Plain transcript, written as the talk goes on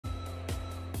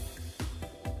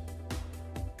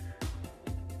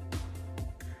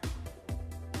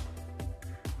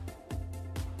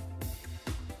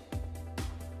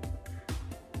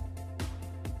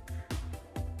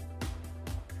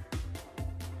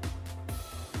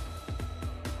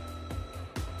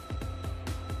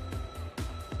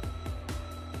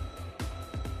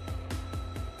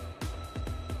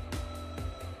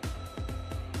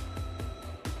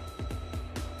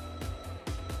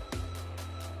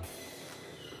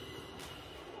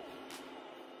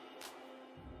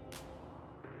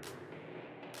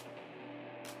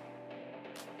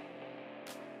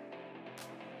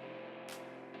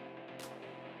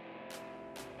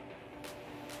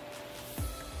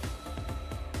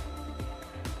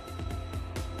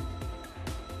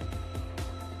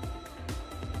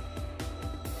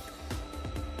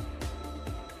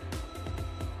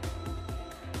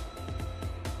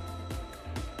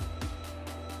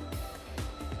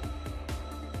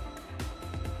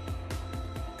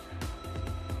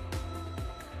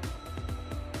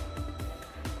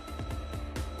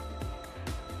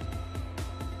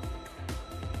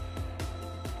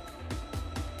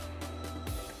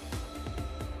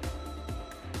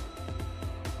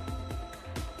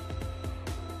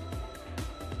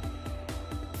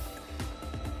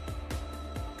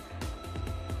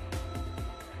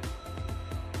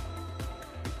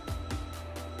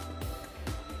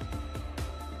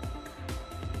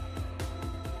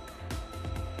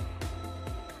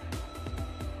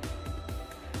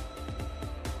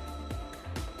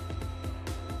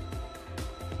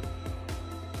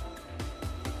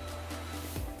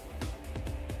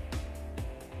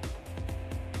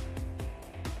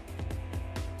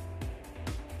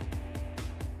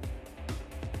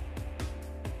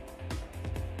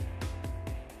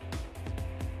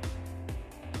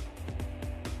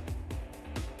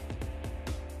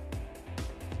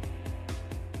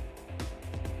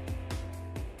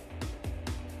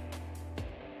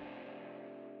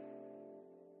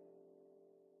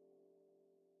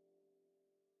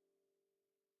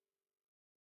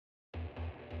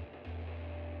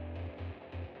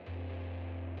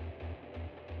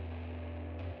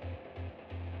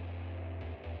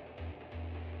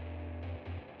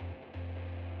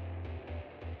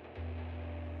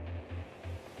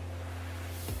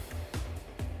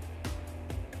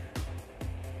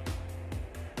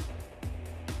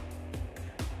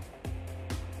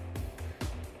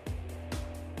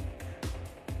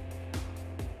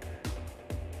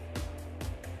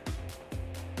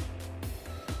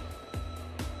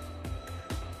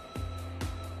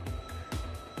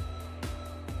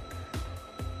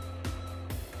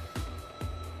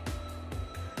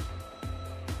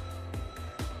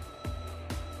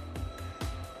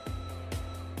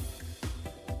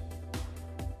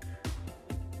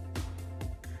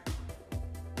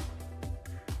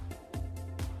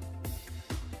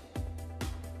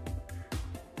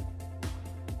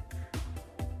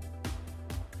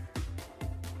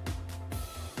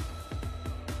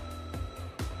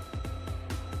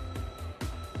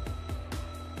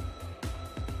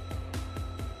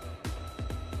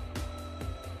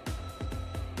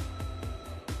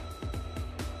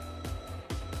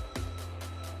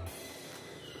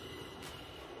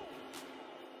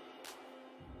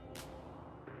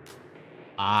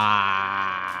Hello.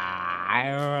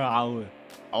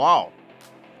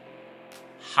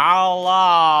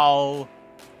 Hello.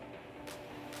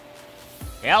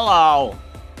 Hello.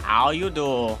 How you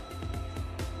do?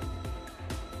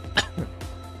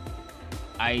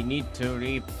 I need to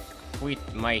retweet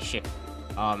my shit.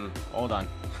 Hold on.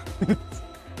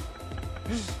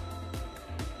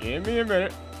 Give me a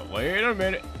minute. Wait a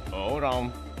minute. Hold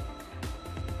on.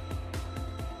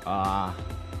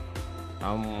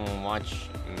 Watch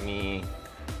me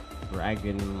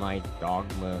Dragon My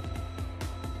Dogma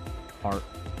Part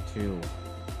 2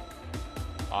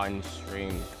 on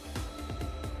stream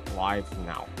live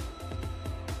now.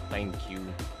 Thank you.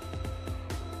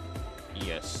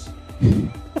 Yes.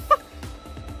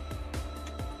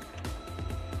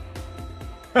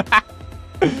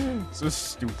 So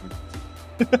stupid.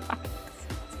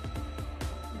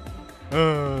 I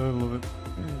love it.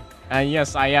 And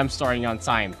yes, I am starting on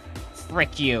time.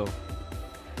 Frick you.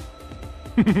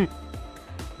 Ba,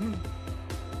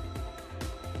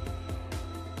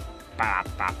 ba,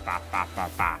 ba, ba, ba,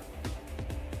 ba.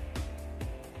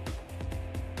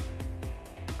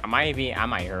 Am I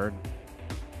heard?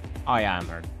 Oh yeah, I'm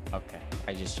heard. Okay,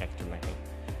 I just checked through my thing.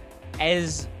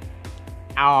 Is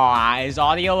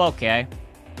audio okay?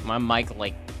 My mic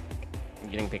like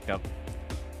getting picked up.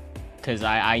 Cause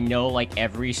I know like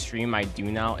every stream I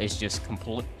do now is just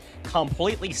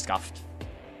completely scuffed.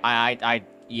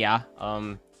 Yeah,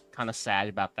 kind of sad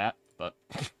about that, but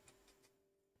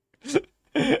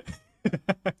we're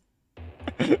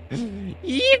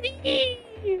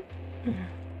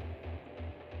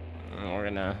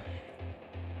gonna,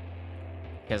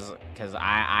 cause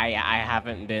I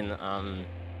haven't been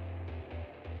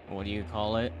what do you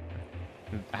call it?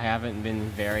 I haven't been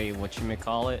very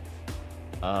whatchamacallit.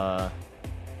 Why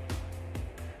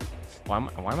am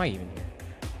I even here?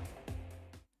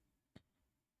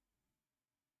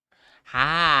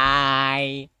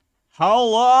 Hi!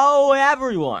 Hello,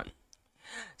 everyone!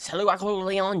 Sarugaku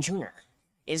Leon Jr.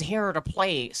 is here to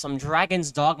play some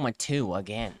Dragon's Dogma 2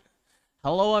 again.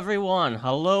 Hello, everyone!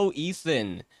 Hello,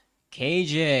 Ethan!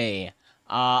 KJ!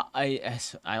 I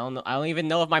don't know. I don't even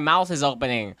know if my mouth is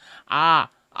opening. Let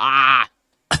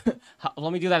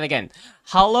me do that again.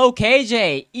 Hello,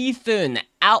 KJ, Ethan,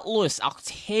 Atlas,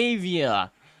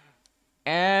 Octavia,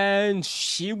 and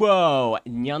Shibo,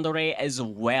 Nyandere as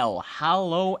well.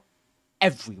 Hello,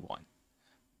 everyone.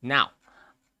 Now,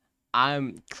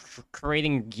 I'm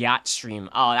creating Yacht stream.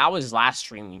 Oh, that was last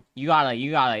stream. You gotta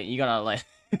let.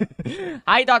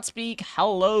 Hi, Dot Speak.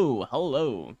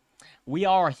 Hello. We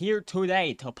are here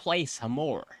today to play some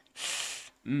more.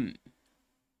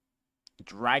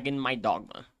 Dragon My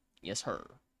Dogma. Yes, sir.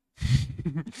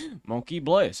 Monkey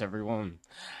bless, everyone.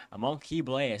 A monkey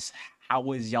bless. How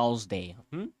was y'all's day?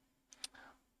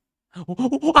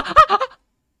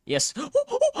 Yes.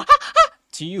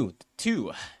 To you,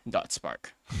 too, Dot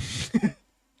Spark.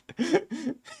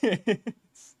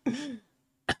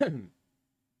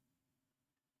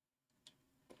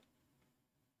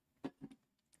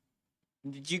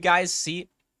 Did you guys see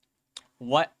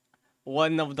what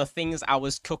one of the things I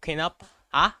was cooking up?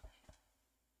 Huh?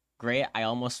 Great, I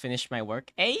almost finished my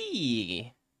work.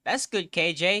 Hey, that's good,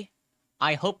 KJ.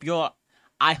 I hope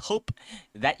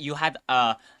that you had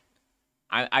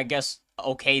I guess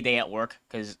okay day at work,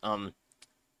 cause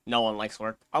no one likes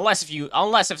work unless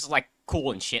if it's like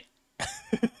cool and shit.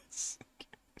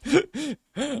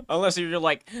 Unless if you're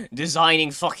like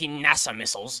designing fucking NASA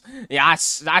missiles. Yeah,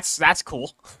 that's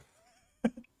cool.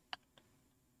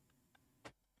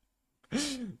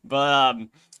 But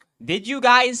did you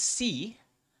guys see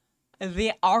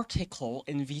the article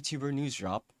in VTuber News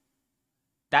Drop?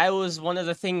 That was one of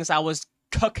the things I was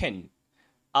cooking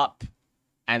up,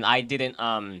 and I didn't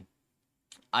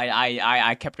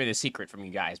I kept it a secret from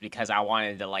you guys because I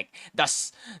wanted to like the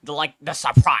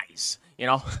surprise, you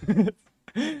know.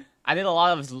 I did a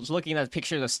lot of looking at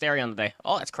pictures of Asterion today.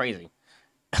 Oh, that's crazy.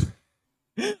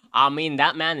 I mean,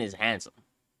 that man is handsome.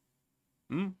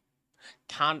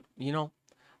 Can't, you know,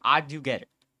 I do get it.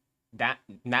 That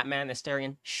man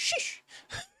Asterion, sheesh.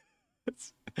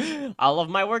 I love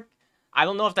my work. I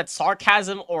don't know if that's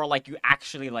sarcasm or like you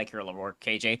actually like your work,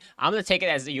 KJ. I'm gonna take it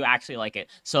as you actually like it.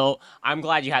 So I'm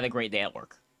glad you had a great day at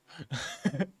work.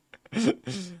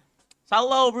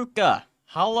 Hello, Ruka.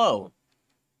 Hello.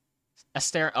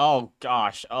 Oh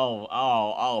gosh.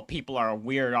 Oh. People are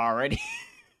weird already.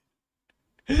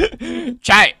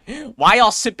 Chat. Why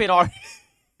y'all sipping already?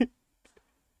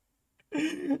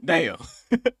 Damn.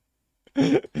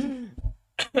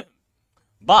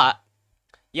 But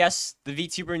yes, the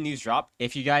VTuber news drop.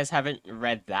 If you guys haven't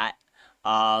read that,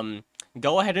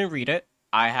 go ahead and read it.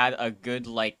 I had a good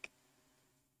like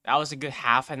That was a good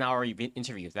half an hour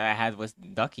interview that I had with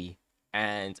Ducky,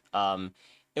 and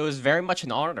it was very much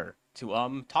an honor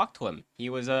to talk to him. He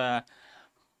was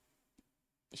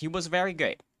very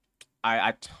great.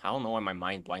 I don't know why my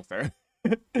mind blanked there.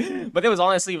 But it was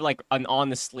honestly like an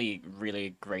honestly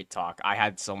really great talk. I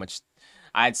had so much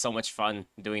fun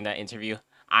doing that interview.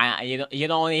 You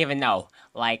don't even know.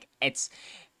 Like it's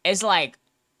like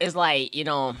you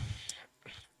know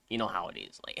how it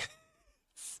is. Like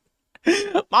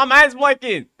my mind's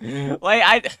blanking.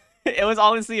 Like it was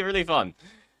honestly really fun.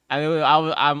 And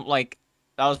I'm like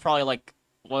that was probably like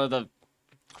one of the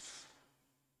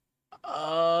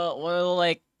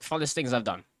like funnest things I've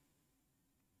done.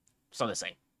 So to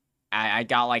say. I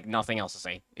got like nothing else to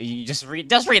say. You just read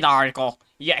the article.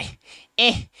 Yeah.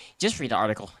 Just read the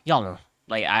article. Y'all know.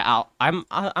 Like I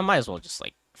might as well just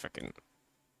like freaking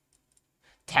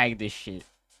tag this shit.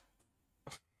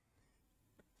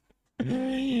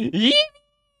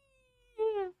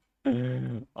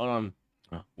 Hold on.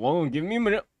 Whoa, give me a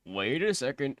minute. Wait a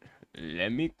second.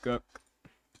 Let me cook.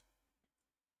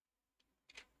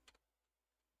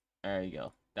 There you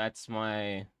go. That's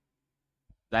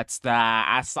the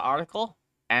article,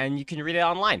 and you can read it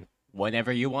online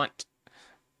whenever you want.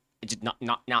 Just not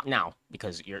now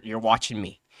because you're watching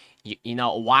me. You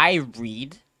know why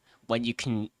read when you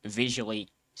can visually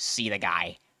see the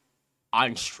guy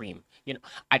on stream? You know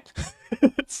I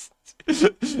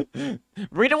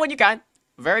read it when you can.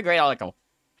 Very great article.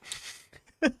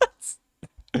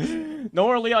 No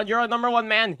worry, Leon, you're a #1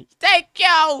 man. Thank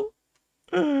you.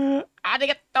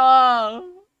 Arigato.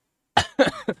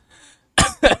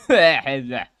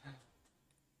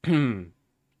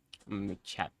 Make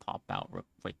chat pop out real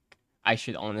quick. I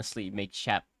should honestly make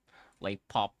chat like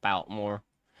pop out more.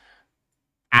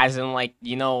 As in like,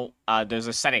 there's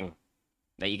a setting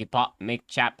that you could make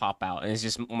chat pop out, and it's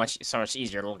just so much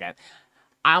easier to look at.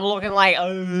 I'm looking like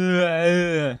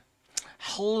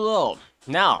hello.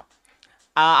 Now,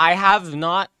 I have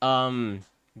not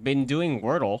been doing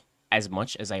Wordle as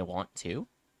much as I want to,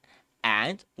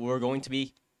 and we're going to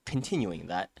be continuing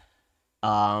that.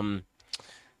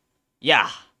 Yeah,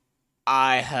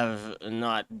 I have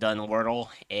not done Wordle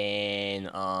in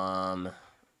oh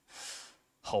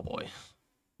boy,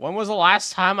 when was the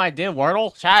last time I did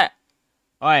Wordle? Chat.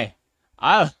 I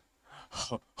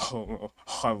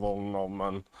don't know,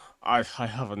 man. I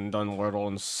haven't done Wordle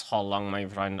in so long, my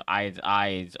friend.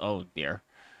 Oh dear.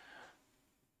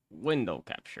 Window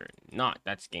capture,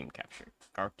 that's game capture.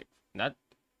 Arctic, that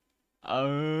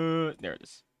there it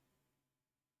is.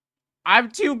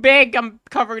 I'm too big. I'm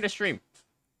covering the stream.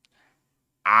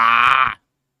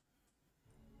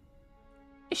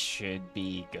 It should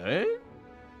be good.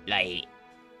 Like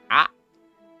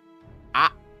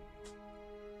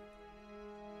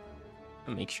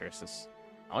make sure this.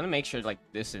 I want to make sure like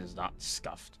this is not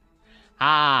scuffed.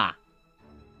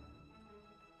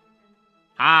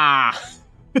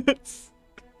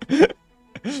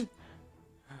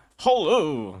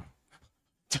 Hello.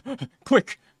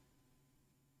 Quick.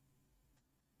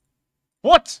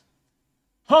 What?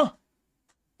 Huh?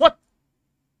 What?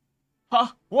 Huh?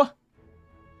 What?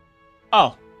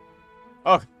 Oh.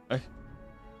 Okay.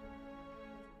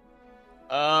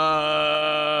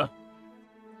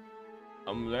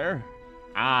 I'm there.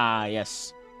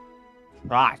 Yes.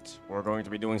 Right. We're going to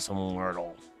be doing some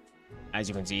Wordle. As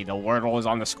you can see, the Wordle is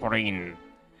on the screen.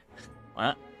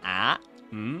 What?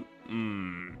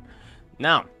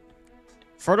 Now,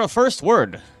 for the first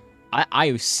word,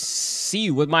 I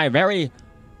see with my very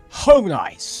own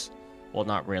eyes. Well,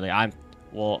 not really. I'm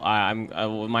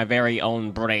with my very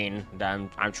own brain that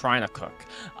I'm trying to cook.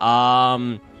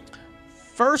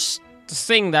 First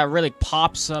thing that really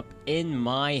pops up in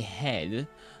my head,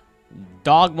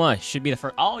 Dogma should be the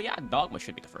first. Oh yeah, Dogma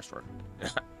should be the first word.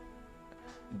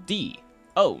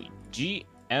 D-O-G-M-A.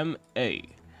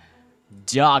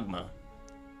 Dogma.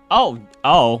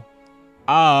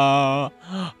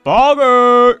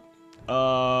 Bogger.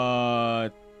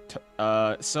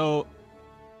 So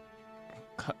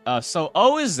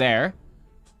O is there.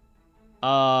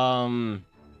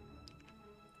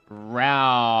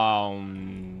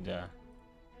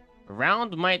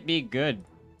 Round might be good.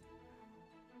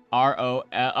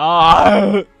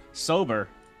 R-O-L. Sober.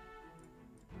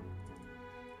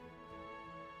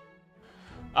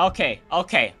 Okay.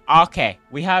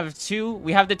 We have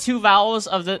the two vowels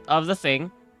of the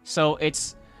thing. So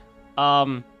it's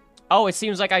oh, it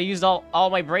seems like I used all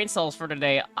my brain cells for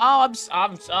today. Oh,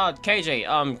 I'm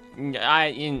KJ,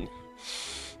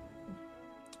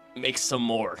 make some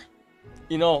more.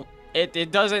 You know,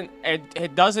 it doesn't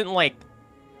like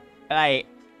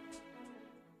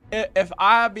if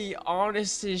I be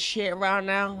honest as shit right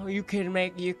now, you can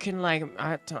make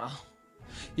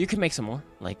some more.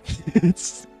 Like,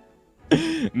 it's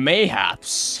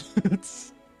mayhaps.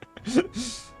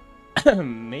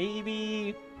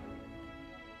 Maybe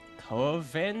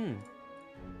Coven?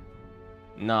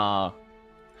 No.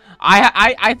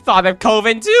 I thought of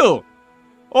Coven too!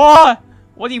 What?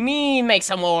 What do you mean make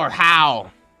some more?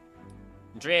 How?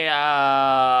 Drea,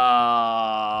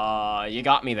 you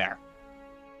got me there.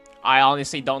 I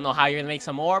honestly don't know how you're gonna make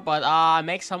some more, but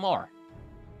make some more.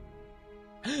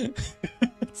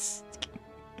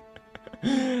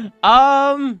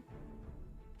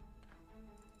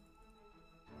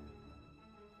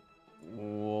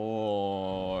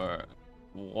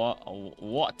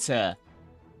 What?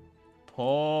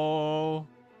 Po.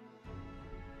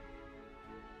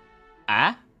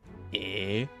 Ah?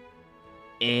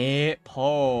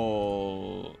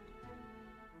 Po.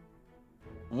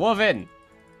 Woven.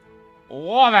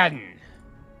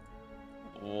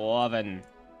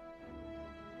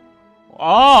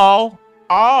 Oh,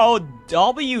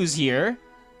 W's here.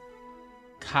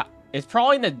 It's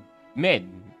probably in the mid.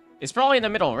 It's probably in the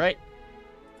middle, right?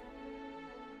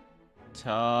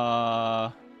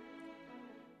 Towel!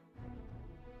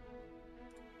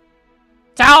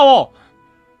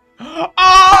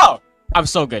 Oh! I'm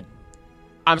so good.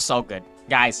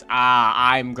 Guys,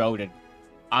 I'm goated.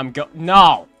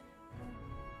 No!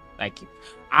 Thank you.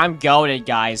 I'm goated,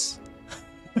 guys.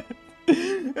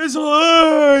 It's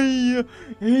high!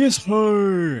 It's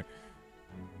high!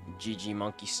 GG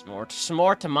Monkey Smart.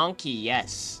 Smart Monkey,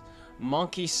 yes.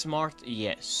 Monkey Smart,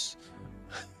 yes.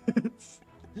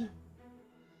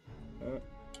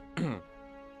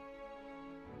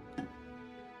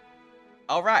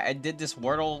 Alright, I did this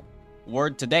Wordle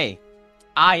word today.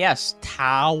 Ah, yes,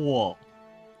 towel.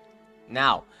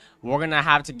 Now, we're gonna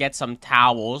have to get some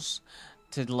towels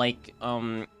to,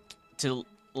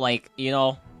 you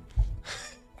know,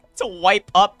 to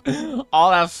wipe up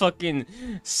all that fucking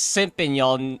simping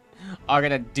y'all are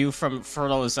gonna do for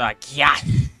those, yeah,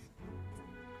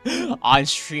 on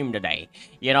stream today.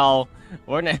 You know,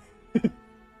 we're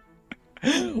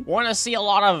gonna see a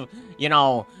lot of, you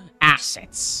know,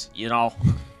 assets, you know.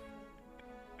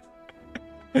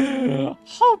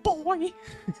 Oh boy.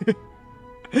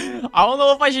 I don't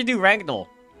know if I should do Ragdoll.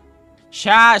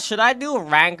 Should I do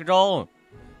Ragdoll?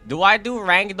 Do I do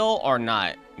Ragdoll or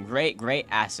not? Great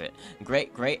asset.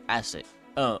 Great asset.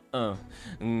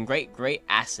 Great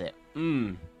asset.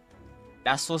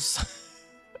 That's what's...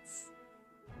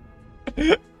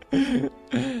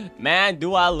 Man,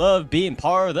 do I love being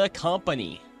part of the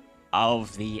company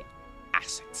of the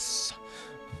assets.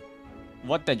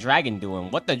 What the dragon doing?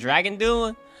 I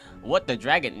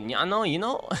know, you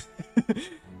know.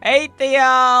 Hey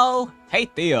Theo.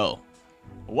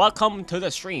 Welcome to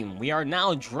the stream. We are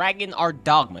now dragging our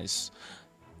dogmas.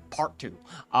 Part 2.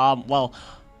 Well,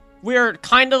 we're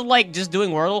kind of like just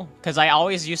doing Wordle, because I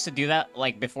always used to do that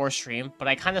like before stream, but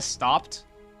I kind of stopped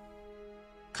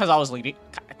because I was leading.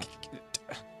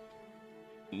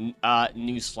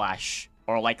 Newsflash,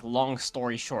 or like long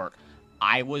story short,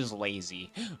 I was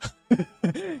lazy.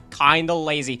 Kinda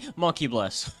lazy. Monkey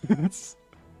bless.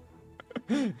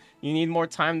 You need more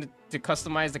time to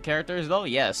customize the characters though?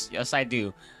 Yes, I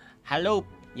do. Hello,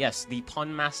 yes, the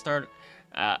pun master,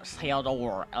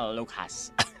 Theodore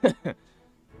Lucas.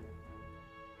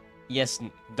 Yes,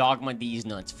 Dogma these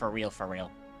nuts, for real.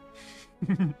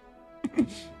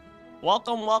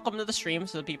 Welcome to the stream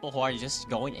to the people who are just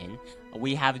going in.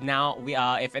 We have now,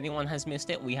 if anyone has missed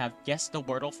it, we have guessed the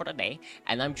Wordle for the day,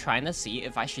 and I'm trying to see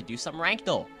if I should do some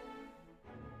Ragdoll.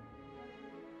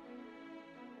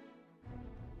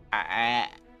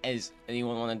 Does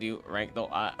anyone want to do Ragdoll?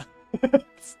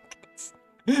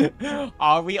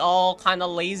 Are we all kind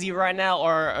of lazy right now,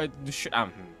 or should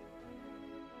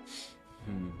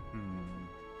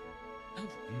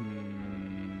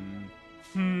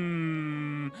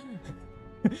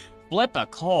flip a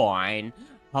coin?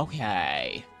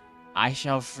 Okay. I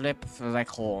shall flip the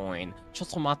coin. ちょっ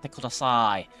と待ってくだ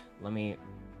さい. Let me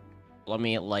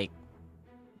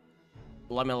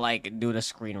do the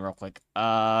screen real quick.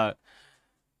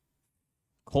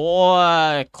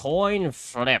 Coin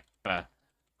flip.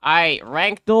 Alright,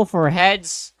 Ragdoll for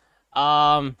heads.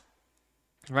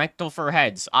 Ragdoll for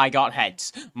heads. I got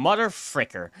heads. Mother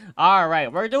fricker.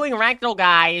 Alright, we're doing Ragdoll,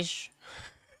 guys.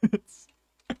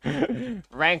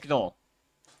 Ragdoll.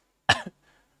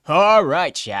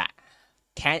 Alright, chat.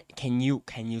 Can you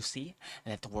see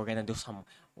that we're gonna do some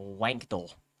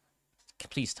Ragdoll?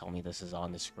 Please tell me this is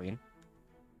on the screen.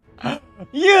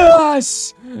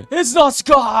 Yes! It's not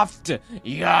scoffed!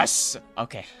 Yes!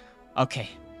 Okay.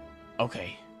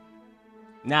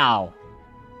 Now,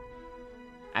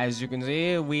 as you can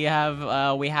see, we have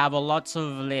a lots of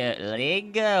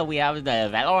league. We have the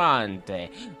Valorant.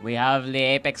 We have the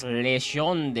Apex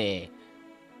Legends.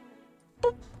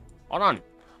 Boop. Hold on.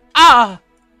 Ah.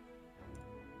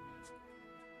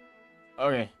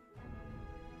 Okay.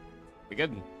 We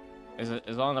good? Is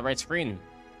it on the right screen?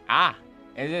 Ah,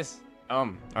 it is.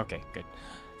 Okay, good.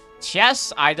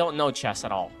 Chess, I don't know chess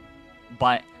at all,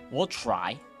 but we'll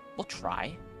try. We'll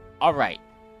try. All right.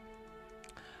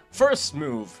 First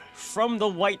move from the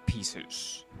white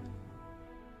pieces.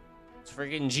 It's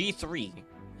friggin' G3.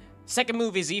 Second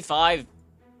move is E5.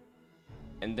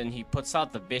 And then he puts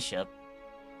out the bishop.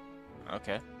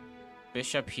 Okay.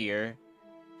 Bishop here.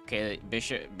 Okay,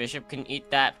 bishop can eat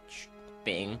that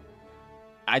thing.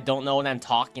 I don't know what I'm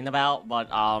talking about, but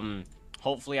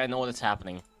hopefully I know what's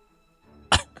happening.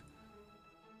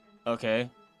 Okay.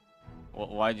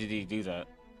 Why did he do that?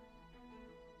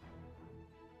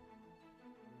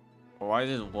 Why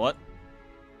did what?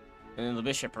 And then the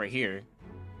bishop right here.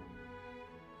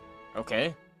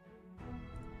 Okay.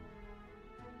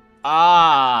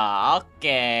 Ah,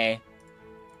 okay.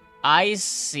 I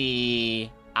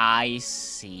see. I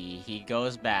see. He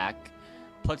goes back,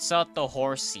 puts out the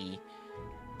horsey,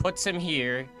 puts him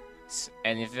here,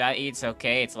 and if that eats,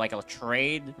 okay, it's like a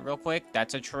trade real quick.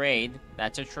 That's a trade.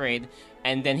 That's a trade.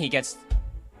 And then he gets...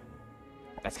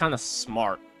 That's kind of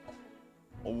smart.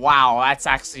 Wow, that's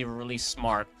actually really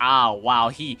smart. Ah, wow,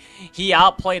 he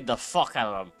outplayed the fuck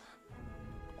out of him.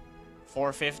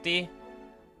 450?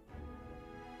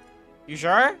 You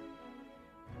sure?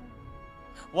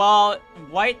 Well,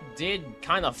 white did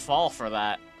kind of fall for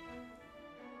that.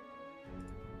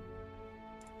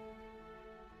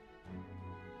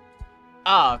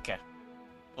 Oh, okay.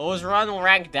 It was run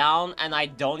rank down, and I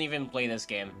don't even play this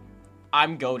game.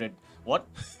 I'm goated. What?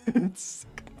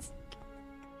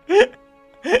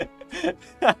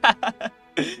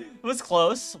 Was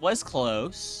close. Was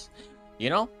close. You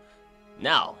know?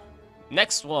 Now,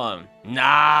 next one.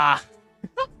 Nah.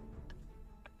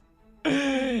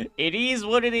 It is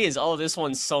what it is. Oh, this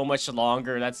one's so much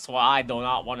longer. That's why I do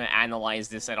not want to analyze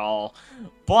this at all.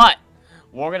 But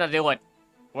we're gonna do it.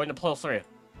 We're gonna pull through.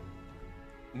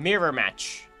 Mirror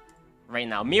match. Right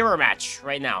now. Mirror match.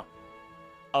 Right now.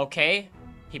 Okay.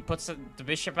 He puts the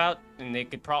bishop out, and they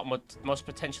could most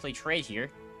potentially trade here.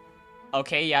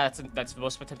 Okay, yeah, that's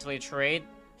most potentially a trade.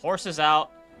 Horse is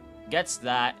out. Gets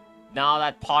that. Now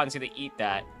that pawn's gonna eat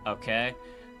that. Okay.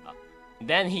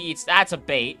 Then he eats... That's a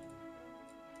bait.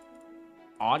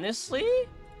 Honestly?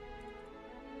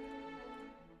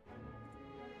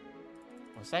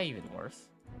 Was that even worth?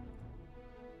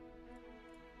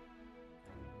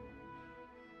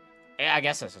 Yeah, I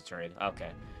guess that's a trade.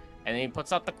 Okay. And then he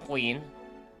puts out the queen.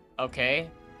 Okay.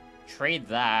 Trade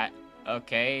that.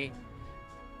 Okay.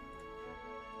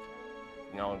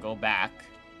 No, go back.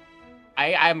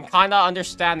 I'm kind of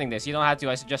understanding this. You don't have to.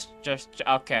 I just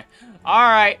okay. All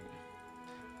right.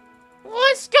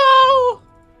 Let's go.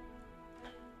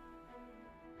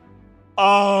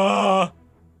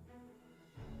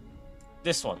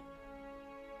 This one.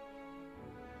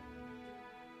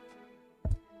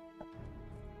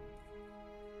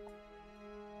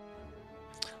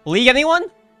 League anyone?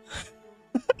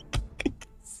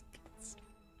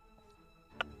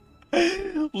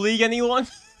 League anyone?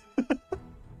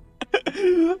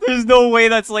 There's no way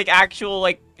that's like actual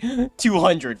like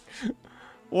 200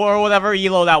 or whatever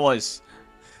elo that was.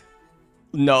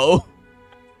 No.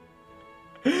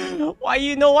 Why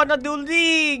you don't wanna do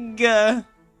league?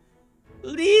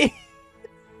 League.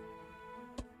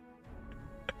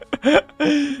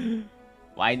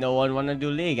 Why no one wanna do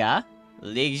league, huh?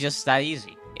 League's just that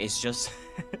easy. It's just...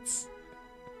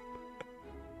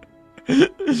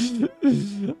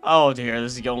 Oh dear,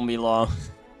 this is gonna be long.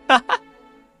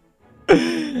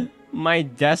 My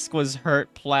desk was hurt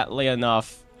flatly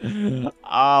enough.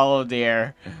 Oh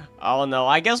dear. Oh no,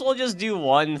 I guess we'll just do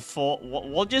one full...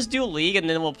 We'll just do League and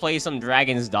then we'll play some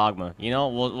Dragon's Dogma. You know,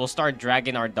 we'll start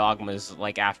dragging our dogmas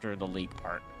like after the League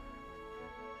part.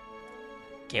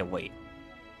 Can't wait.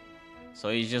 So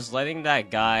he's just letting that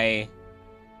guy...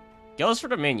 Goes for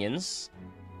the minions.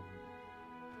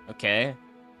 Okay.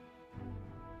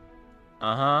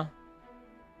 Uh-huh.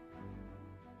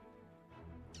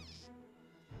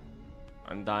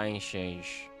 Undying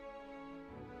Shage.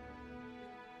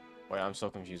 Wait, I'm so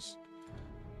confused.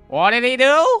 What did he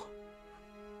do?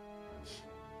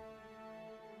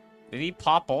 Did he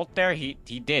pop ult there? He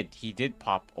did. He did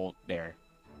pop ult there.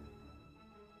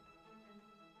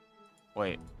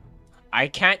 Wait. I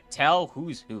can't tell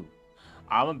who's who.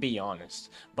 I'm gonna be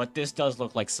honest. But this does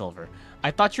look like silver.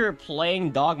 I thought you were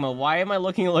playing Dogma. Why am I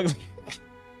looking like...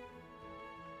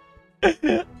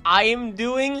 I am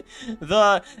doing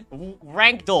the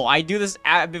rank duel. I do this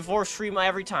before stream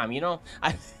every time, you know?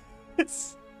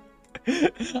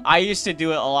 I used to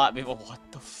do it a lot before. What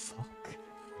the fuck?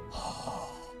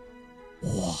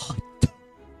 What?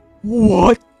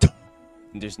 What?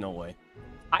 There's no way.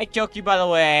 I choke you, by the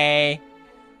way.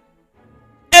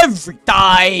 Every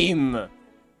time!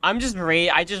 I just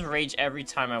rage every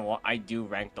time I do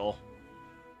rank duel.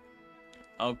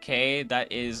 Okay,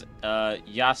 that is,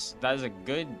 yes, that is a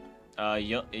good,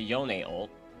 Yone ult.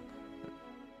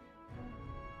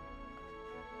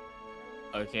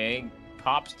 Okay,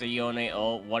 pops the Yone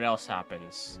ult. What else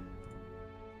happens?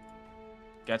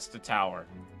 Gets the tower.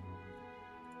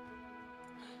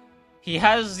 He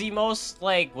has the most,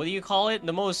 like, what do you call it?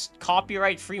 The most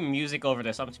copyright-free music over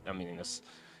this. I mean,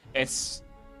 it's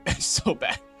so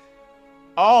bad.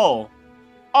 Oh!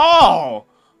 Oh!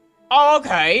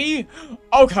 Okay!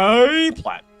 Okay!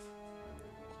 Plat.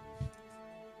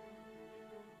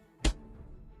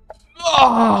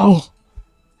 Oh!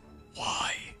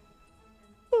 Why?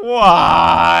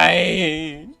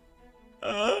 Why?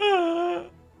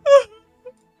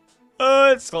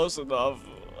 It's close enough.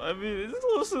 I mean, it's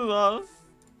close enough.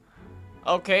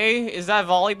 Okay, is that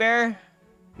Volibear?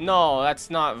 No, that's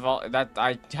not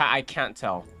I can't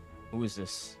tell. Who is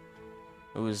this?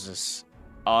 Who is this?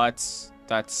 Oh,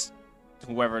 that's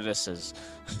whoever this is.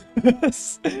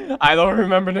 I don't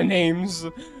remember the names.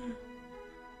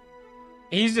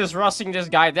 He's just rushing this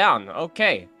guy down.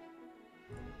 Okay.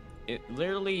 It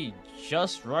literally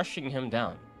just rushing him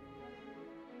down.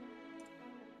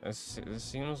 This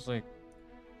seems like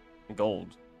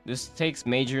gold. This takes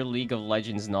Major League of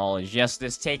Legends knowledge. Yes,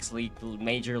 this takes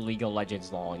Major League of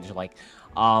Legends knowledge. Like,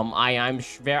 you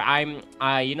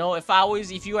know,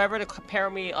 if you ever to compare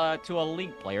me to a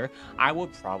League player, I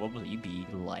would probably be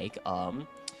like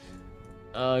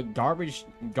garbage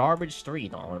 3.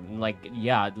 No, like,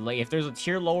 yeah, like if there's a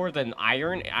tier lower than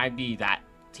Iron, I'd be that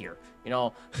tier. You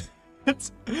know,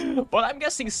 but I'm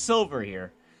guessing silver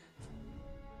here.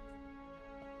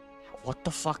 What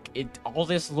the fuck? All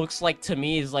this looks like to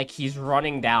me is like he's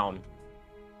running down.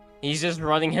 He's just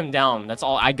running him down. That's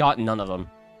all. I got none of them.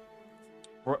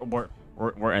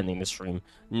 We're ending the stream.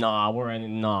 Nah, we're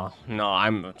ending. Nah,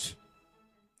 I'm.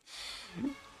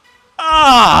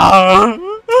 Ah!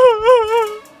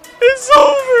 It's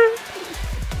over.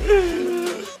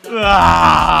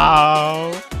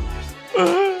 Ah!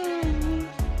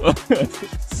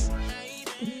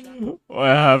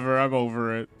 Whatever. I'm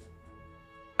over it.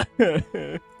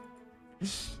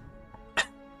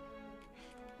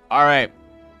 Alright.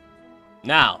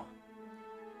 Now,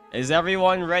 is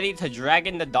everyone ready to drag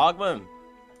in the Dogma?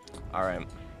 Alright.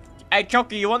 Hey,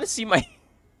 Choki, you want to see my...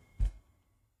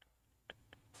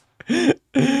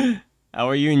 How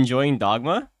are you enjoying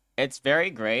Dogma? It's very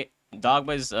great.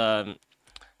 Dogma's been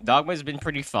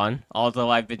pretty fun. Although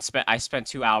I spent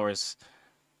 2 hours...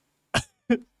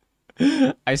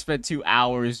 I spent 2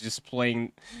 hours just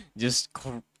playing,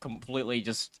 completely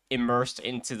just immersed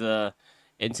into the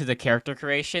character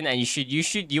creation. And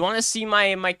you want to see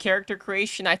my character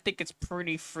creation? I think it's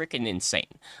pretty freaking insane.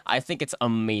 I think it's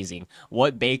amazing.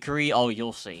 What bakery? Oh,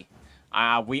 you'll see.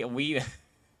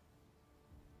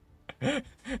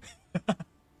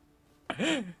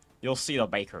 You'll see the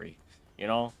bakery. You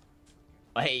know,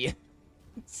 like,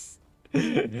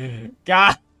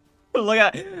 God. Look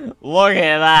at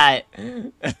that.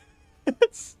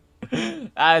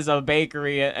 That is a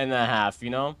bakery and a half, you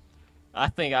know? I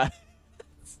think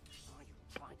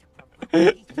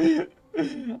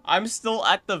I'm still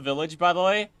at the village, by the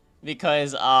way,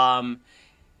 because yeah,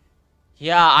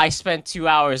 I spent 2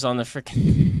 hours on the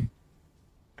freaking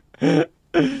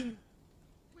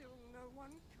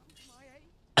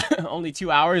only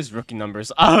 2 hours, rookie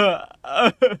numbers.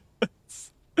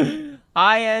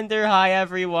 Hi Ender, hi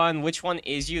everyone. Which one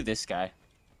is you, this guy?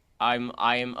 I'm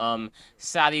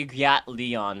Sarugaku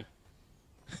Leon.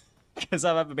 Because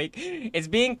I have a bake. It's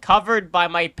being covered by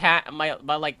my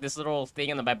by like this little thing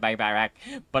in the back.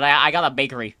 But I got a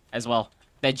bakery as well.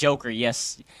 The Joker,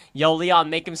 yes. Yo Leon,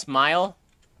 make him smile.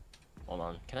 Hold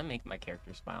on. Can I make my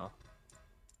character smile?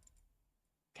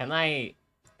 Can I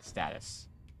status?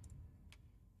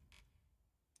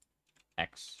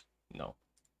 X. No.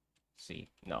 See,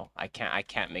 no, I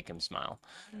can't make him smile.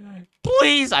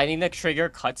 Please, I need to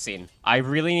trigger cutscene. I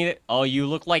really need it. Oh, you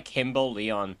look like Himbo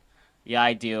Leon. Yeah,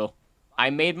 I do. I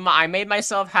made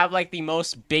myself have like the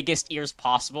most biggest ears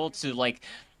possible to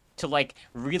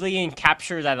really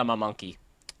capture that I'm a monkey.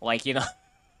 Like, you know,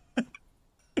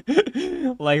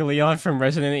 like Leon from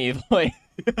Resident Evil.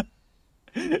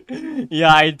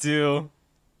 Yeah, I do.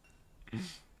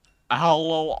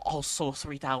 Hello, also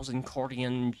 3,000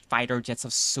 Korean fighter jets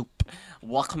of soup.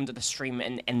 Welcome to the stream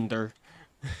and Ender.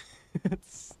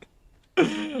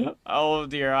 Oh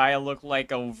dear, I look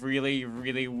like a really,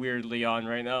 really weird Leon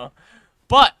right now.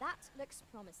 But that looks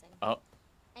promising. Oh.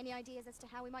 Any ideas as to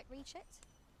how we might reach it?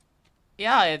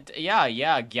 Yeah,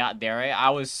 there. I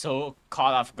was so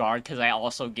caught off guard because I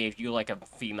also gave you like a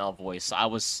female voice. I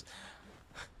was.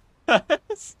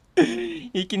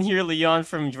 You can hear Leon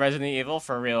from Resident Evil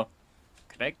for real.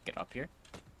 Could I get up here?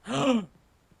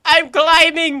 I'm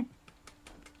climbing!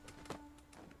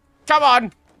 Come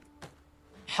on!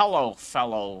 Hello,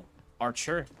 fellow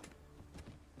archer.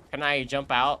 Can I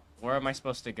jump out? Where am I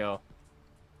supposed to go?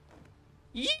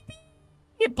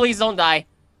 Yippee! Please don't die.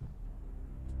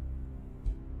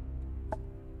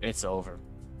 It's over.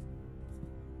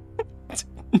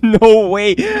 No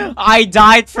way! I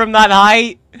died from that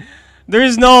height!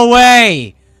 There's no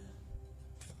way!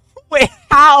 Wait,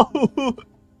 how?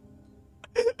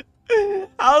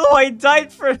 How do I die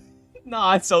for?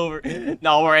 No, it's over.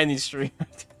 No, we're ending stream.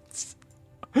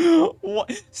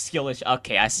 What? Skillish.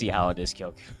 Okay, I see how it is,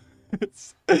 Kyok.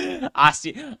 I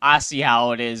see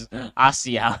how it is. I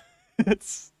see how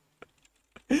it's.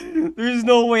 There's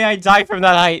no way I died from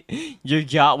that height. Your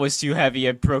yacht was too heavy.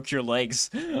 It broke your legs.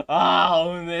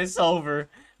 Oh, it's over.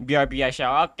 BRB, I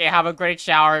shower. Okay, have a great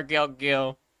shower,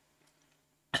 Gil.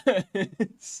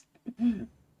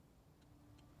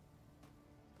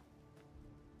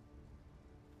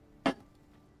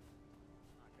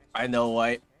 I know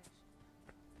what.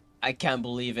 I can't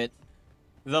believe it.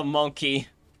 The monkey.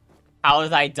 How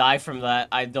did I die from that?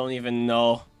 I don't even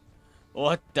know.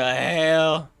 What the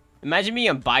hell? Imagine me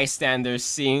and bystanders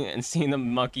seeing the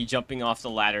monkey jumping off the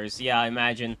ladders. Yeah,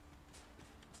 imagine.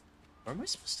 Where am I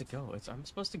supposed to go? I'm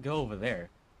supposed to go over there.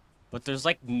 But there's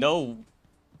like no...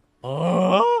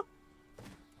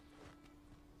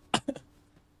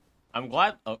 I'm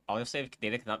glad... Oh, all save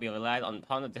data cannot be relied on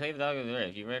upon the save data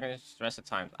if you recognize rest at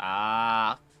times.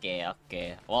 Ah,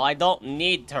 okay. Well, I don't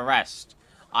need to rest.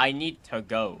 I need to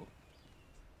go.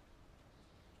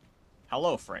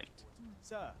 Hello, friend.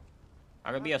 Sir,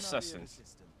 I'm gonna be assistant.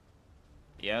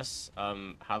 Yes,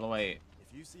 how do I... if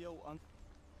you see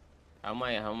How am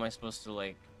I supposed to,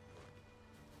 like...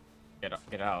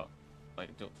 Get out? Like,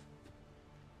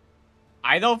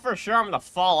 I know for sure I'm gonna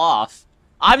fall off.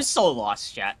 I'm so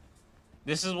lost, chat.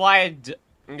 This is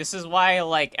why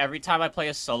like, every time I play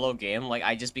a solo game, like,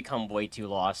 I just become way too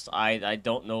lost. I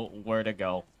don't know where to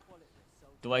go.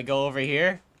 Do I go over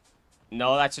here?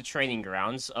 No, that's a training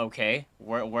grounds. Okay.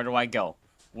 Where do I go?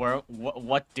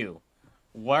 What do?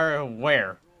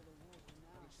 Where?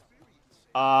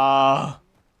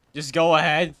 Just go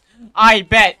ahead. I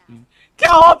bet.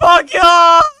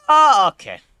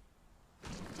 Okay.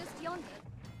 Just yonder.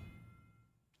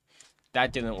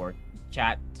 That didn't work.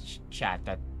 Chat,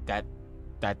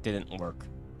 that didn't work.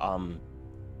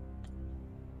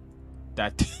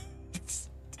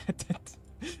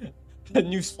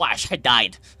 Newsflash, I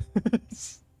died.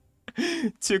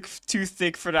 Took too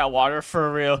thick for that water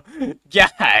for real.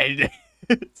 God.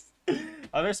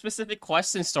 Other specific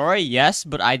quests in story, yes,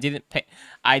 but I didn't pay.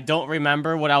 I don't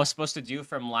remember what I was supposed to do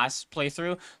from last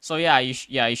playthrough. So yeah, you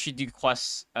should do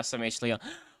quests. SMH Leon.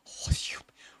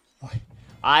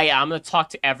 I'm gonna talk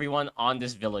to everyone on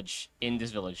this village. In this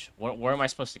village, where am I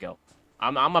supposed to go?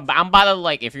 I'm about to,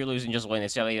 like, if you're losing, just win.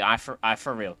 It's I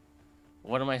for real.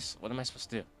 What am I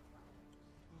supposed to do?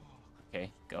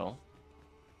 Okay, go.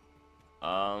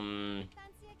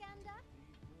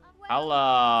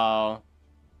 Hello.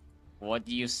 What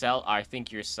do you sell? I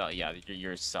think you're yeah,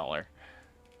 you're a seller.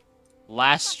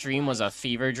 Last stream was a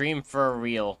fever dream for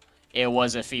real. It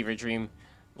was a fever dream.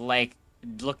 Like,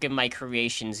 look at my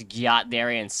creations, Gyat Dare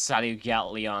and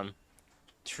Sarugaku Leon.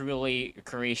 Truly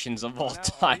creations of all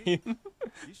time.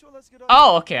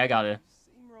 Oh, okay, I got it.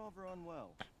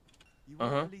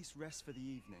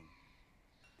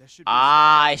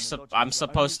 I'm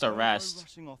supposed to rest.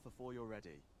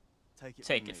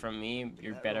 Take it from me,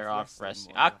 you're better off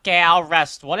resting. Okay, I'll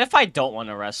rest. What if I don't want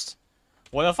to rest?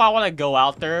 What if I want to go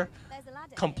out there,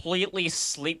 completely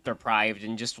sleep deprived,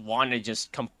 and just want to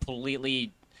just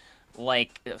completely,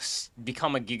 like,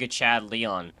 become a Giga Chad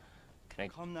Leon? Can I...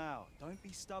 Come now, don't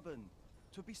be stubborn.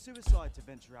 Twould be suicide to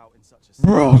venture out in such a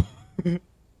Bro.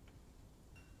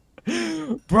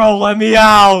 Bro, let me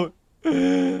out!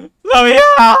 Let me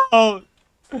out!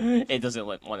 It doesn't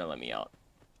want to let me out.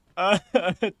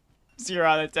 0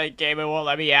 out of 10 game, it won't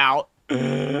let me out.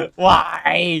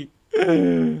 Why?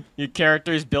 Your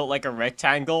character is built like a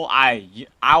rectangle.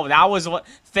 That was what.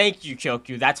 Thank you,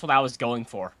 Kyoku. That's what I was going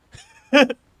for.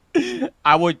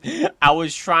 I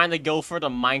was trying to go for the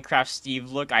Minecraft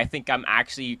Steve look. I think I'm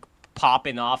actually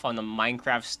popping off on the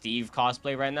Minecraft Steve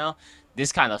cosplay right now.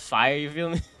 This kind of fire, you feel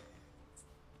me?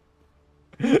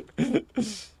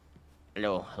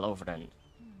 Hello, friend.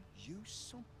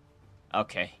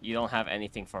 Okay, you don't have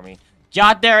anything for me.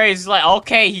 There is like,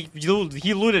 okay,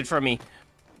 he looted for me.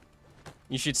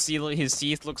 You should see his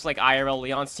teeth looks like IRL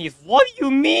Leon's teeth. What do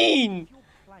you mean?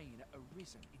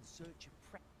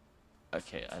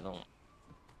 Okay, I don't.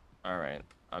 Alright,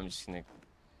 I'm just gonna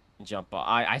jump off.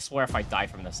 I swear if I die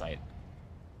from this height.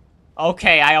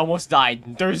 Okay, I almost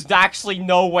died. There's actually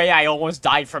no way I almost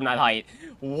died from that height.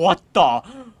 What the?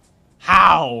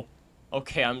 How?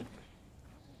 Okay,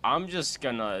 I'm just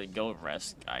gonna go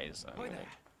rest, guys.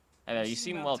 You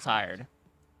seem well tired.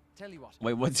 Tell you what.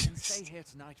 Wait, what's stay here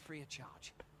tonight free of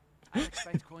charge. I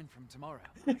expect coin from tomorrow.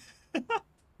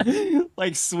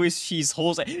 Like Swiss cheese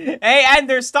holes. Hey,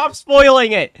 Ender, stop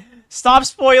spoiling it. Stop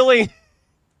spoiling.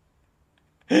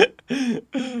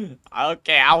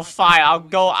 Okay,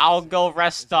 I'll go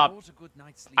rest up.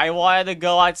 I wanted to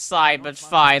go outside, but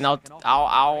fine. I'll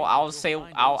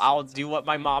do what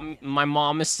my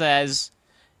mom says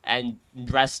and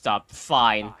rest up.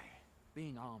 Fine.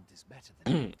 Being armed is better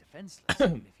than being defenseless,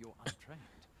 even if you're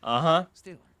untrained.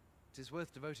 Still, it is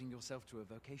worth devoting yourself to a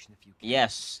vocation if you can.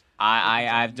 Yes,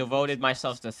 I've devoted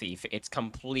myself to thief. It's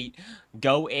complete.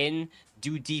 Go in,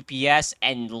 do DPS,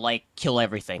 and like kill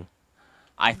everything.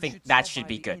 I think that should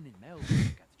be good.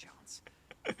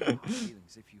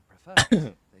 If you prefer,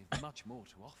 they've much more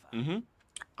to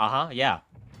offer. Yeah.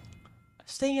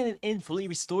 Staying at an inn fully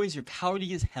restores your power to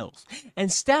use health and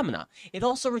stamina. It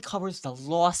also recovers the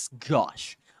lost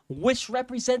gosh, which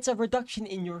represents a reduction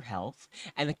in your health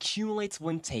and accumulates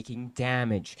when taking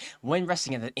damage. When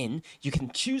resting at an inn, you can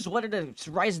choose whether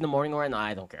to rise in the morning or at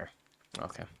night. I don't care.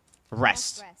 Okay.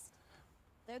 Rest.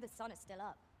 Though the sun is still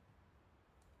up.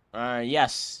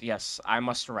 Yes, I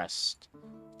must rest.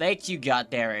 Thank you,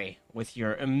 Goddary, with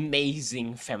your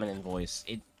amazing feminine voice.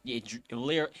 It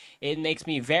makes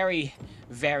me very,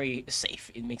 very safe.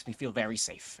 It makes me feel very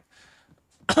safe.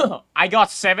 I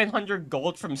got 700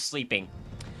 gold from sleeping.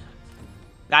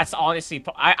 That's honestly,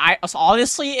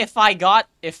 honestly, if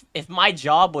my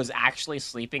job was actually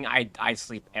sleeping, I'd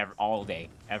sleep all day,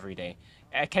 every day.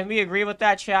 Can we agree with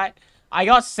that, chat? I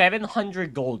got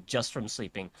 700 gold just from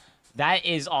sleeping. That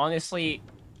is honestly,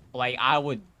 like, I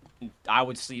would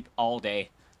sleep all day.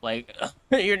 Like,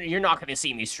 you're not gonna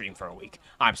see me stream for a week.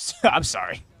 I'm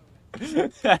sorry.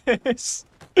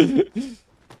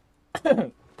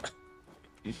 Come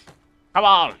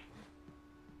on.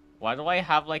 Why do I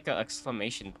have like an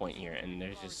exclamation point here and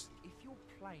there's just...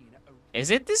 Is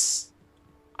it this?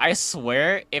 I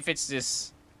swear if it's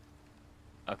this...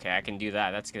 Okay, I can do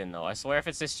that. That's good to know. I swear if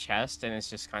it's this chest and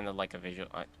it's just kind of like a visual...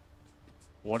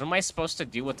 What am I supposed to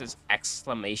do with this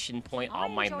exclamation point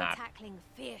on my map?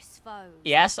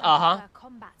 Yes, Hi,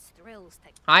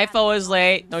 Fo is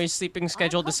late. No, your sleeping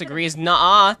schedule disagrees.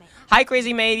 Nuh-uh. Hi,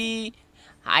 crazy matey.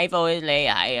 Hi, Fo is late.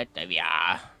 Hi,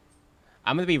 yeah.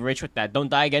 I'm gonna be rich with that. Don't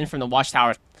die again from the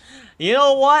watchtower. You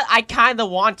know what? I kind of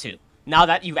want to. Now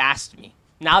that you asked me.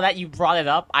 Now that you brought it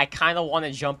up, I kind of want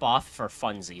to jump off for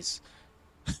funsies.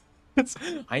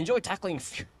 I enjoy tackling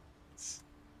fear.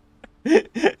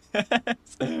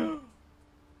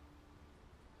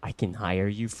 I can hire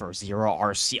you for 0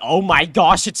 RC. Oh my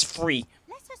gosh, it's free.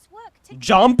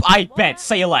 Jump, I bet.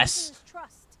 Say less.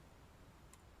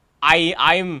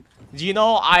 I'm. You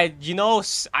know, I've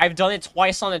done it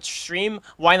twice on a stream.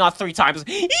 Why not 3 times?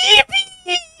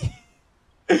 Yippee!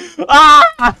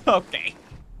 Ah! Okay.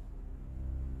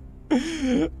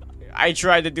 I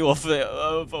tried to do a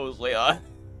pose, Leon.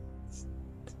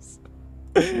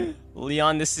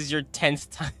 Leon, this is your 10th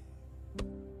time.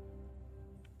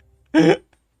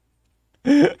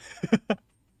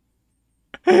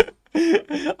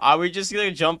 Are we just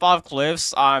gonna jump off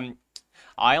cliffs?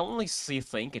 I honestly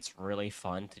think it's really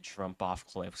fun to jump off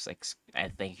cliffs.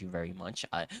 And thank you very much.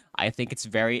 I think it's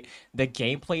the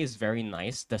gameplay is very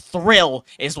nice. The thrill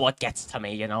is what gets to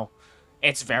me, you know?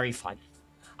 It's very fun.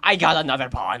 I got another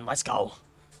pawn. Let's go.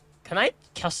 Can I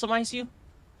customize you?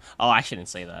 Oh, I shouldn't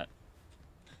say that.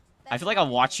 I feel like I'll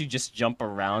watch you just jump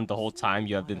around the whole time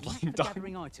you have been playing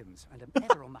Dogma. Items and am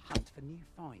ever on the hunt for new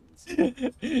finds.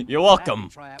 You're welcome.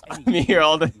 I'm here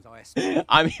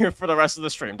I'm here for the rest of the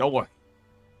stream. Don't worry.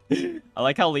 I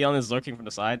like how Leon is lurking from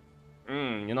the side.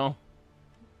 You know,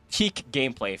 peak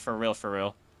gameplay for real, for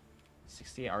real.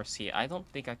 60 RC. I don't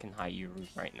think I can hire you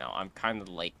right now. I'm kind of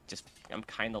like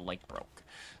broke.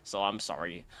 So I'm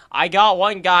sorry. I got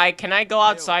one guy. Can I go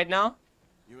outside now?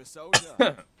 You a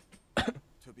soldier?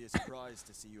 To could be a surprise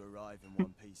to see you arrive in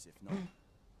one piece, if not.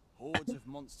 Hordes of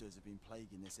monsters have been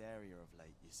plaguing this area of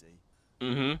late, you see.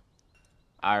 Mm-hmm.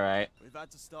 Alright. We've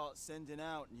had to start sending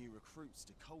out new recruits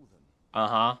to cull them.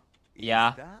 Uh-huh. Yeah.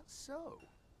 Is that so?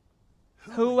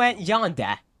 Who went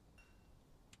yonder?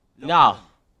 No.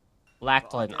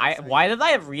 Lachlan. Why did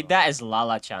I read that as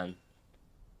Lala-chan?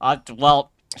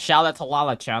 Well, shout out to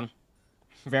Lala-chan.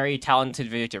 Very talented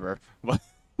VTuber. What?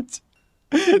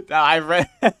 I read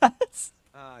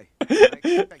Aye, I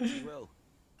expect you will.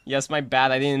 Yes, my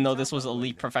bad. I didn't know this was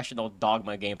elite professional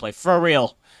Dogma gameplay. For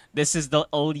real. This is the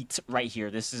elite right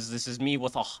here. This is me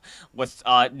with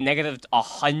negative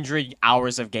 100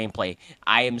 hours of gameplay.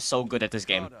 I am so good at this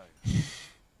game. To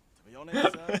be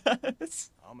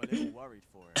honest, I'm a little worried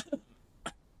for him.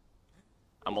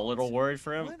 I'm a little worried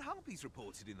for him. Weren't harpies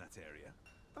reported in that area?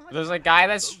 There's a guy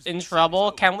that's in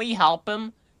trouble. Can we help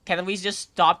him? Can we just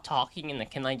stop talking and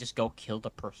can I just go kill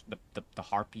the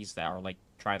harpies that are like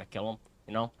trying to kill him?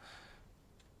 You know?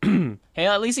 Hey,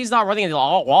 at least he's not running into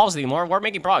all walls anymore. We're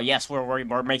making progress. Yes,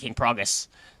 we're making progress.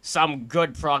 Some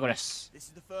good progress. This is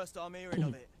the first I'm hearing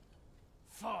of it.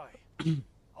 Fine.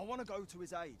 I want to go to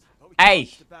his aid. But we Hey, can't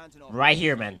just abandon our right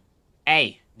here, man.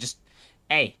 Hey, just,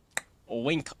 hey,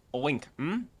 wink, wink.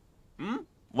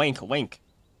 Wink, wink.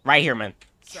 Right here, man.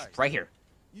 Say, Right here.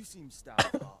 you seem stout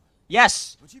at heart.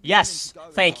 Yes, Would you be yes. willing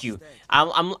to go Thank in you.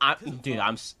 our stead? Dude,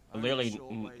 I'm literally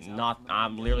not.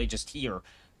 I'm literally just here.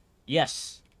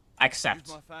 Yes, accept.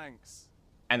 Use my thanks.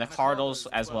 And the And the Cardinals Cardinals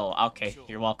as as well. well, I'm Okay, sure.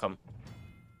 you're welcome.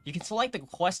 You can select the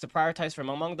quest to prioritize from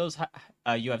among those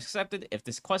you have accepted. If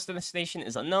this quest destination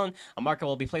is unknown, a marker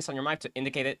will be placed on your map to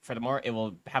indicate it. Furthermore, it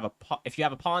will have a if you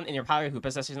have a pawn in your party who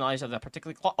possesses knowledge of that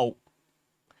particular oh,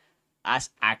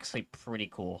 that's actually pretty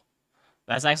cool.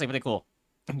 That's actually pretty cool.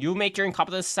 You make your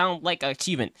incompetence sound like an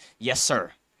achievement. Yes,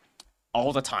 sir.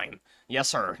 All the time. Yes,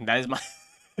 sir. That is my.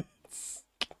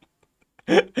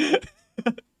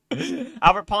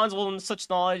 Our pawns will such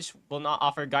knowledge will not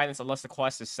offer guidance unless the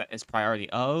quest is set as priority.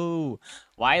 Oh,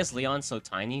 why is Leon so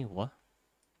tiny? What?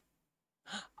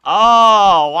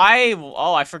 Oh, why?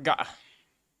 Oh, I forgot.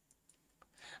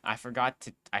 I forgot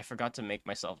to make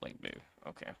myself like big.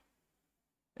 Okay,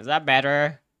 is that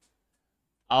better?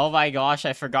 Oh my gosh,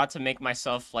 I forgot to make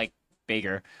myself like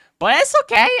bigger, but it's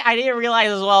okay. I didn't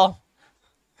realize as well.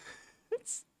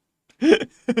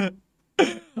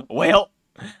 Well.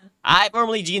 I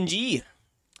formerly G&G.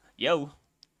 Yo.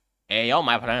 Hey, yo,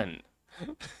 my friend. We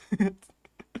have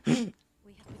been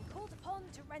called upon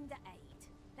to render aid.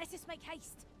 Let us make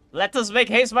haste. Let us make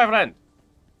haste, my friend.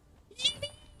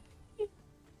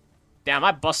 Damn,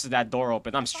 I busted that door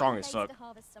open. I'm strong as fuck. To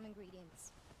harvest some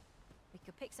ingredients. We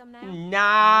could pick some now.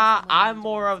 Nah, I'm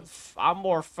more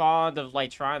fond of like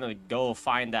trying to go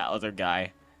find that other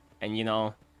guy. And you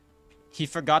know, he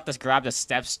forgot to grab the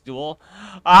step stool.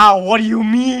 Ah, what do you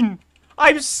mean?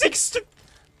 I'm 6'3".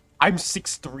 I'm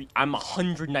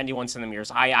 191 centimeters.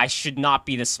 I should not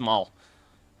be this small.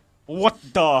 What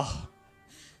the? Where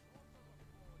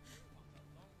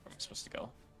am I supposed to go?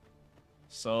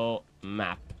 So,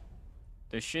 map.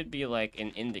 There should be like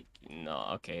an No,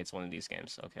 okay, it's one of these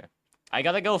games. Okay. I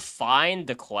gotta go find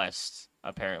the quest,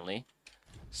 apparently.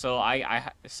 So,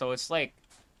 so it's like...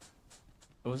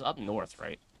 It was up north,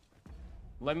 right?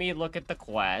 Let me look at the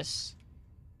quest.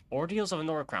 Ordeals of a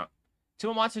Nora Crown.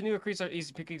 2 monster new recruits are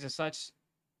easy pickings as such.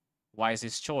 Why is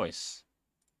his choice?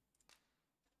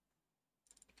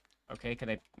 Okay, can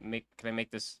I make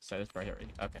this set this right here?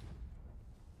 Okay.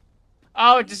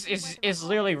 Oh, it just is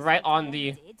literally right on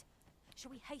the.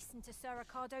 Shall we hasten to Sir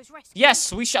Ricardo's rescue?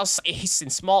 Yes, we shall hasten.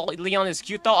 Small Leon is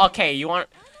cute though. Okay, you want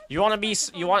me to be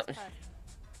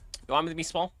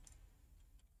small?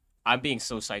 I'm being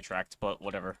so sidetracked, but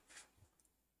whatever.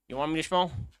 You want me to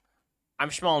small?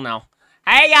 I'm small now.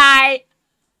 Hey guy!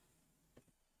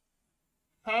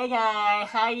 Hey guy,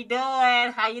 how you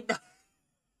doing? How you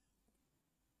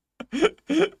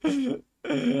doing?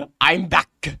 I'm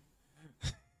back.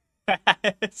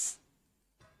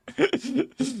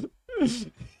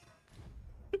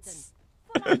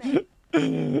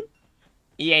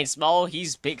 He ain't small,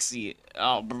 he's Pixie.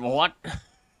 Oh, what?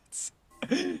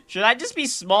 Should I just be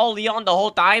small Leon the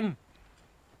whole time?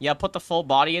 Yeah, put the full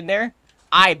body in there.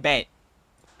 I bet.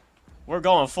 We're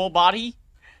going full body.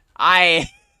 I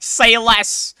say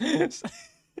less.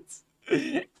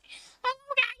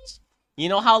 You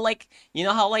know how like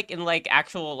in like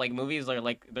actual like movies or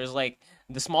like there's like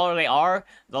the smaller they are,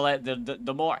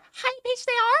 the more high pitched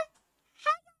they are.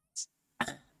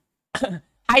 Hi,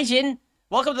 hi Jin.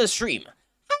 Welcome to the stream.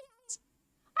 Hi guys.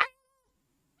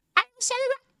 I'm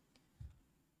Sarugaku.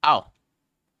 Oh.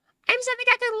 I'm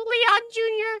Sarugaku Leon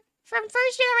Jr. from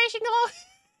first generation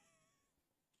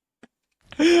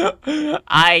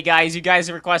Alright, guys, you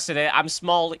guys requested it. I'm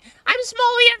small Leon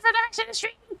for the rest of the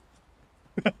stream.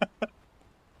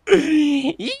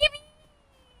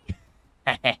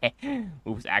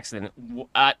 Oops, accident.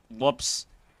 Whoops.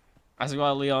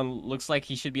 Sarugaku Leon looks like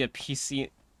he should be a PC.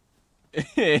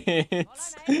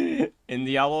 It's in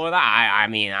the yellow. I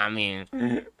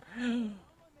mean.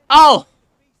 Oh!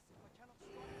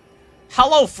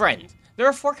 Hello, friend. There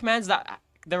are 4 commands that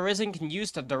the Rizz can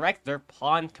use to direct their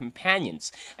pawn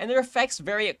companions, and their effects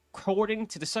vary according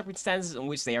to the circumstances in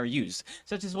which they are used,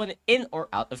 such as when in or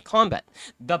out of combat.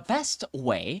 The best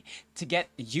way to get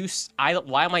used...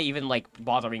 why am I even, like,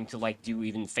 bothering to, like, do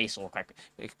even facial quick?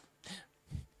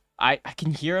 I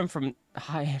can hear him from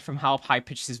how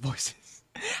high-pitched his voice is.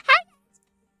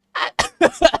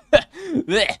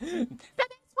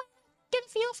 Get a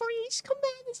feel for each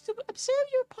command is to observe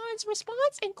your pawn's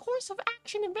response and course of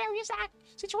action in various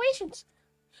situations.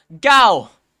 Go!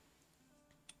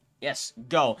 Yes,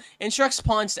 go. Instructs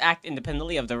pawns to act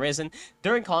independently of the Rizz.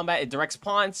 During combat, it directs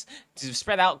pawns to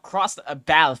spread out across a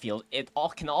battlefield. It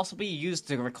can also be used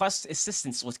to request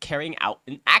assistance with carrying out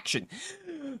an action.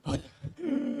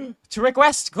 To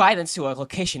request guidance to a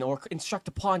location or instruct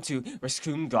a pawn to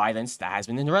resume guidance that has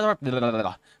been interrupted.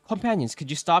 Companions, could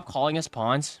you stop calling us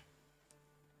pawns?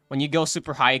 When you go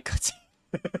super high, it cuts.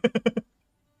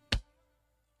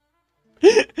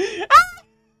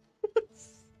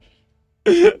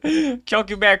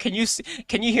 Choky Bear, can you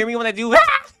hear me when I do?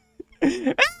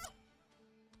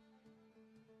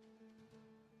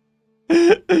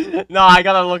 No, I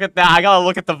gotta look at that. I gotta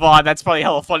look at the VOD. That's probably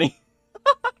hella funny.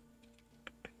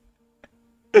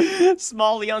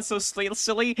 Small Leon so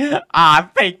silly. Ah,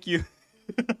 thank you.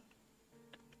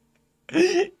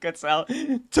 Good sell.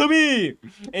 To me!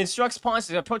 Instructs pawns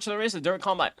to approach the Rizz during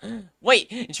combat.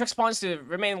 Wait! Instructs pawns to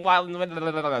remain wild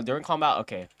during combat.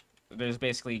 Okay. There's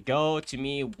basically go, to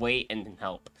me, wait, and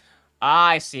help. Ah,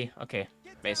 I see. Okay.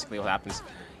 Basically what happens.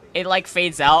 It, like,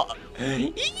 fades out.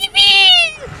 Can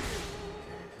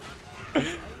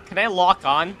I lock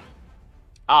on?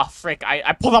 Ah, frick.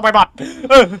 I pulled out my bot.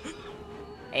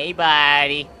 Hey,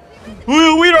 buddy.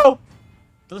 Weirdo!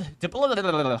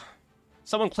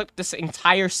 Someone clipped this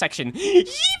entire section.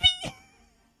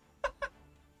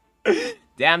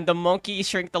 Damn, the monkey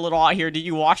shrinked a little out here. Did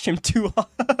you wash him too?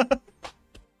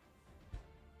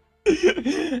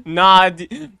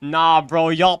 Nah, bro.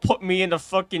 Y'all put me in the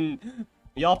freaking...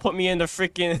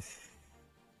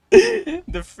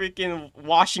 the freaking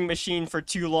washing machine for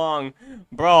too long.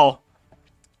 Bro.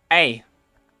 Hey,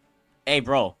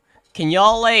 bro. Can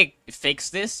y'all, like, fix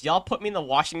this? Y'all put me in the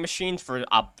washing machine for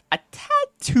a tad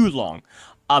too long.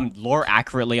 Lore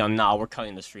accurately on nah, we're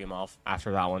cutting the stream off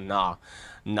after that one. Nah.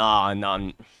 Nah.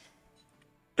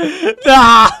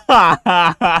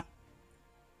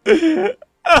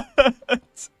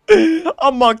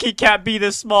 A monkey can't be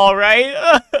this small,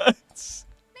 right?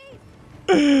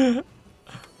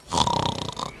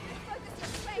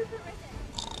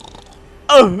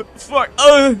 Oh, fuck.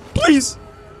 Please.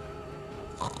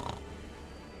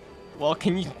 Well,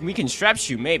 we can strap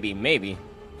you, maybe.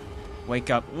 Wake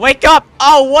up.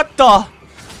 Oh, what the?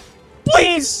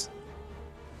 Please.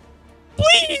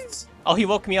 Oh, he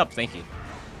woke me up. Thank you.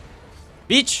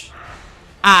 Bitch.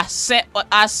 I said what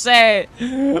I said.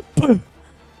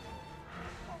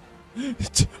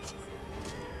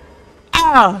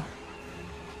 Ah.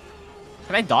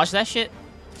 Can I dodge that shit?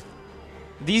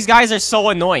 These guys are so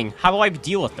annoying. How do I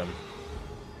deal with them?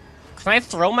 Can I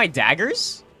throw my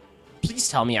daggers? Please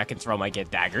tell me I can throw my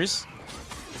daggers.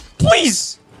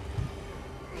 Please!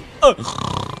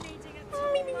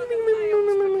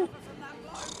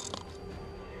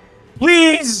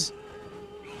 Please!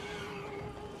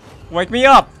 Wake me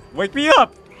up!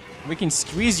 We can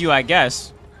squeeze you, I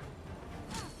guess.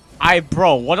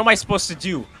 Bro, what am I supposed to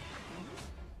do?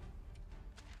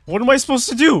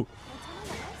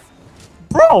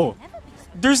 Bro!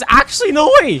 There's actually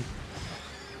no way!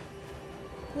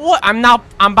 What? I'm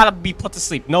about to be put to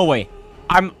sleep. No way.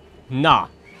 Nah.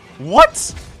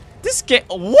 What? This game,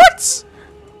 what?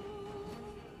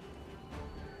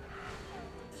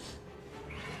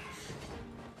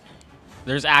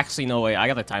 There's actually no way. I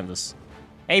gotta time this.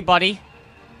 Hey, buddy.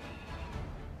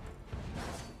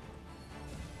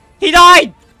 He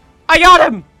died! I got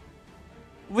him!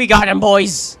 We got him,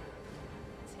 boys.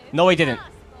 No, he didn't.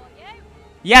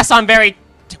 Yes, I'm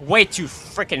way too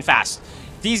freaking fast.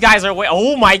 These guys are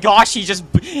oh my gosh,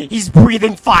 he's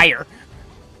breathing fire.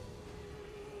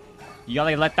 You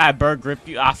gotta let that bird grip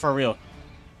you. Ah, for real.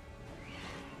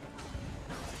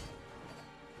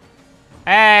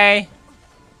 Hey.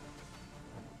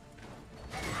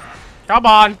 Come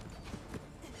on.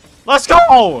 Let's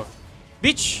go.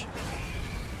 Bitch!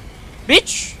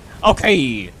 Bitch!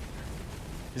 Okay!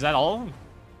 Is that all of them?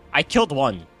 I killed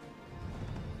one.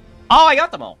 Oh, I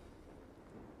got them all!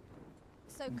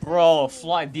 So Bro,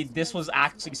 fly, dude, this was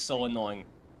actually so annoying.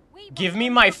 Give me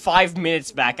my 5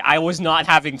 minutes back. I was not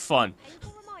having fun.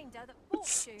 painful reminder that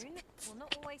fortune will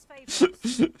not always favor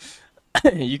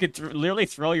us. You could literally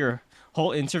throw your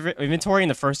whole inventory in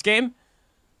the first game?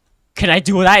 Can I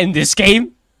do that in this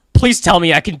game? Please tell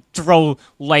me I can throw,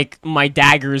 like, my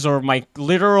daggers or my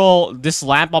literal... This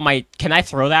lamp on my... Can I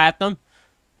throw that at them?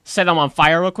 Set them on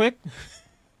fire real quick?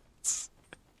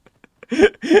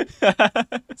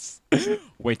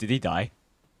 Wait, did he die?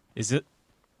 Is it?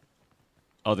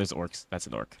 Oh, there's orcs. That's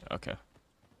an orc. Okay.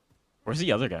 Where's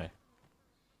the other guy?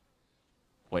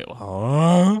 Wait,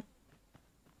 huh?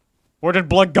 Where did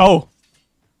blood go?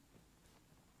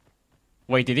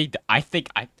 Wait, did he? I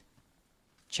think I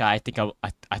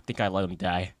let him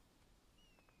die.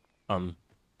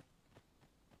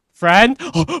 Friend?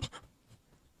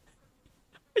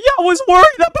 Yeah, I was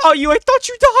worried about you. I thought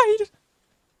you died.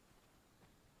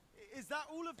 Is that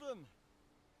all of them?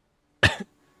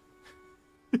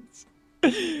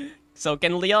 So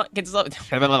can Leon?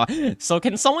 So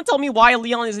can someone tell me why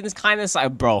Leon is in his kindness?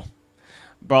 Bro,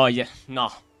 yeah,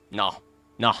 no.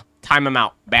 Time him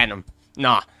out. Ban him.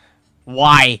 Nah.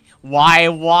 Why?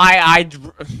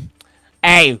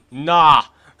 Hey, nah.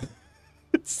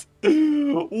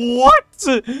 What?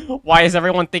 Why is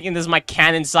everyone thinking this is my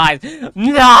canon size?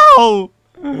 No!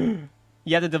 You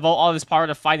had to devote all this power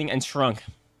to fighting and shrunk.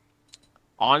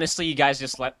 Honestly, you guys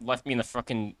just left me in the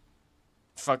fucking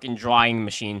drying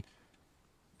machine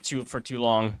for too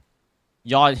long.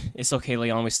 Y'all, it's okay,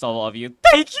 Leon. We still love you.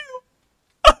 Thank you.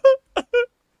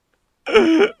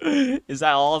 Is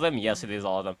that all of them? Yes, it is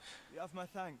all of them. You have my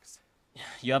thanks.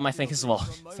 You have my thanks as well.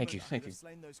 Thank you. I could have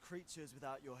slain those creatures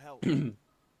without your help. I've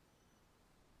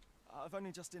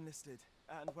only just enlisted,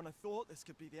 and when I thought this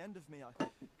could be the end of me, I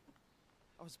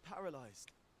was paralyzed.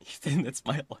 Ethan, that's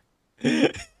my life.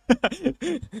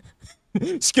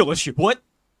 Skill issue. What?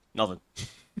 Nothing.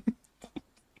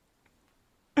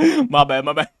 My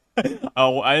bad.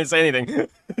 Oh, I didn't say anything.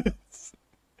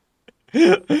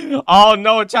 Oh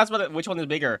no, chat's about it. Which one is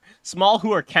bigger? Small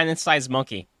who or cannon-sized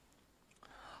monkey?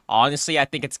 Honestly, I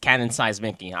think it's cannon-sized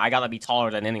monkey. I gotta be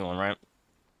taller than anyone, right?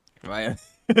 Right?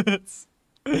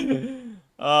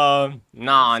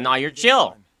 Nah, you're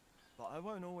chill. But I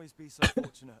won't always be so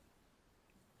fortunate.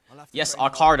 Yes,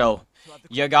 Ricardo.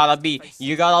 You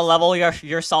gotta level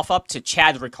yourself up to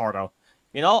Chad Ricardo.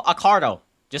 You know, Ricardo.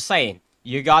 Just saying.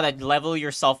 You gotta level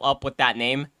yourself up with that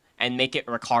name and make it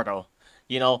Ricardo.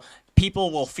 You know,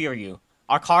 people will fear you.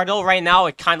 Ricardo right now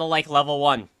is kind of like level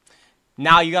 1.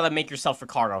 Now you gotta make yourself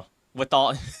Ricardo. With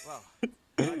all...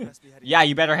 Yeah,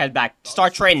 you better head back.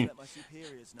 Start training.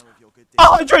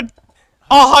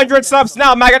 100 subs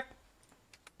now, maggot!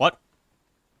 What?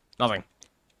 Nothing.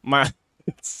 My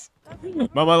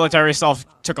military self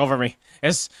took over me.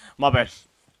 It's my bad.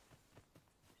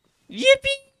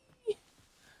 Yippee!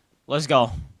 Let's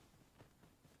go.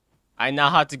 I now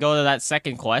have to go to that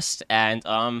second quest, and,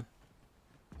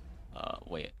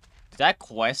 wait. Did that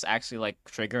quest actually, like,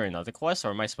 trigger another quest,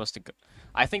 or am I supposed to go?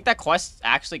 I think that quest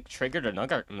actually triggered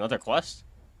another quest.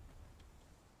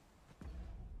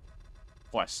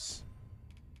 Quests.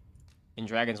 In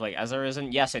Dragon's Way, as there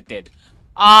isn't? Yes, it did.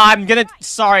 I'm gonna...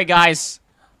 Sorry, guys.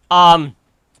 Sorry,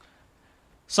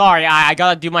 I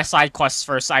gotta do my side quests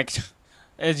first.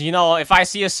 You know, if I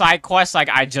see a side quest, like,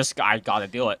 I gotta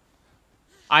do it.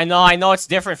 I know it's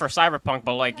different for Cyberpunk,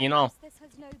 but, like, you know...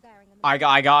 I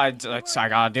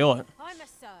gotta do it.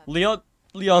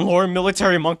 Leon Lore,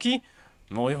 military monkey?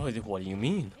 What do you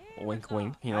mean? Wink,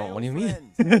 wink. You know, what do you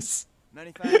mean? Yes.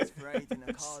 Many thanks for aiding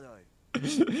Ricardo.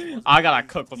 I gotta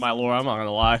cook with my lore, I'm not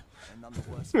gonna lie.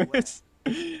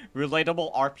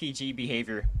 Relatable RPG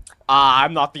behavior.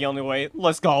 I'm not the only way.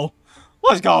 Let's go.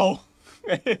 Let's go.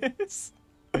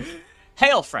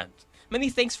 Hail, friend. Many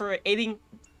thanks for aiding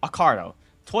Ricardo.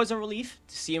 'Twas a relief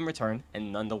to see him return,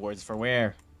 and none the words for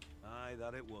wear. Aye,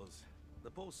 that it was. The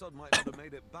poor sod might not have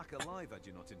made it back alive had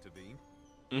you not intervened.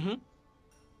 Mm-hmm.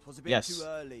 'Twas a bit too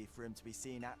early for him to be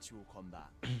seeing actual combat.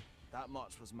 That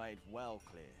much was made well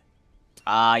clear.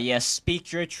 Yes,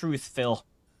 speak your truth, Phil.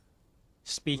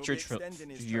 Speak your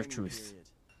truth.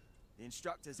 The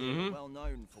instructors here are well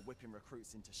known for whipping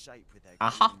recruits into shape with their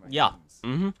yeah.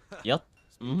 Yep.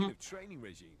 Speaking of training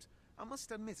regimes, I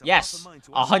must admit, yes,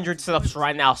 100 sit-ups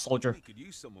right now, soldier. We could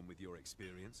use someone with your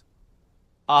experience.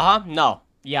 No.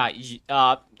 Yeah,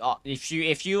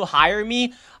 if you hire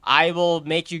me, I will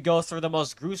make you go through the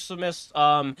most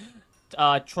gruesomest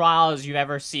trials you've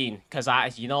ever seen, cause I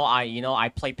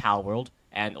play Pal World,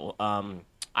 and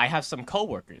I have some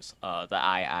coworkers that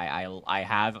I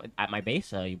have at my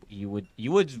base. You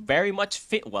would very much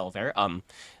fit well there.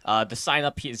 The sign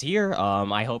up is here.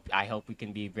 I hope we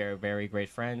can be very, very great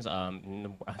friends. We're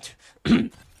gonna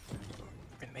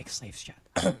make slaves, chat.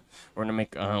 we're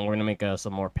gonna make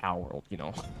some more Pal World, you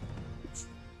know.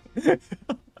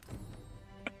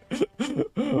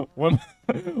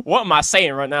 What am I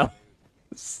saying right now?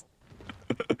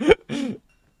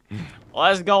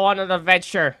 Let's go on an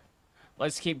adventure.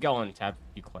 Let's keep going. Tab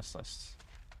view quest lists.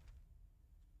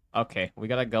 Okay, we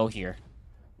gotta go here.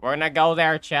 We're gonna go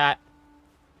there, chat.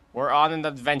 We're on an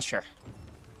adventure.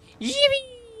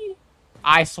 Yippee!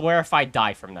 I swear if I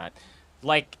die from that.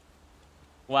 Like,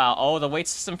 wow. Oh, the weight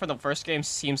system for the first game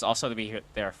seems also to be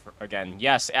there again.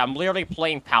 Yes, I'm literally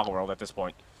playing Pal World at this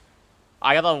point.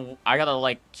 I gotta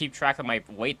like keep track of my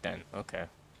weight then. Okay,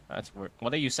 that's weird.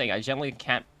 What are you saying? I generally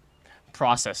can't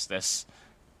process this.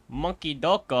 Monke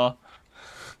Dogma.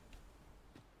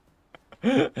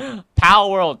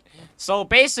 Pal World. So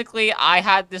basically, I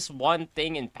had this one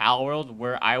thing in Pal World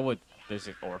where I would. This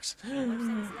is orcs.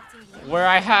 Where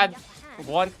I had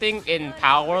one thing in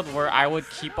Pal World where I would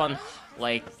keep on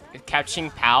like catching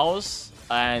pals,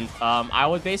 and I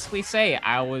would basically say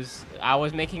I was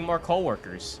making more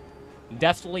coworkers.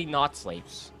 Definitely not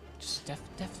slaves. Just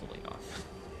definitely not.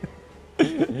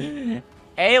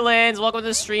 Hey, Lins, welcome to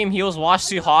the stream. He was washed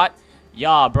too hot.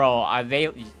 Yeah, bro.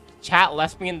 Chat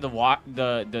left me in the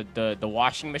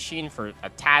washing machine for a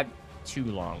tad too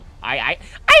long. I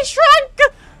shrunk.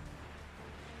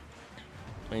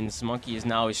 And this monkey is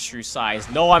now his true size.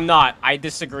 No, I'm not. I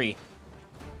disagree.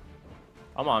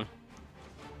 Come on.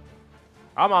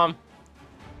 Come on.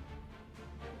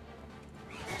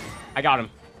 I got him.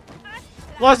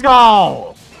 Let's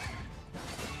go.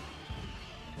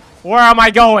 Where am I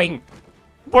going?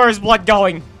 Where's blood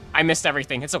going? I missed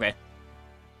everything. It's okay.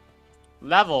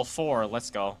 Level 4.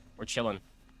 Let's go. We're chilling.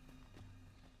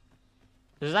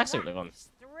 This is actually really fun.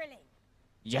 Thrilling.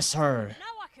 Yes, sir.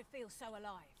 Now I could feel so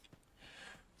alive.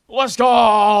 Let's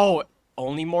go.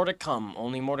 Only more to come.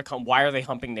 Only more to come. Why are they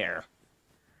humping there?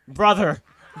 Brother.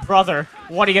 Brother.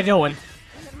 What are you doing?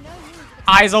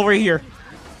 Eyes over here.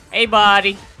 Hey,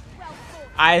 buddy.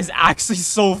 Eyes actually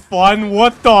so fun.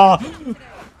 What the?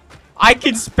 I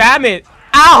can spam it.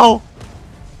 Ow.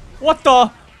 What the?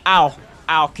 Ow.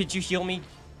 Ow, could you heal me?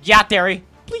 Yeah, Derry.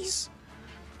 Please.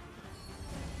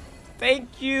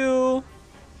 Thank you.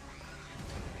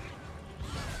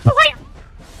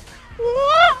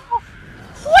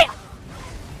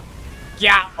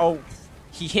 Yeah, oh.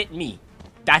 He hit me.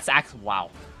 That's actually...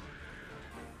 Wow.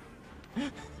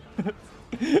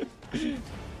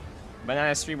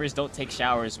 Banana streamers don't take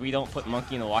showers. We don't put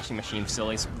monkey in the washing machine,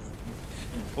 sillies.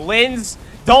 Lins,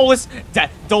 don't listen.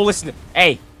 Don't listen.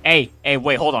 Hey,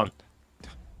 wait, hold on.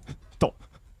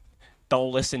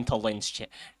 Don't listen to Lynn's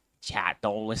chat.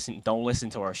 Don't listen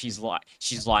to her. She's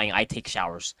lying. I take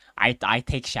showers. I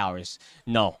take showers.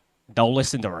 No. Don't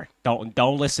listen to her.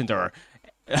 Don't listen to her.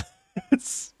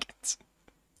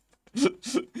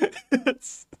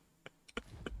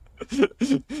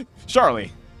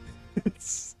 Charlie.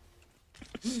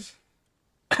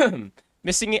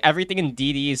 Missing everything in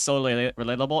DD is so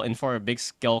relatable, and for a big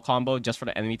skill combo just for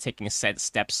the enemy taking a set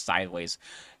step sideways.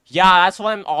 Yeah, that's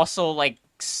what I'm also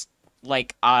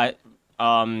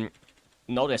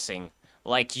noticing.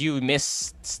 Like you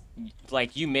miss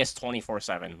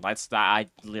 24/7. That's that. I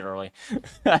literally.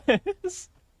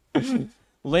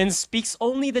 Lynn speaks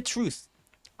only the truth.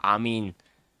 I mean,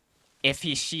 if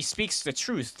she speaks the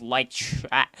truth, like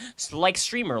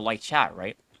streamer, like chat,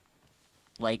 right?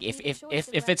 Like if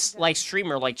it's like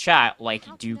streamer, like chat, like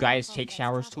do you guys take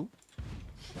showers too?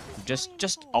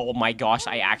 Just oh my gosh,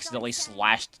 I accidentally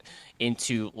slashed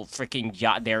into freaking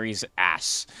Yadery's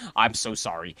ass. I'm so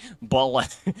sorry, but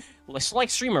like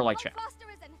streamer, like chat. I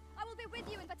will be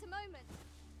with you in but a moment.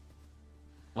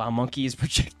 Wow, monkey is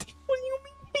projecting. What do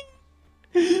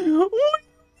you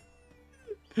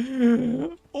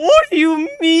mean? What do you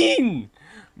mean,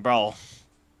 bro?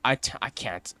 I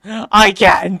can't. I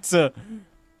can't.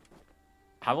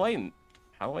 How do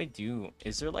I do?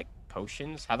 Is there like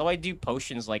potions? How do I do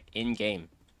potions like in game?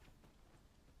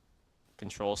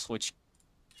 Control switch.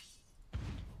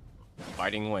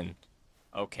 Fighting win.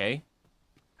 Okay.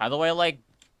 How do I like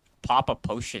pop a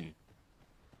potion?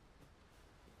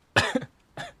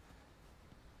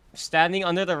 Standing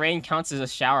under the rain counts as a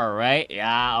shower, right?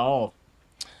 Yeah. Oh.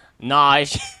 Nah.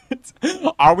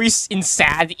 Are we in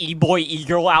sad e-boy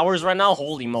e-girl hours right now?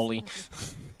 Holy moly.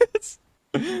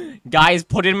 Guys,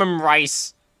 put him in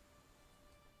rice.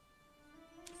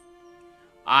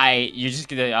 You're just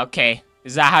gonna, okay.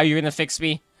 Is that how you're gonna fix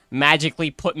me?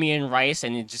 Magically put me in rice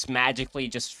and it just magically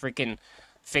just freaking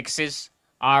fixes?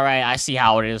 Alright, I see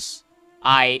how it is.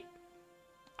 You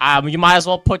might as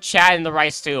well put chat in the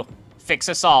rice too. Fix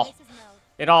us all. This is Mel.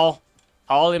 It all.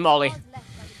 Holy moly. Guards left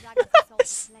by the dragon's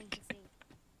assault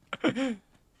were plain to see.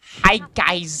 Hi,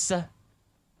 guys.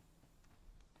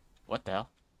 What the hell?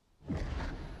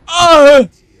 Oh!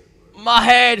 My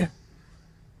head!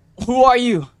 Who are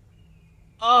you?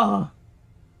 Oh!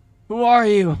 Who are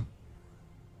you?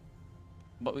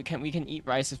 But we can eat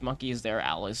rice if Monkey is there,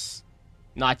 Alice.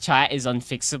 Not chat is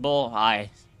unfixable. I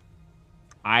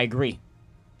agree.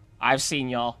 I've seen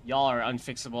y'all. Y'all are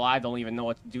unfixable. I don't even know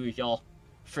what to do with y'all.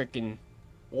 Freaking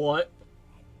what?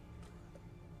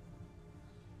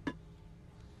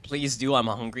 Please do. I'm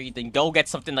hungry. Then go get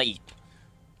something to eat.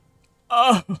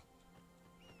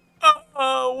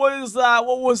 What is that?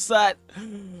 What was that?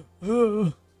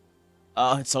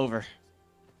 It's over.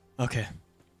 Okay.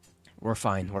 We're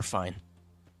fine. We're fine.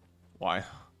 Why?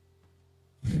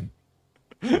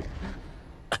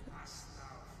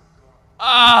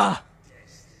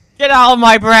 Get out of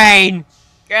my brain!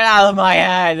 Get out of my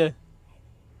head!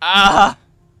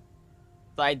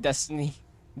 Thy destiny.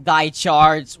 Thy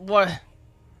charge. What?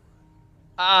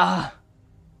 I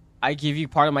give you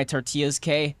part of my tortillas,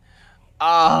 Kay.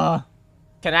 Can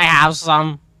I have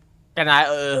some? Can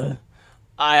I,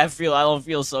 I don't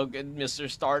feel so good, Mr.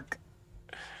 Stark.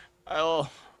 I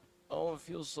don't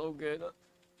feel so good.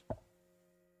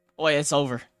 Wait, it's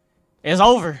over. It's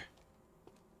over.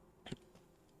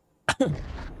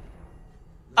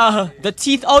 The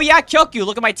teeth. Oh yeah, Kyoku,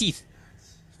 look at my teeth.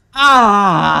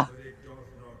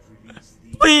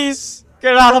 Please,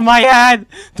 get out of my head.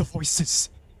 The voices,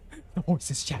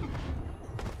 chat.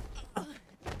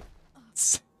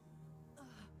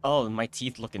 Oh, my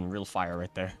teeth looking real fire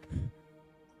right there.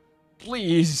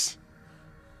 Please.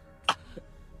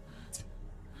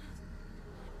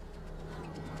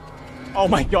 Oh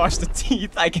my gosh, the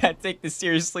teeth. I can't take this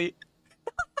seriously.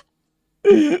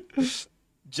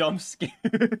 Jump scare.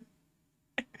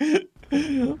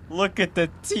 Look at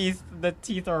the teeth. The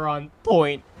teeth are on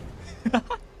point.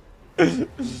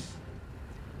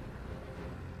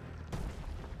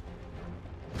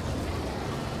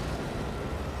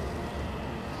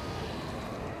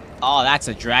 Oh, that's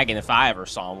a dragon if I ever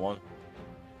saw one.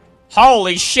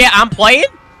 Holy shit, I'm playing?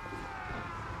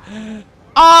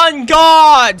 On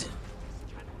God!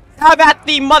 How about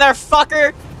the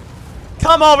motherfucker?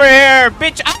 Come over here,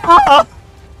 bitch! Ah!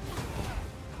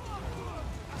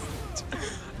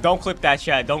 Don't clip that,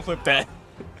 chat. Don't clip that.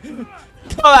 Come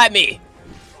at me!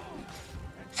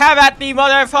 Have at me,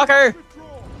 motherfucker!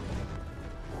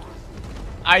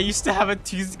 I used to have a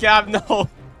tooth gap. No.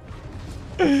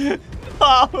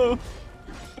 Oh.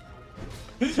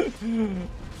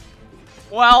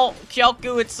 Well,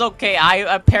 Kyoku, it's okay. I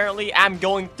apparently am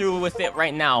going through with it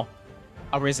right now.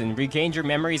 Arisen. Regain your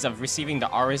memories of receiving the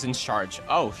Arisen's charge.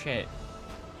 Oh, shit.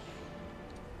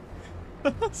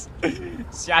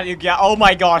 Sarugaku. Oh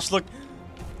my gosh, look.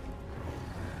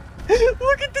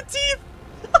 Look at the teeth.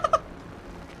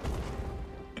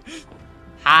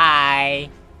 Hi.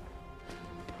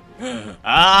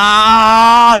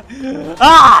 Ah!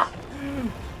 Ah!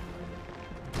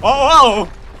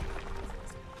 Oh!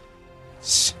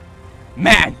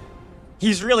 Man,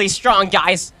 he's really strong,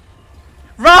 guys.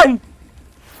 Run!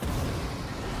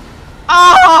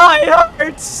 Ah, it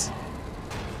hurts.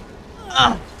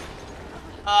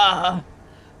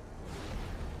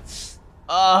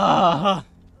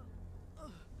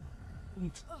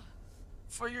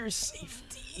 For your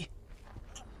safety.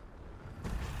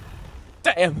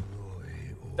 Damn.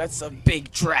 That's a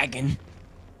big dragon.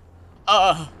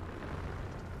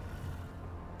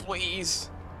 Please.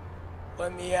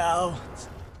 Let me out.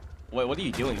 Wait, what are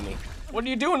you doing to me? What are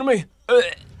you doing to me?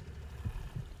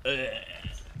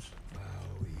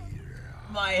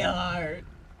 My heart.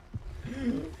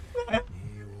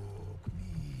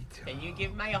 Can you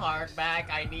give my heart back?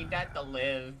 I need that to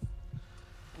live.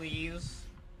 Please.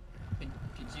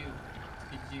 Could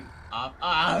you up?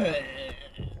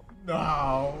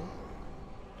 No.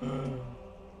 From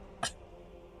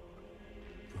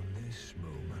this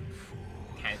moment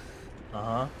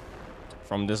forth.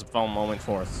 From this moment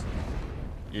forth.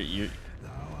 You. Thou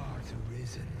art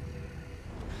arisen.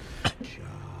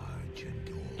 Charge and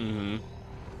all.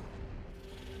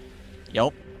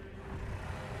 Yup.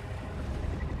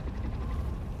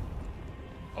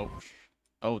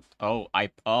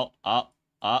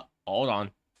 Hold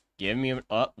on. Give me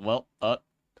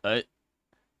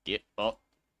get up.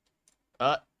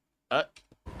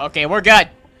 Okay, we're good.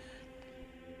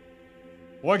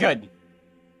 We're good.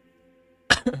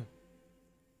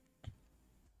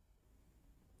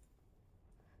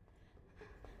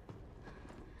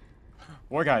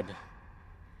 We're good.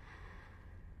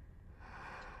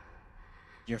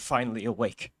 You're finally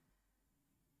awake.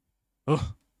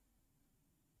 Oh.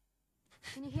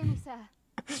 Can you hear me, sir?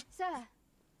 Sir,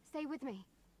 stay with me.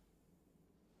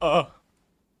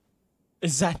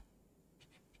 Is that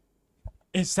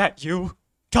you?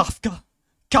 Kafka?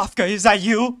 Kafka, is that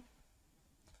you?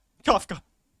 Kafka.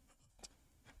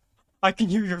 I can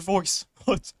hear your voice.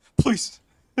 Please.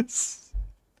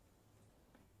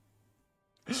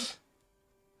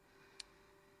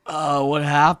 What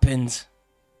happened?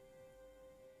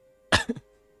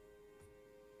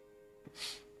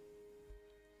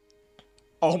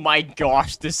 Oh my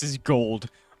gosh, this is gold.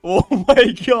 Oh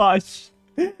my gosh.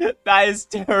 That is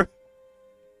terrible.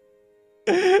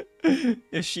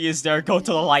 If she is there, go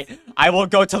to the light. I will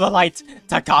go to the light.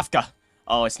 To Kafka.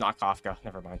 Oh, it's not Kafka.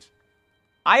 Never mind.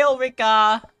 Hi,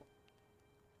 Ulrika.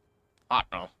 I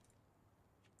don't know.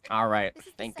 Alright.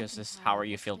 Thank goodness. How are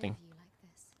you feeling?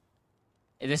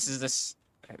 This is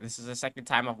the second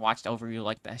time I've watched over you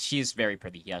like that. She is very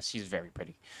pretty. Yes, she's very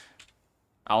pretty.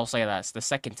 I'll say that. It's the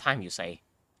second time you say.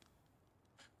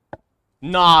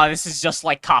 Nah, this is just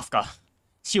like Kafka.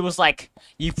 She was like,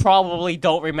 you probably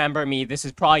don't remember me. This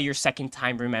is probably your second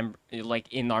time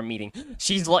like, in our meeting.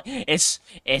 She's like, is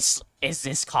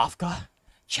this Kafka?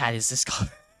 Chad, is this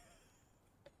Kafka?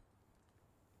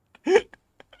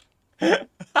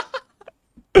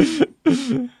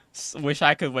 Wish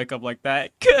I could wake up like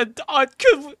that.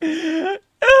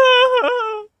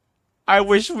 I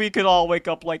wish we could all wake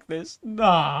up like this.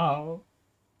 No.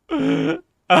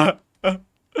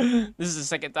 This is the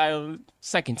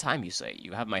second time you say.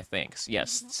 You have my thanks.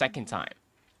 Yes, second time.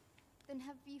 Then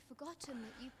have you forgotten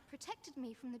that you protected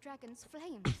me from the dragon's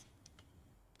flames?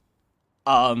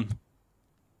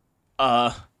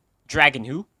 Dragon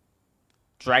who?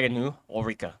 Dragon who?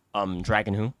 Ulrika.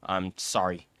 Dragon who? I'm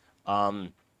sorry.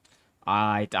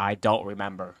 I don't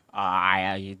remember.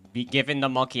 Given the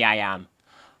monkey I am.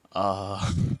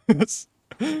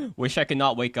 Wish I could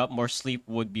not wake up. More sleep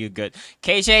would be good.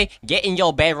 KJ, get in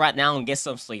your bed right now and get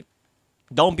some sleep.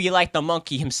 Don't be like the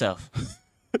monkey himself.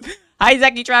 Hi,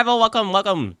 Zaki Travel. Welcome,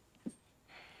 welcome.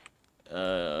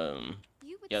 You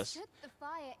Yes. withstood the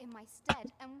fire in my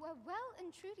stead and were well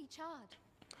and truly charred.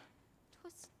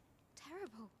 'Twas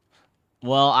terrible.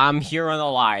 Well, I'm here and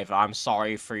alive. I'm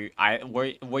sorry for you.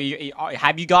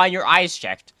 Have you gotten your eyes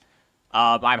checked?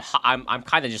 I'm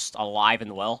kind of just alive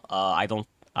and well. I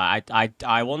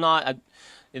will not.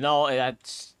 You know,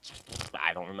 that's.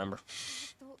 I don't remember. I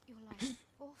thought your life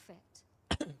forfeit.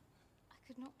 I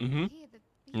could not hear the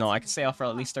No, I beating could of stay my up for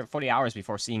at least heart. 40 hours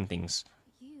before seeing things.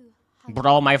 You had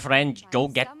Bro, my been friend, by go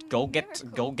some get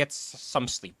miracle some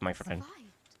sleep, my friend. survived.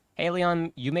 Hey,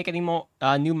 Leon, you make any more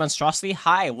new monstrosity?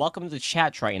 Hi, welcome to the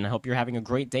chat, Triton. I hope you're having a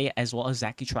great day, as well as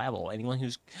Zaki Travel. Anyone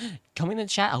who's coming in the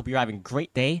chat, I hope you're having a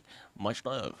great day. Much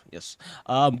love. Yes.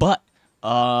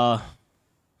 I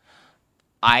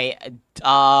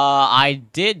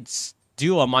did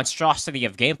do a monstrosity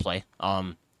of gameplay.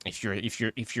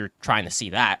 If you're trying to see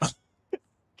that.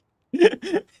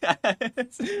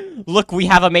 Look, we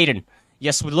have a maiden.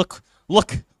 Yes, look,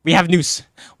 we have news.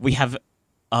 We have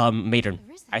maiden.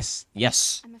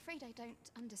 Yes. I'm afraid I don't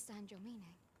understand your meaning.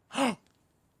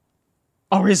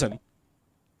 Oh, Rizz.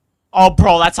 Oh,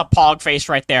 bro, that's a pog face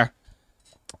right there.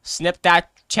 Snip that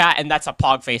chat, and that's a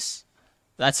pog face.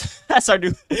 That's our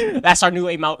new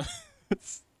emote.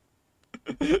 Does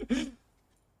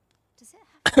it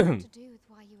have to do with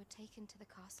why you were taken to the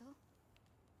castle?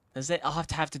 Does it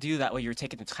have to do that when you're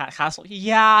taking the castle?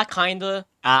 Yeah, kinda.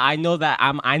 I know that.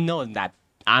 I know that.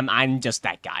 I'm just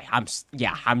that guy. I'm just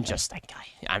that guy.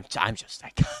 I'm just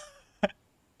that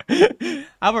guy.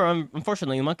 However,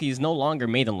 unfortunately, the monkey is no longer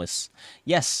maidenless.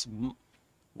 Yes.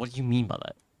 What do you mean by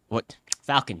that? What?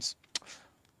 Falcons.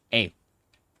 Hey.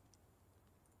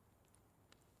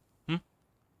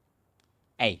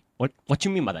 Hey. What you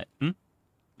mean by that?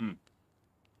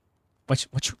 What?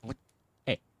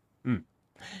 Hey.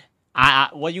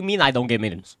 What do you mean I don't get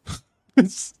maidens? They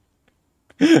said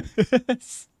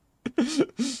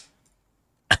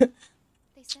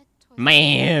twice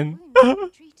Man.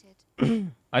 wounds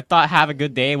treated. I thought have a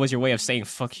good day was your way of saying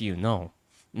fuck you. No.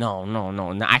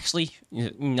 Actually,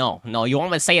 no. You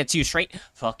want me to say it to you straight?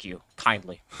 Fuck you.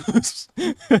 Kindly.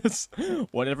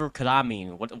 Whatever could I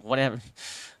mean? Whatever.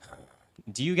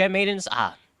 Do you get maidens?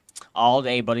 All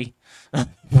day, buddy.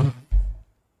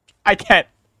 I can't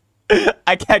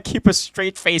keep a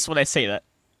straight face when I say that.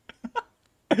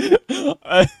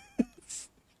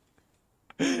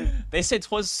 They said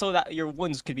 'twas so that your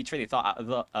wounds could be treated.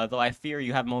 Though I fear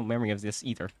you have no memory of this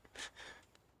either.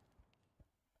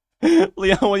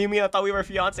 Leon, what do you mean? I thought we were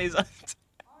fiancés.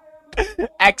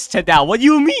 X to down. What do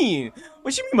you mean?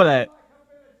 What you mean by that?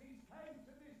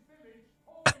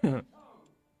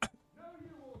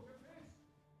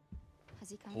 Has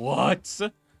he come? What?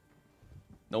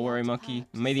 Don't worry, monkey.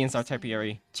 Maidens are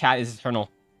temporary. Chat is eternal.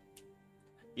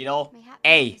 You know, Mayhap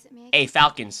hey, visit me hey, again.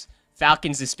 Falcons.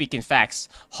 Falcons is speaking facts.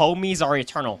 Homies are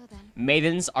eternal. Well then.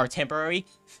 Maidens are temporary.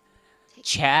 Take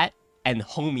Chat and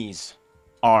homies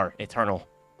are eternal.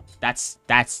 That's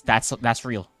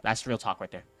real. That's real talk right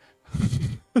there.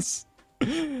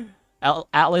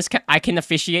 Atlas, I can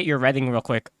officiate your wedding real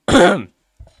quick.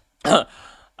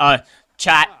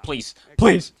 Chat, please,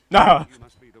 no. You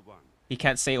must be the one. He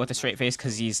can't say it with a straight face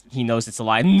because he knows it's a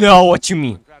lie. No, what you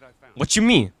mean? Glad I found What you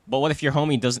mean? But what if your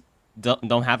homie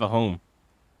don't have a home?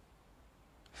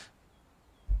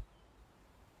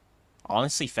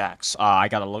 Honestly, facts. I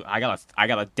gotta look. I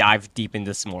gotta dive deep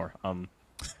into this more.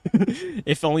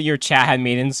 If only your chat had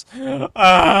maidens.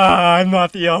 I'm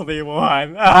not the only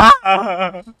one.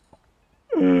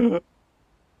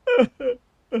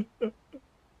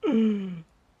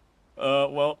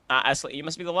 Well, Ashley, you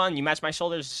must be the one. You match my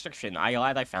shoulder's description. I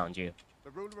glad I found you.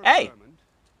 the ruler of Hey! Vermont,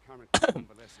 currently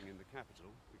convalescing in the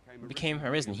capital, Became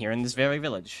arisen here in this very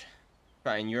village.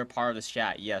 Triton, you're a part of this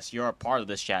chat. Yes, you're a part of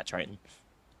this chat, Triton.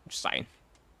 Just saying.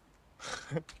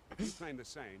 You claim the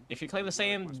same. If you claim the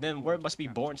same, then word must be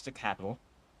born to the capital.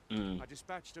 I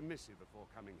dispatched a missive before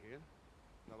coming here,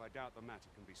 though I doubt the matter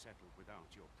can be settled without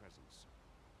your presence.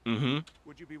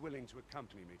 Would you be willing to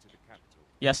accompany me to the capital?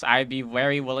 Yes, I'd be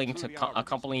very willing to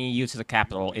accompany you to the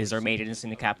capital. Is there maidens in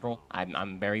the capital?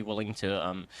 I'm very willing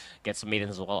to get some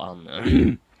maidens as well.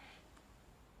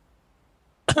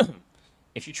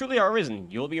 If you truly are arisen,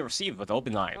 you will be received with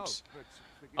open arms.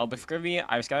 Oh, but forgive me,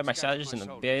 I've scattered my strategies in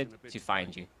a bid to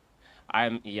find you.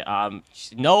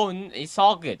 No, it's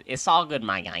all good. It's all good,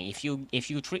 my guy. If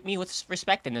you treat me with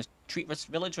respect and treat this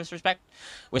village with respect,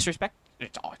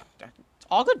 it's all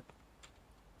good.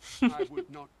 I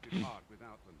would not depart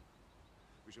without them.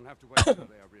 We shall have to wait until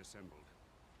they are reassembled.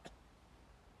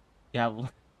 Yeah.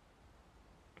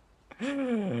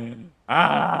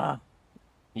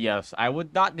 Yes, I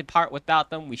would not depart without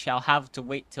them. We shall have to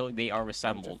wait till they are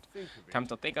assembled. Come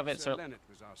to think of it, sir. Leonard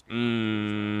was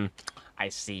asking I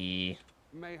see.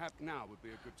 mayhap now would be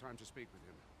a good time to speak with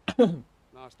him.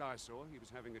 Last I saw, he was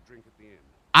having a drink at the inn.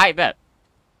 I bet.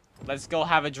 Let's go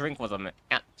have a drink with him.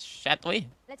 Shall we?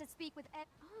 Let us speak with Ed.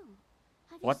 Oh,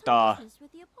 have What you some the- business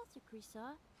with the apothecary,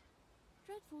 sir?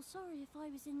 Dreadful sorry if I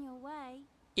was in your way.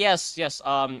 Yes.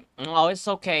 Oh, it's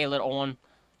okay, little one.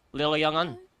 Little young un.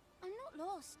 No, I'm not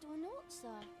lost or naught, sir.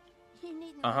 You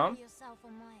needn't Uh-huh. worry yourself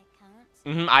on my account.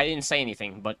 I didn't say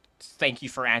anything, but thank you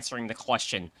for answering the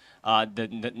question.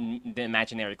 The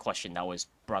imaginary question that was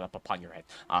brought up upon your head.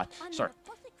 I'm Sorry. an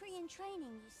apothecary in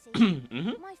training, you see.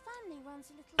 My family runs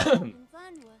a little shop in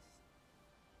Vernworth.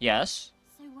 Yes.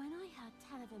 So when I heard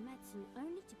tell of a medicine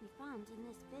only to be found in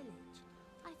this village,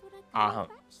 I thought I'd go Uh-huh. and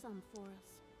fetch some for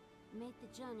us. Made the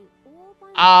journey all by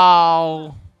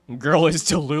Oh, girl is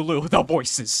Delulu. The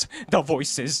voices.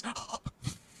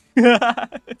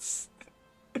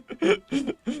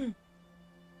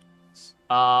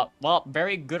 Well,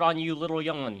 very good on you, little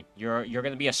young one. You're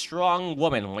gonna be a strong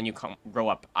woman when you grow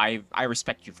up. I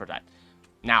respect you for that.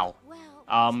 Now,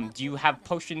 Well, do you have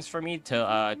potions for me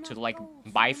to like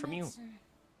buy from you?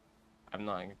 I'm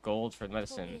not gold for It would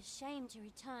medicine. be a shame to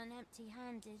return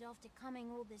empty-handed after coming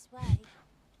all this way.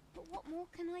 But what more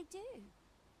can I do?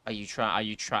 What are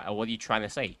you trying to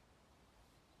say?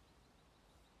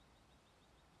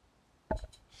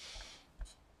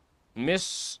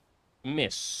 Miss,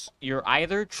 you're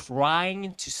either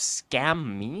trying to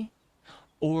scam me,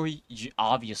 or you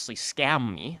obviously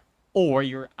scam me, or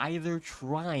you're either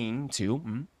trying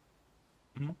to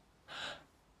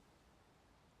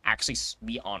actually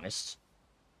be honest.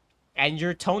 And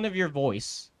your tone of your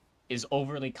voice is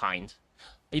overly kind.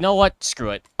 You know what? Screw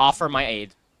it. Offer my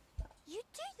aid. You'd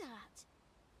do that?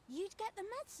 You'd get the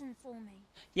medicine for me?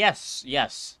 Yes.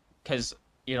 Cause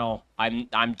you know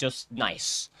I'm just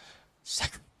nice.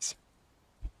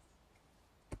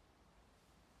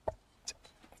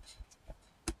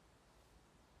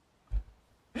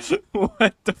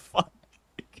 What the fuck,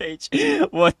 Cage?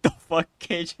 What the fuck,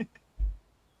 Cage?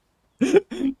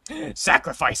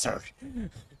 Sacrifice her!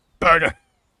 Burn her!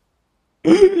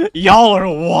 Y'all are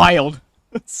wild!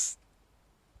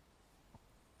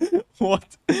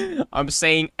 What? I'm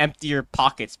saying empty your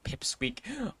pockets, pipsqueak.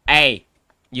 Hey,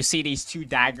 you see these two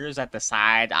daggers at the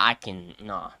side?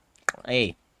 Nah.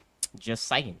 Hey, just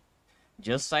saying.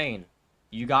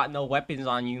 You got no weapons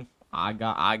on you. I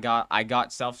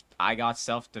got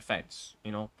self-defense,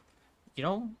 you know?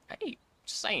 Hey,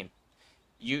 just saying.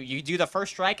 You do the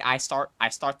first strike. I start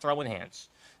throwing hands.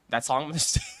 That's all I'm gonna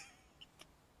say.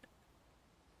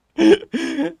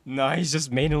 Nah, he's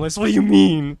just maidenless. What do you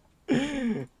mean?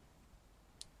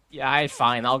 Yeah,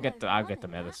 fine. I'll get the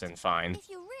medicine. Fine. If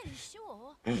you're really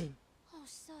sure. Oh,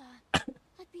 sir.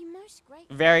 I'd be most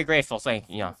grateful. Very grateful. Thank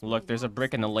you. Yeah. Look, there's a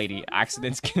brick in the lady.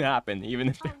 Accidents can happen, even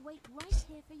if. I'll wait right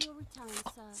here for your return,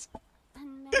 sir.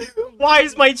 And many thanks Why for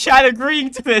is my your chat help. agreeing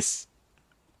to this?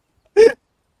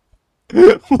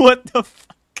 What the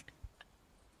fuck?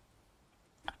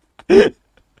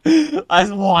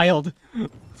 That's wild.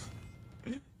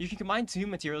 You can combine two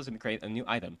materials and create a new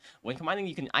item. When combining,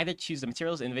 you can either choose the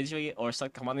materials individually or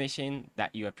select a combination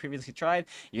that you have previously tried.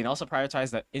 You can also prioritize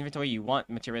the inventory you want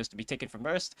materials to be taken from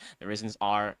first. The reasons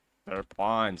are their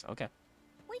bonds. Okay.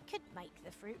 We could make the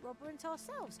fruit robberant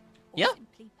ourselves. Or Yeah.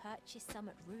 simply purchase some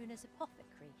at Runa's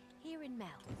Apothecary here in Mel.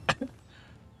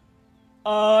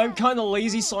 I'm kind of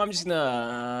lazy, so I'm just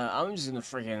gonna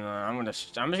freaking, I'm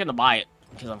just gonna buy it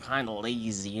because I'm kind of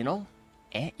lazy, you know?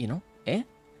 You know?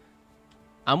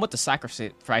 I'm with the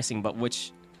sacrificing, but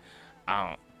which,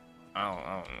 I don't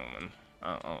know, man.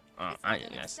 I don't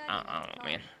know,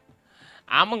 man.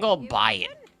 I'm gonna go buy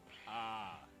it.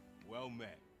 Ah, well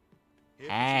met.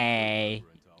 Hey,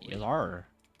 you are.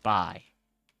 Bye.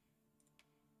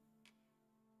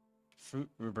 Fruit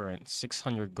Ruberant,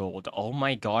 600 gold. Oh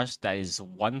my gosh, that is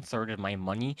 1/3 of my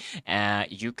money.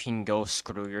 You can go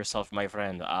screw yourself, my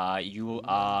friend. You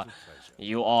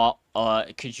all,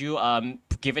 could you,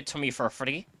 give it to me for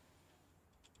free?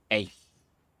 Hey.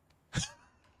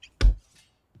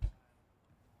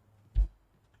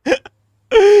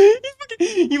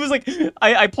 He was like,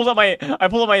 I pulled out my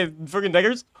friggin'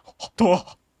 daggers.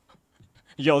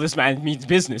 Yo, this man means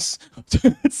business.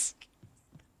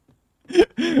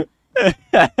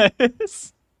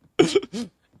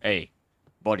 Hey,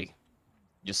 buddy,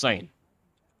 just saying.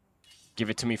 Give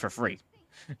it to me for free.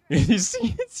 he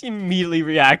immediately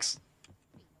reacts.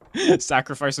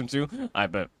 Sacrifice him too? I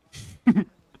bet.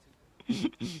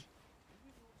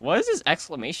 What does this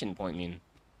exclamation point mean?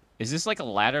 Is this like a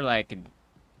ladder that I could...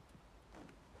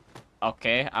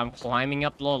 Okay, I'm climbing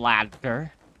up the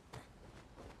ladder.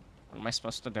 What am I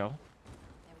supposed to do? There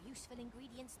are useful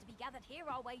ingredients to be gathered here,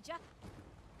 I'll wager.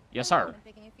 Yes, No sir. harm in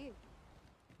picking a few.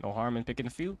 No harm in picking a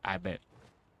few? I bet.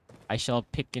 I shall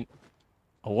pick in...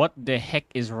 What the heck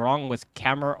is wrong with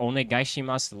camera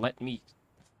onegaishimasu? Let me...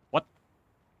 What?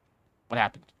 What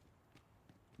happened?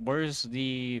 Where's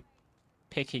the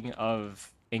picking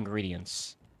of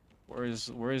ingredients?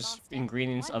 Where's Master,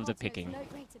 ingredients my of the motto is picking? no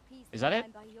greater peace Is than that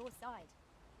it? lying by your side.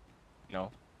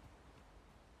 No.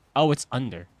 Oh, it's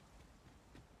under.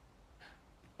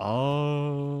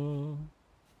 Oh.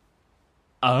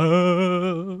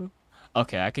 Oh.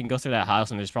 Okay, I can go through that house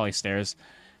and there's probably stairs.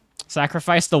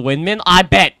 Sacrifice the windman? I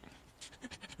bet.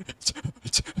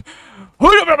 It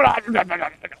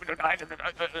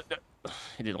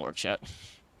didn't work, chat.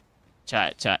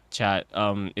 Chat.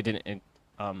 It didn't.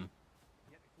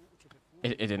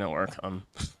 It didn't work.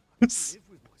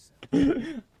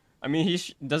 I mean,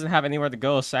 he doesn't have anywhere to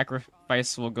go.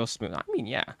 Sacrifice will go smooth. I mean,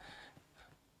 yeah.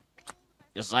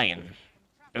 Just saying.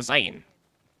 Just saying.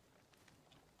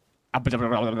 What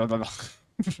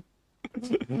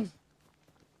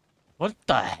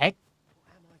the heck?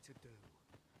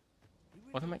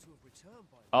 What am I?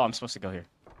 Oh, I'm supposed to go here.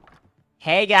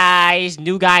 Hey guys,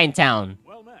 new guy in town.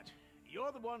 Well met.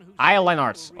 You're the one who's Hi,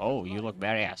 Lenarts. Oh, you look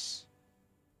badass.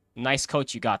 Nice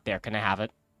coat you got there. Can I have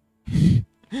it?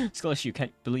 Skillish, you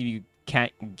can't believe you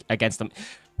can't against them.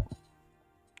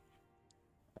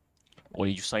 What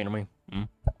did you say to me? Hmm?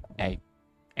 Hey.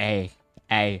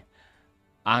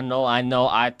 I know.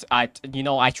 You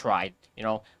know, I tried. You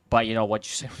know, but you know what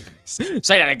you say?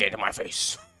 Say that again to my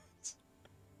face.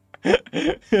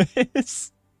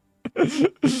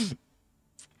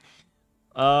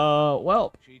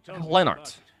 Well,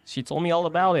 Leonard. She told me all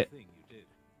about it.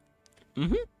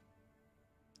 Mm-hmm.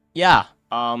 Yeah.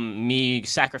 Me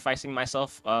sacrificing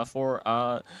myself for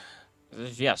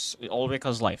yes, all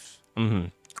because life. Mm-hmm.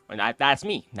 And that's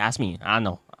me. That's me. I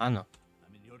know. I'm in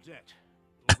your debt.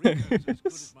 Ulrika's as good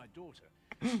as my daughter.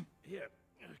 Here,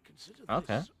 consider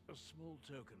this a small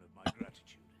token of my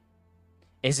gratitude.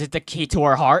 Is it the key to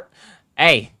her heart?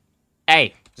 Hey,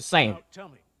 just saying. Now, tell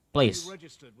me, Please. are you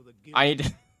registered with a guild? I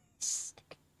need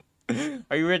to...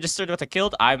 Are you registered with a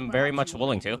guild? I'm very much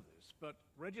willing to. But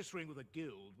registering with a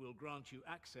guild will grant you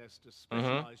access to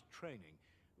specialized training,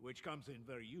 which comes in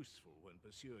very useful when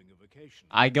pursuing a vocation.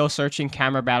 I go searching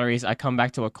camera batteries. I come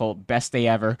back to a cult. Best day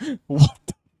ever.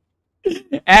 What?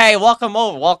 Hey, welcome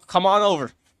over. Come on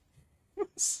over.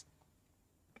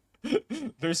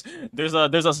 Apparently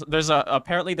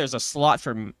there's a slot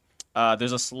for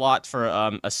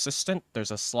assistant.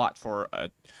 There's a slot for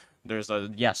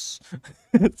yes.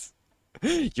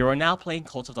 You are now playing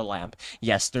Cult of the Lamp.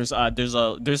 Yes, there's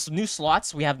new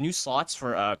slots. We have new slots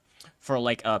for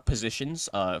like positions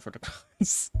for the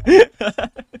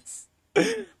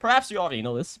Perhaps you already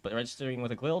know this, but registering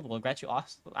with a guild will grant you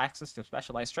access to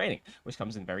specialized training, which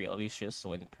comes in very auspicious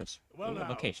when pursuing a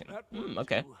vocation.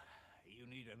 Okay. You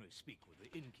need only speak with the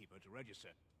innkeeper to register.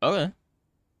 Okay.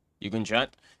 You can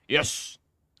chat. Yes.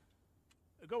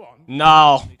 Go on.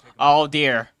 No. Oh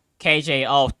dear. KJ.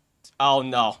 Oh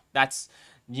no. That's.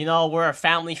 We're a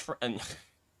family.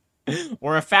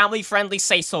 We're a family-friendly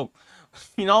say-so.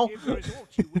 If there is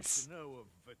aught you wish to know of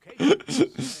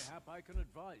vacations, mayhap I can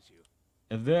advise you.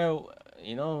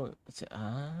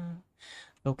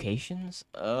 Vocations?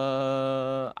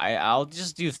 I'll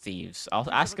just do thieves. I'll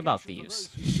ask about thieves.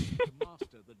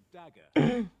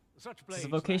 It's a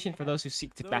vocation for those who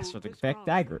seek to master the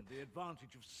dagger.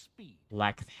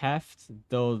 Lack theft,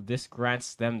 though this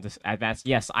grants them this advance.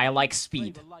 Yes, I like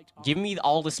speed. Give me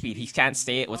all the speed. He can't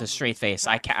say it with a straight face.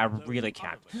 I really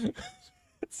can't.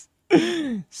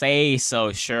 Say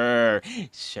so, sure.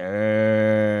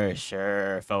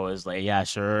 Foe is like, yeah,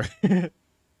 sure.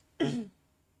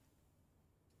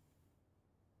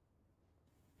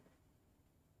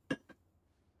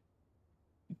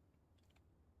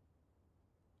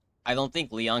 I don't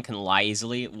think Leon can lie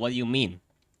easily. What do you mean?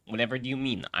 Whatever do you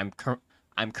mean? I'm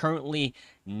currently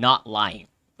not lying.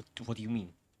 What do you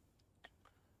mean?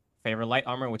 Favor light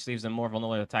armor, which leaves them more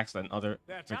vulnerable to attacks than other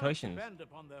vocations.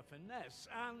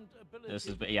 This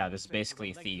is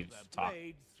basically thieves talk.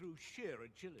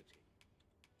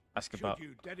 Ask about. Should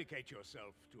you dedicate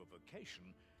yourself to a vocation,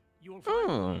 you will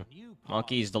find new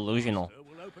Monkey's delusional.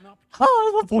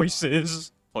 The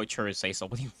voices. Poacher say so.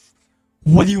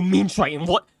 What do you mean, Triton?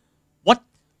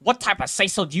 What type of say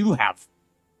so do you have?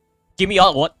 Give me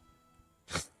all what?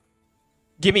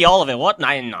 Give me all of it. What? No,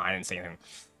 I didn't say anything.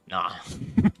 Nah.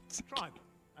 Try them,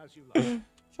 as you like.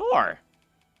 Sure.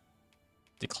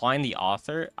 Decline the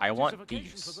author. I want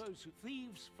thieves.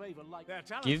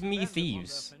 Give me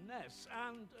thieves.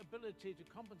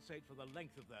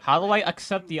 How do I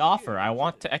accept the offer? I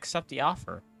want to accept the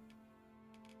offer.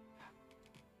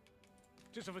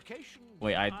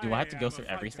 Wait, do I have to go through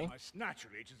everything?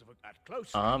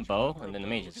 Bow, and then the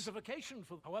mages.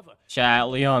 Chat,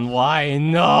 Leon, why?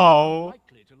 No!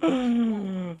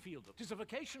 Do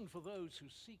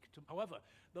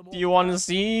you want to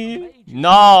see?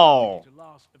 No!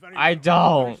 I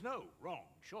don't! There's no wrong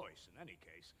choice in any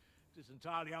case. It is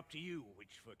entirely up to you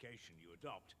which vocation you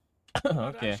adopt.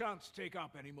 Okay. But I shan't take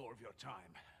up any more of your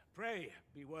time. Pray,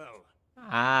 be well.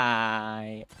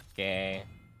 Hi. Okay.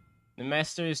 The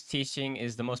master's teaching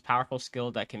is the most powerful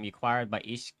skill that can be acquired by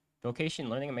each vocation.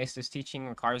 Learning a master's teaching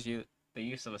requires the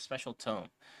use of a special tome,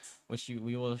 which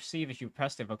we will receive if you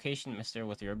press the vocation master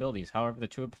with your abilities. However, the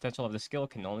true potential of the skill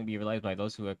can only be realized by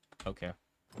those who... Okay.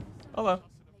 Hello.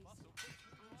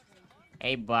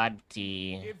 Hey,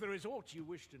 buddy. If there is aught you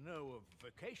wish to know of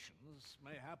vocations,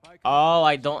 mayhap I can... Oh,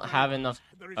 I don't have enough...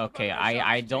 Okay,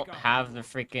 I don't have the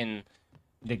freaking...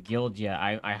 The guild yet.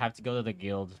 I have to go to the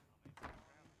guild.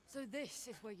 So this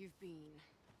is where you've been.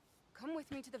 Come with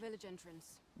me to the village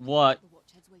entrance. What?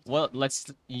 Well,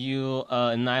 let's you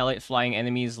annihilate flying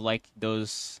enemies like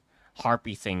those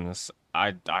harpy things.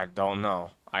 I don't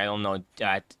know. I don't know.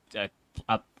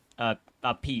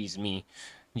 Appease me.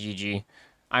 GG.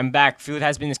 I'm back. Food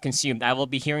has been consumed. I will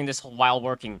be hearing this while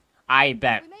working. I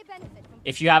bet.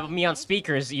 If you have me on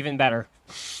speakers, even better.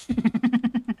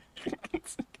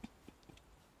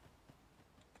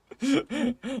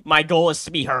 My goal is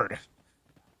to be heard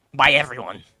by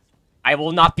everyone. I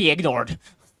will not be ignored.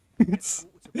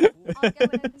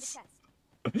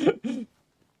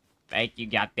 Thank you,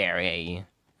 got there, hey.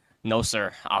 No,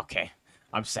 sir. Okay.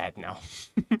 I'm sad now.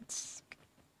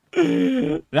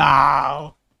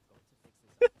 No.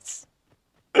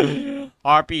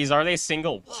 Harpies, are they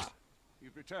single?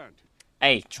 You've returned.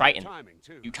 Hey, Triton.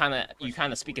 You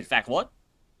kinda speak in fact. What?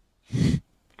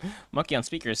 Monkey on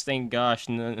speakers, thank gosh,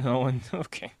 no one.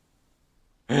 Okay.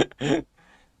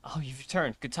 Oh, you've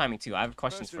returned. Good timing too. I have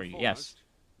questions for you. Yes.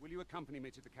 Will you accompany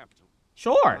me to the capital?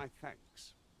 Sure. My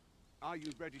thanks. Are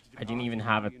you ready to I didn't even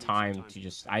have a time to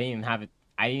just. I didn't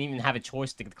even have a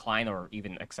choice to decline or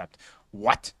even accept.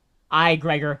 What? Aye,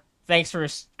 Gregor. Thanks for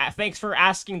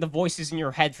asking the voices in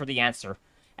your head for the answer,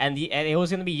 and it was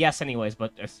gonna be yes anyways.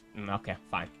 But okay,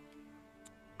 fine.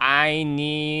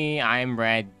 I'm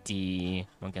ready.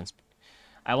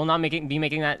 I will not be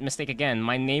making that mistake again.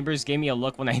 My neighbors gave me a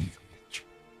look when I...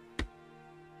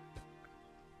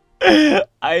 I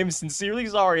am sincerely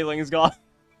sorry, Ling's gone.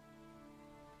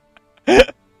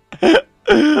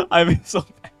 I'm so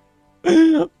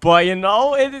bad. But you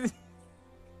know, it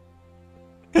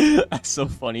that's so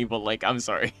funny, but like, I'm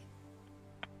sorry.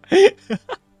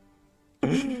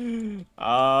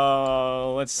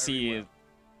 Let's see.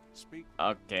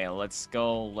 Okay, let's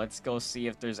go see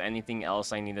if there's anything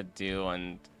else I need to do,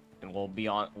 and we'll be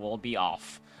off. We'll be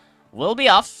off.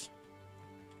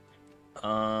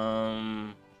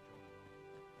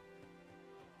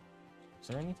 Is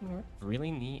there anything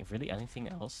really anything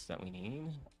else that we need?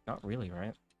 Not really,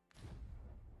 right?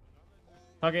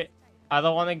 Okay, I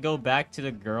don't want to go back to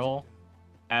the girl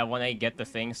when I get the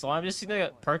thing, so I'm just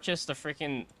gonna purchase the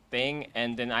freaking thing,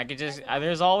 and then I could just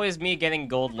there's always me getting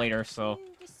gold later, so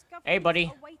hey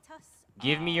buddy,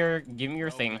 give me your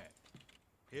thing.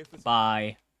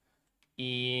 Buy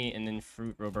and then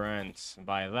fruit roberant.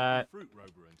 Buy that.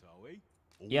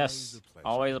 Yes,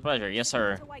 always a pleasure. Yes,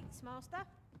 sir.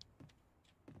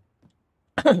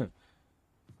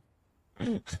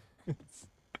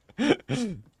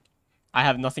 I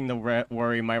have nothing to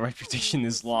worry. My reputation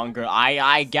is longer.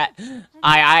 I'm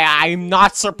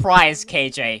not surprised,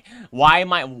 KJ. Why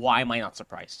am I not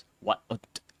surprised? What?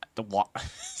 The what?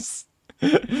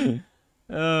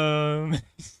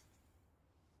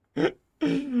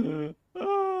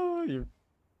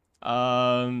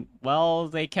 Well,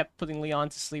 they kept putting Leon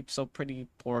to sleep, so pretty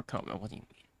poor comment. What do you mean?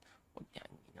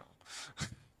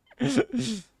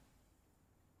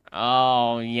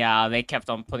 Oh, yeah, they kept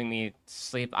on putting me to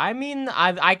sleep. I mean,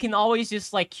 I can always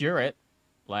just, like, cure it.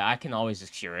 Like, I can always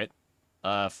just cure it.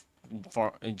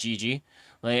 For GG.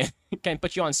 Like, can't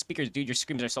put you on speakers, dude. Your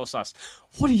screams are so sus.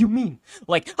 What do you mean?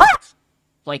 Like, ah!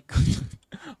 Like,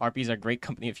 RPs are great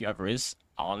company if you have Rizz.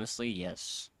 Honestly,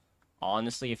 yes.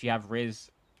 Honestly, if you have Rizz,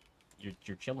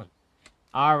 you're chilling.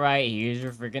 Alright, here's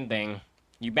your freaking thing.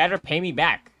 You better pay me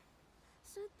back.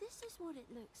 So this is what it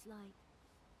looks like.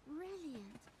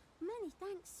 Brilliant. Many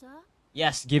thanks, sir.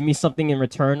 Yes, give me something in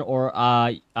return, or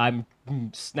I'm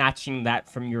snatching that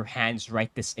from your hands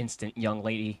right this instant, young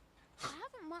lady. I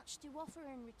haven't much to offer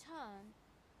in return,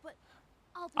 but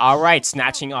I'll be Alright,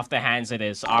 snatching off the hands it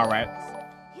is. Alright.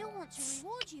 He'll want to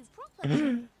reward you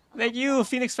properly. Thank you,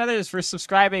 Phoenix Feathers, for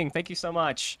subscribing. Thank you so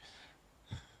much.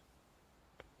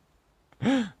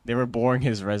 They were boring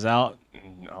his res out.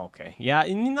 Okay. Yeah,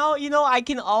 you know, I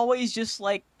can always just,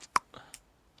 like...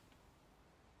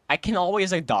 I can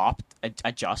always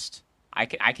adjust. I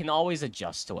can always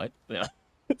adjust to it. Yeah.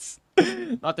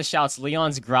 Not the shouts.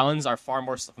 Leon's grounds are far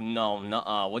more...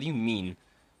 No, what do you mean?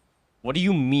 What do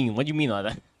you mean? What do you mean by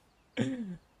that?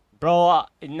 Bro,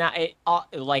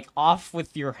 like, off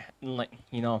with your... Like,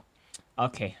 you know...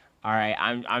 Okay. Alright,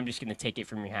 I'm just gonna take it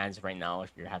from your hands right now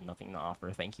if you have nothing to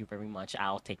offer. Thank you very much.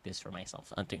 I'll take this for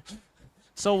myself.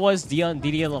 So was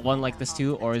DD1 like this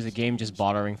too, or is the game just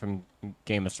borrowing from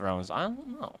Game of Thrones? I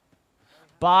don't know.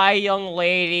 Bye, young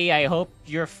lady. I hope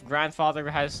your grandfather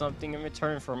has something in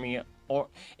return for me, or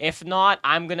if not,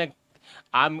 I'm gonna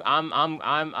come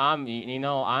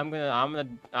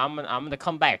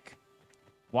back.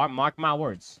 Mark my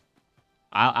words.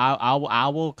 I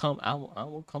will come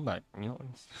back. You know.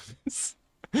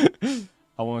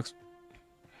 I won't.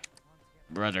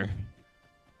 Brother,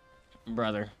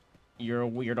 you're a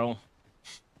weirdo.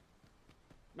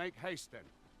 Make haste then.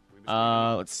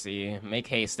 Let's see. Make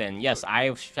haste then. Yes,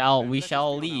 we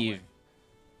shall leave.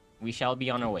 We shall be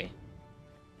on our way.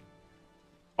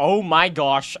 Oh my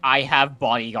gosh, I have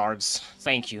bodyguards.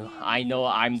 Thank you. I know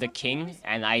I'm the king,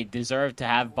 and I deserve to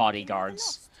have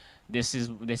bodyguards. This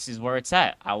is where it's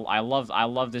at. I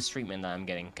love this treatment that I'm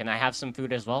getting. Can I have some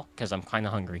food as well? Because I'm kind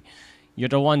of hungry. You're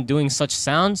the one doing such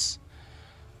sounds?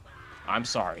 I'm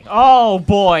sorry. Oh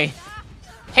boy.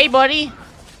 Hey buddy.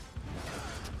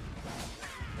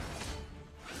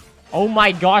 Oh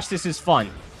my gosh, this is fun.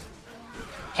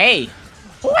 Hey.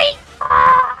 Wait.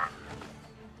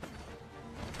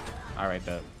 Alright,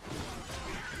 bet.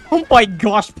 Oh my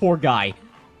gosh, poor guy.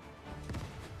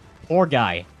 Poor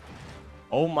guy.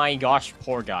 Oh my gosh,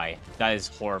 poor guy. That is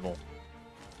horrible.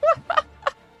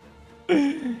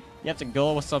 You have to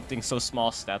go with something so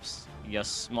small steps. Yes,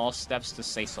 small steps to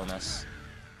say so-ness.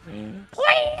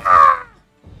 Okay.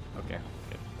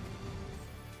 Good.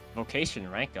 Vocation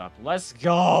rank up. Let's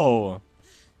go!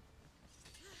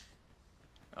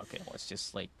 Okay, let's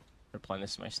just, like,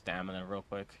 replenish my stamina real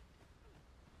quick.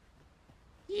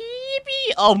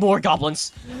 Yippee! Oh, more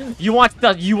goblins. You want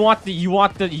the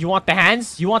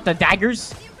hands? You want the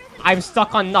daggers? I'm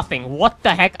stuck on nothing. What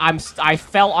the heck? I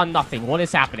fell on nothing. What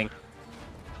is happening?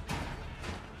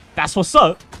 That's what's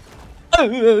up.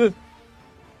 Yippee!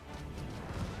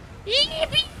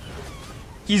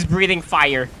 He's breathing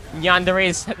fire.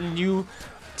 Yandere's new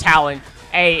talent.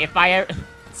 Hey, if I ever...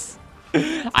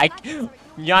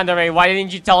 Yandere, why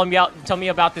didn't you tell me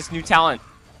about this new talent?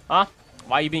 Huh?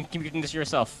 Why you been keeping this to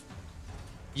yourself?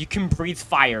 You can breathe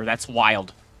fire. That's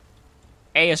wild.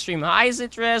 Hey, a stream. Hi,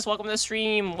 Citrus. Welcome to the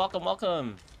stream. Welcome,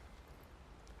 welcome.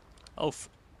 Oh.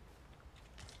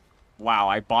 Wow,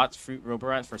 I bought Fruit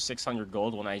Roborant for 600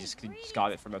 gold when I just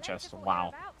got it from the chest.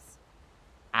 Wow.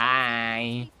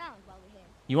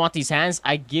 You want these hands?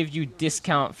 I give you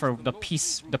discount for the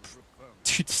piece.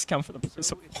 Discount for the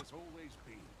piece.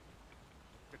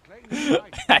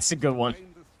 That's a good one.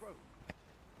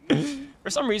 For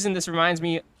some reason, this reminds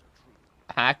me.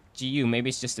 Hack GU. Maybe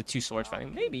it's just the two swords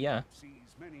fighting. Maybe, yeah.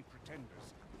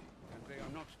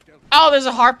 Oh, there's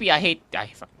a harpy. I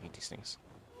fucking hate these things.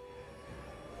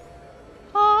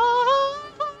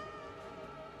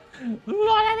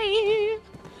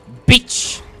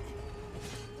 Bitch!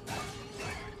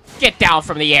 Get down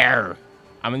from the air!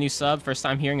 I'm a new sub. First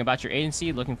time hearing about your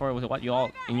agency. Looking forward to what you all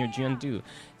in your GN do.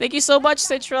 Thank you so much,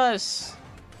 Citrus.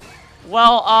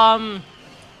 Well,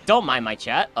 don't mind my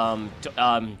chat.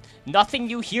 Nothing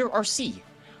you hear or see.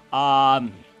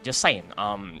 Just saying.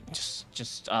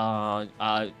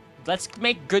 Let's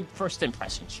make good first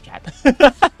impressions, chat.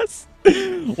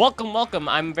 Welcome, welcome.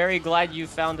 I'm very glad you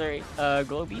found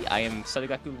Globie. I am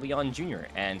Sarugaku Leon Jr.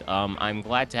 And I'm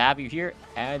glad to have you here.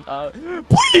 And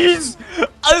please,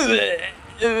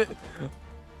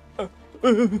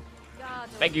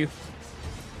 thank you.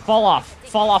 Fall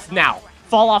off now.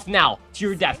 Fall off now to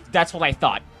your death. That's what I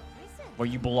thought. Where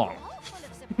you belong.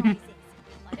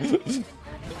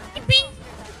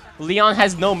 Leon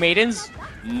has no maidens.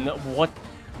 No, what,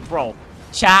 bro?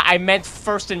 Chat, I meant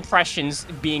first impressions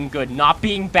being good, not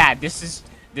being bad. This is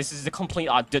the complete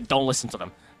don't listen to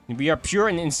them. We are pure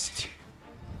and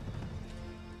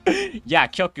yeah,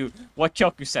 Kyoku. What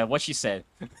Kyoku said. What she said.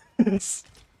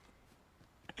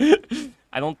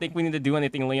 I don't think we need to do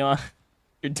anything, Leon.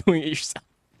 You're doing it yourself.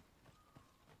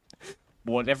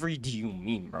 Whatever do you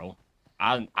mean, bro?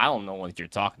 I don't know what you're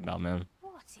talking about, man.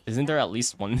 Isn't there at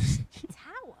least one?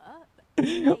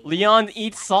 Leon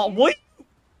eats salt. What?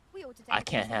 I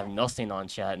can't have nothing on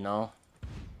chat, no.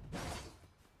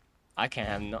 I can't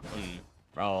have nothing,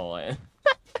 bro.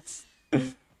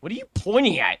 What are you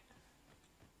pointing at?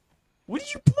 What are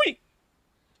you pointing?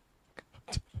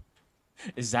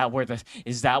 Is that where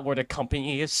the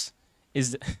company is?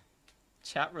 Is the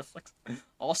chat reflects?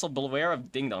 Also, beware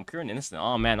of Ding Dong, pure and innocent.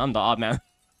 Oh man, I'm the odd man.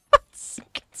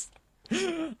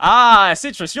 Ah,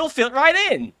 Citrus, you'll fit right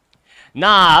in.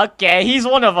 Nah, okay, he's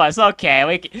one of us.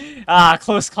 Okay,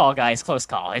 close call, guys, close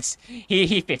call.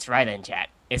 He fits right in, chat.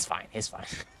 It's fine, it's fine.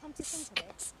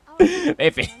 It's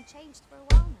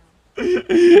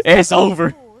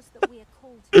over.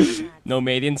 No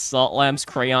maidens, salt lamps,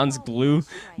 crayons, glue.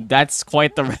 That's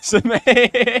quite the resume.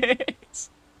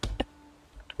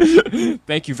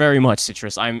 Thank you very much,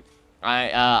 Citrus. I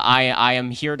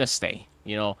am here to stay.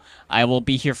 You know, I will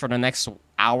be here for the next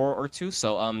hour or two.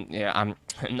 So yeah,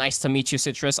 nice to meet you,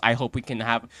 Citrus. I hope we can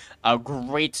have a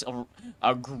great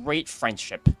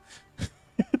friendship.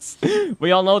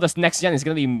 We all know this next gen is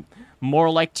gonna be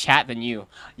more like chat than you.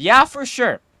 Yeah, for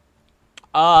sure.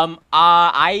 I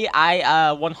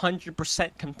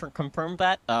 100% confirm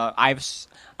that.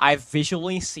 I've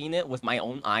visually seen it with my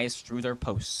own eyes through their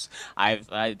posts. I've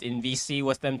in VC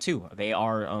with them too. They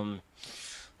are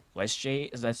let's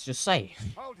just say.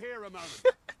 Hold here a moment.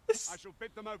 I shall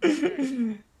bid them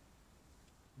open.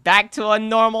 Back to a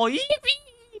normal.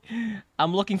 Yippee!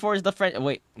 I'm looking forward to the friend.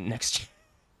 Wait, next.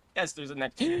 Yes, there's a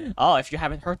next. Oh, if you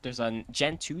haven't heard, there's a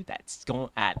Gen 2 that's going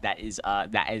that is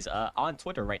on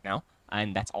Twitter right now,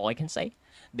 and that's all I can say.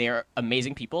 They're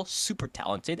amazing people, super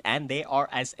talented, and they are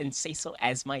as insane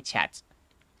as my chat.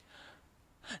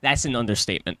 That's an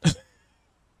understatement.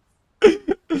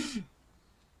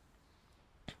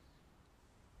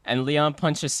 And Leon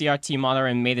punched a CRT monitor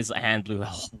and made his hand blue.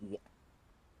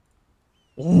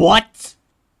 What?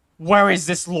 Where is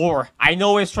this lore? I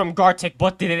know it's from Gartic,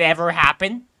 but did it ever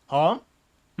happen? Huh?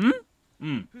 Who's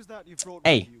that you brought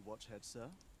hey. with you, Watchhead, sir?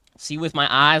 See with my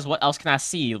eyes, what else can I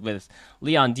see with?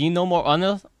 Leon, do you know more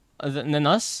than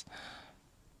us?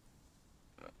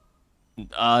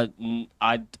 I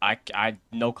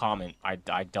no comment. I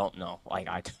don't know.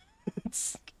 Like,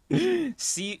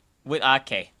 see with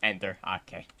okay, enter,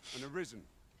 okay. And arisen,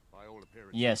 by all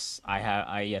appearances. Yes,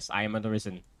 yes, I am an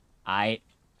arisen. I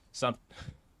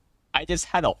just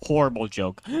had a horrible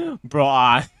joke. Bro,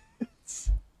 I'll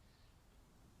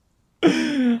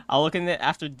look in it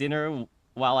after dinner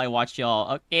while I watch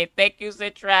y'all. Okay, thank you,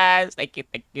 Citrus. Thank you,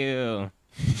 thank you.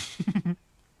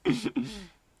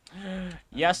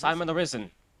 Yes, I'm in the Rizz.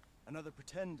 Another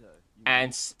pretender.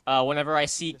 And whenever I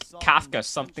see Kafka,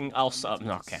 something else up.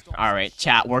 No, okay, all right,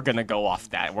 chat. We're gonna go off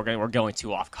that. We're going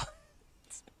too off.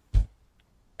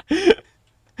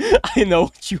 I know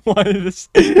what you wanted to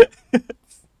say.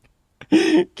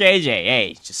 KJ,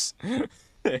 hey, just.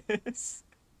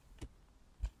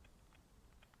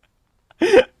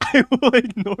 I will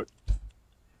ignore.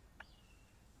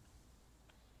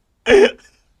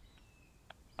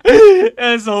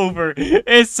 It's over.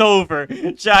 It's over.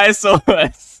 Chat, it's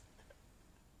over.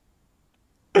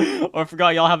 Or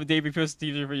forgot y'all have a debut post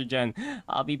teaser for your gen.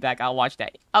 I'll be back. I'll watch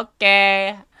that.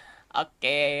 Okay.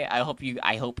 Okay. I hope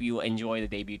you enjoy the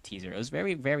debut teaser. It was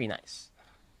very, very nice.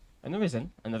 And the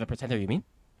reason, another pretender, you mean?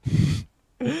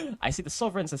 I see the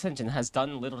Sovereign's Ascension has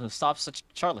done little to stop such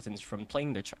charlatans from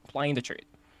playing the trade.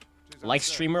 Like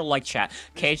streamer, like chat.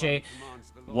 KJ,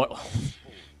 what?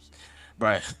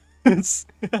 Bruh.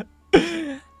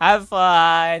 Have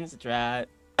fun, Strat.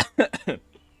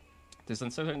 This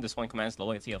uncertain, this one commands the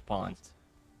loyalty of pawns.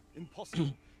 Impossible.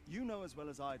 You know as well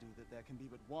as I do that there can be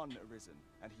but one Arisen,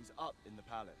 and he's up in the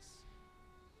palace.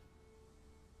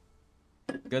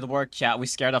 Good work, chat. We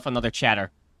scared off another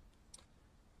chatter.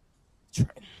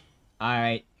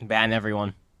 Alright, ban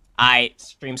everyone. Alright,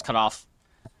 stream's cut off.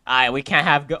 Alright, we can't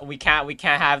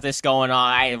have this going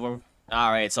on.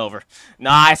 Alright, it's over.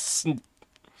 Nice.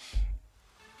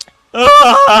 No.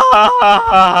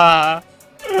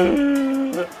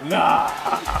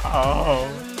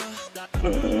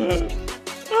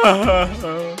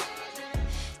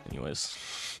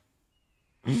 Anyways.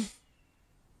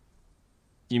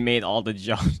 You made all the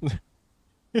jumps.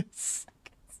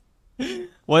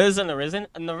 What is an Arisen?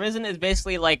 An Arisen is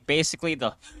basically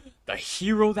the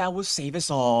hero that will save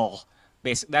us all.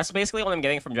 That's basically what I'm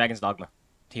getting from Dragon's Dogma.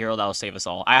 The hero that will save us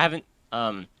all. I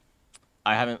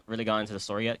haven't really gone into the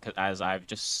story yet, as I've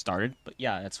just started. But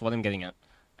yeah, that's what I'm getting at.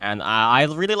 And I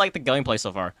really like the gameplay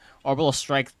so far. Orbital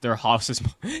Strike, their houses.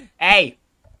 Hey!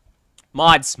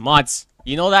 Mods.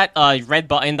 You know that red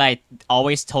button that I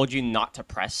always told you not to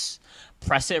press?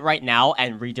 Press it right now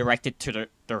and redirect it to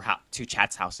to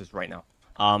chat's houses right now.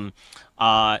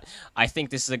 I think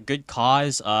this is a good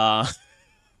cause. Oh,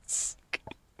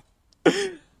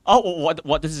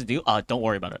 what does it do? Don't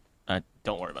worry about it.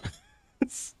 Don't worry about it.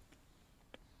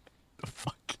 The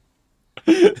fuck?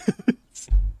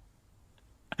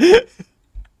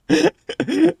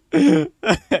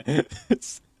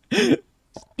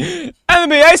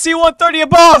 Enemy AC 130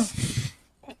 above.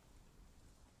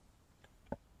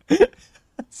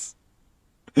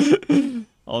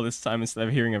 All this time, instead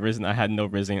of hearing a Risen, I had no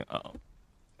Risen.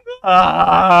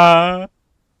 No,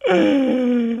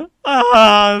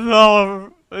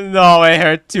 it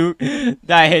hurt too.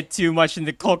 That hit too much in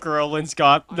the Kokorolins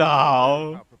got.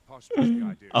 No.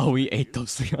 Oh, we ate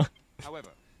those things.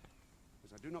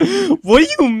 What do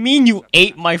you mean you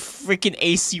ate my freaking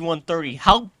AC 130?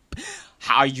 How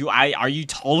are you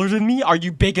taller than me? Are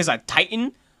you big as a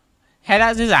Titan? Head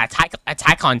as is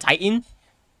attack on Titan?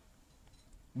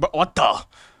 But what the?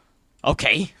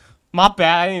 Okay. My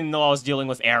bad, I didn't know I was dealing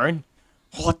with Aaron.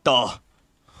 What the?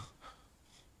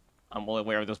 I'm well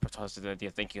aware of those protesters'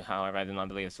 idea. Thank you, however, I do not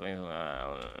believe so.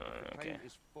 Okay.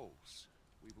 Is false.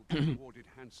 We will be rewarded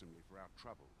handsomely for our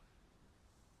trouble.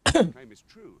 The claim is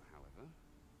true, however.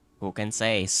 Who can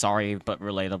say? Sorry, but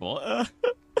relatable. I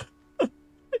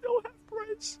don't have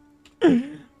price.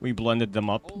 We blended them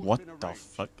up. What the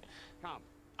fuck?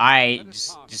 I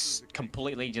just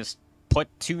completely just put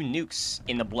 2 nukes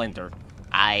in the blender.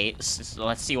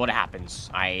 Let's see what happens.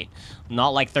 Not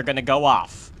like they're gonna go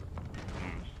off.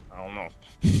 I don't know.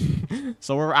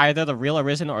 So we're either the real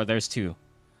Arisen or there's 2.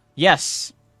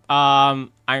 Yes. We're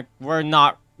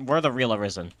the real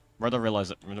Arisen. We're the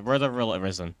real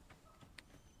Arisen.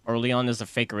 Or Leon is the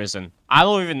fake Arisen. I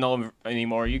don't even know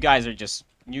anymore. You guys are just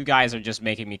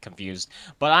making me confused.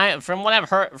 But from what I've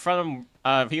heard from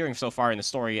hearing so far in the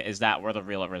story is that we're the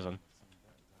real Arisen.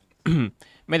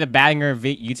 Made a banger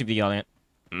YouTube video on it.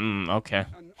 Okay.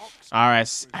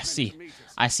 Alright, I see.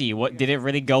 What did it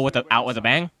really go out with a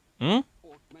bang?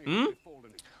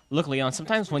 Look, Leon,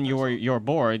 sometimes when you're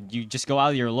bored, you just go out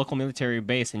of your local military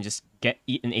base and just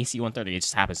eat an AC 130. It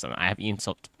just happens to me. I have eaten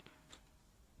so.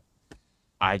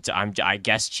 I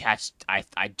guess chat's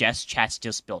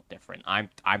just built different. I'm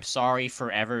sorry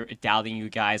for ever doubting you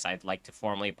guys. I'd like to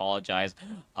formally apologize.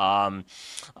 I'm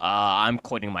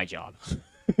quitting my job.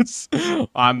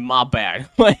 I'm my bad.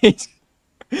 And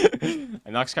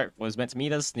Oxcart was meant to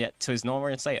meet us yet to his normal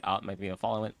and say it might be a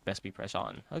following. Best be press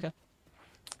on. Okay.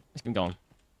 Let's keep going.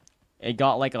 It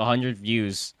got like 100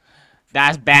 views.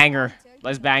 That's banger.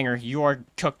 Let's banger. You are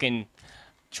cooking.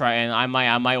 Try and I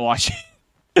might watch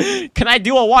it. Can I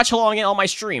do a watch along on my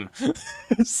stream?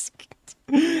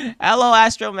 Hello,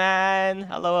 Astro Man.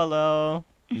 Hello.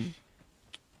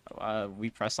 We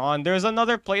press on. There's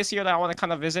another place here that I want to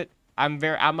kind of visit. I'm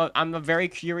a very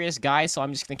curious guy, so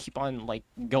I'm just gonna keep on like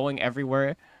going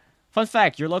everywhere. Fun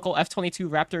fact: your local F-22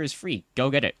 Raptor is free. Go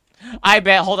get it. I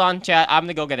bet. Hold on, chat. I'm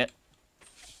gonna go get it.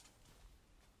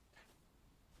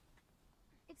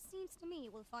 It seems to me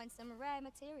we'll find some rare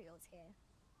materials here.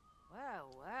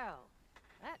 Well,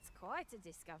 that's quite a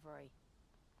discovery.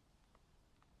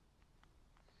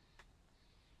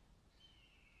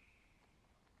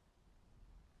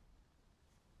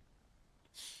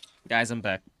 Guys, I'm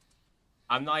back.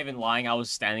 I'm not even lying. I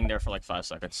was standing there for like 5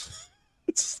 seconds.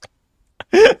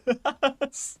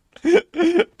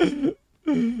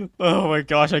 Oh my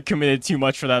gosh, I committed too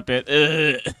much for that bit.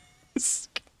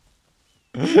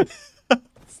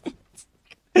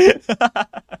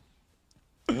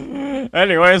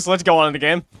 Anyways, let's go on in the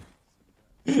game.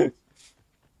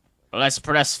 Let's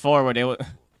press forward.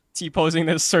 T-posing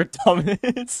this Sir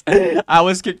Dominance. I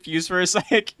was confused for a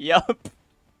sec. Yup.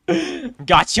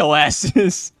 Got your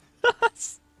asses.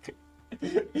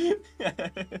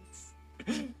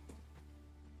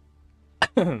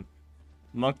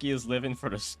 Monkey is living for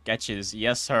the sketches.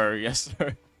 Yes, sir. Yes,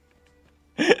 sir.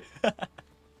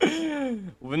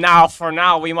 For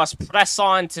now, we must press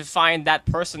on to find that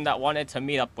person that wanted to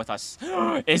meet up with us.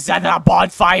 Is that a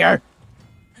bonfire?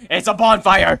 It's a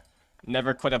bonfire.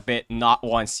 Never quit a bit, not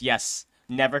once. Yes,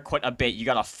 never quit a bit. You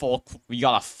got a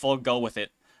full go with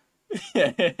it.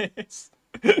 Yes.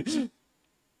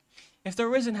 If the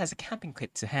Rizz has a camping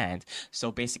kit to hand,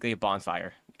 so basically a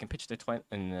bonfire. You can picture the twin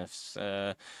and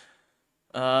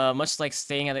much like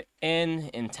staying at an inn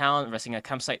in town, resting at a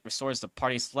campsite restores the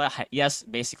party's yes,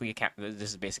 basically a camp.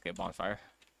 This is basically a bonfire.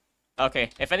 Okay,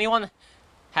 if anyone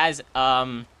has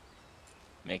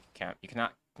make camp, you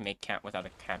cannot make camp without a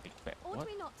camping kit. Ought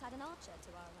we not add an archer to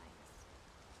our ranks?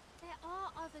 There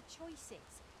are other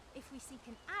choices. If we seek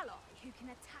an ally who can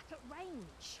attack at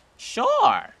range.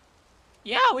 Sure.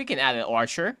 Yeah, we can add an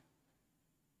archer.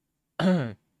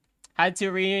 Had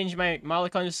to rearrange my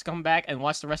molecules to come back and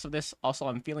watch the rest of this. Also,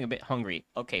 I'm feeling a bit hungry.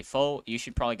 Okay, Fo, you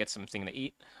should probably get something to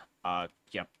eat.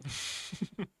 Yep.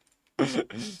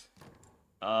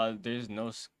 There's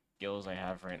no skills I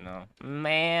have right now.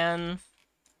 Man.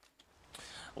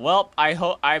 Well,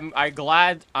 I'm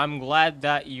glad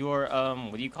that you're,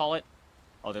 what do you call it?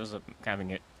 Oh, there's a camping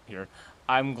it here.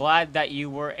 I'm glad that you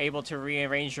were able to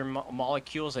rearrange your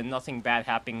molecules and nothing bad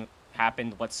happened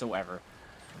whatsoever.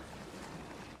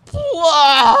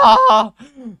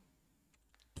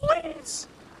 Please!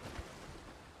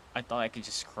 I thought I could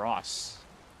just cross.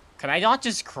 Can I not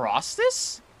just cross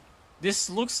this? This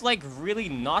looks like really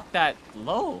not that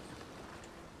low.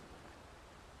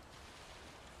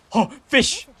 Oh,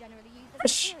 fish!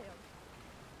 Fish!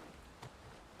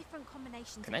 Different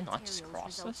combinations Can I of not just materials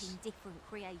cross result this? in different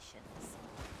creations.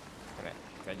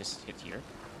 Can I just hit here?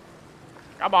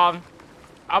 Come on!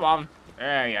 Come on!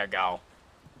 There you go.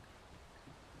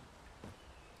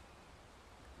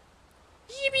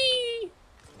 Yippee!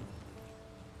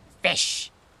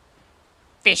 Fish!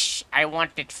 Fish! I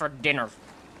want it for dinner.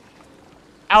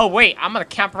 Oh, wait! I'm gonna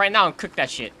camp right now and cook that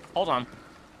shit. Hold on.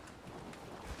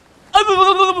 I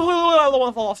don't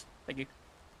want to fall off. Thank you.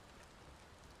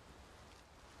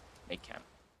 Make camp.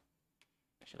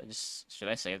 Should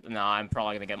I save? No, I'm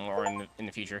probably gonna get more in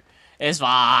the future. It's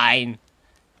fine.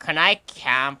 Can I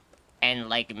camp and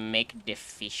like make the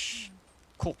fish?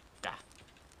 Cookta.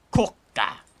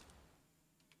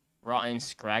 Rotten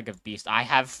scrag of beast. I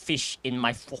have fish in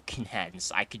my fucking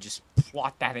hands. I could just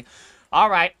plot that in. All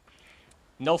right.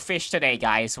 No fish today,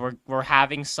 guys. We're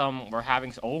having some.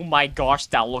 Oh my gosh,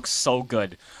 that looks so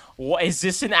good. What is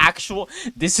this? An actual?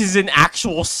 This is an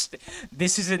actual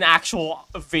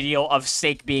video of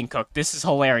steak being cooked. This is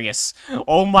hilarious.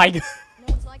 Oh my god.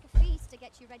 Looks like a feast to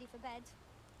get you ready for bed.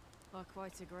 I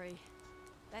quite agree.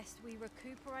 Best we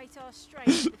recuperate our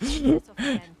strength before we set off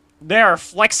again. They're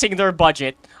flexing their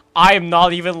budget. I am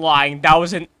not even lying. That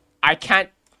was an. I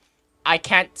can't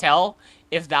tell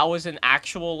if that was an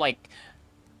actual like.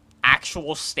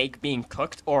 Actual steak being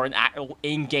cooked or an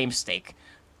in-game steak.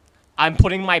 I'm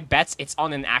putting my bets it's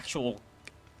on an actual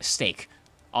steak.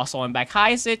 Also, I'm back.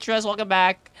 Hi, Citrus. Welcome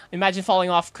back. Imagine falling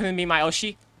off. Couldn't be my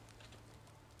Oshi.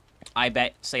 I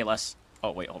bet. Say less. Oh,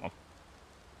 wait. Hold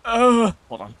on.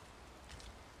 Hold on.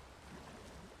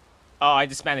 Oh, I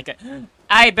just panicked.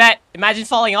 I bet. Imagine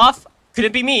falling off. Could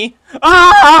it be me?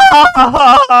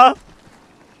 Ah!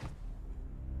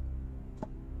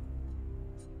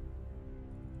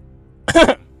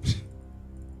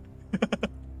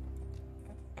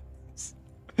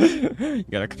 You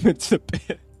gotta commit to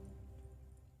the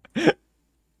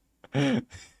bit.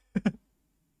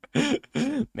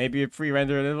 Maybe a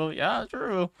pre-rendered level. Yeah,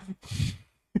 true.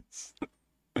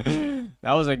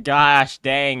 That was a gosh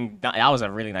dang. That was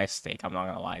a really nice steak. I'm not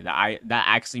gonna lie. That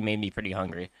actually made me pretty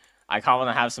hungry. I kind of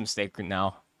want to have some steak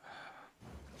now.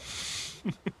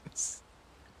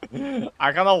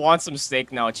 I kind of want some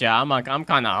steak now, chat. I'm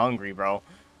kind of hungry, bro.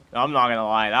 I'm not gonna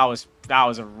lie. That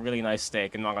was a really nice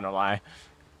steak. I'm not gonna lie.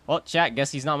 Well, chat.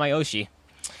 Guess he's not my Oshi.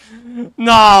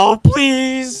 No,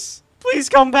 please, please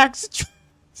come back.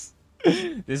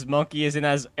 This monkey isn't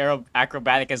as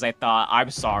acrobatic as I thought. I'm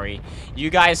sorry.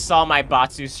 You guys saw my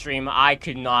Batsu stream. I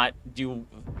could not do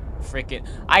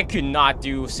I could not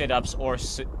do sit-ups or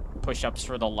push-ups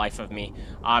for the life of me.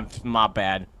 My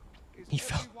bad. He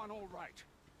fell.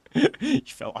 He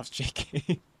fell off,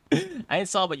 JK. I didn't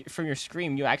saw, but from your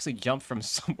scream, you actually jumped from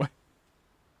somewhere.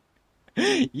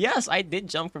 Yes, I did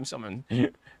jump from someone.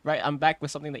 Right, I'm back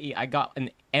with something to eat. I got an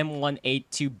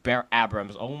M1A2 Bear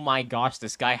Abrams. Oh my gosh,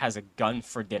 this guy has a gun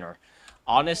for dinner.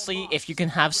 Honestly, if you can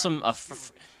have some,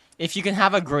 if you can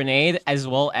have a grenade as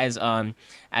well as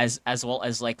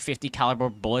like 50 caliber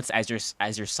bullets as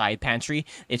your side pantry,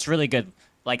 it's really good.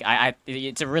 Like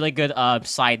it's a really good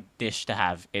side dish to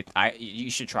have.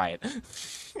 You should try it.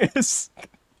 Yes.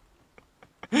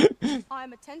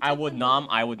 I would nom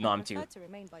too.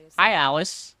 Hi,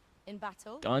 Alice. In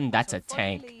battle, Gun, that's a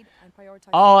tank.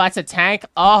 Oh, that's a tank?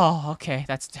 Oh, okay,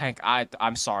 that's a tank.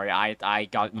 I'm sorry, I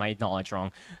got my knowledge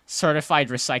wrong. Certified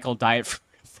recycled diet.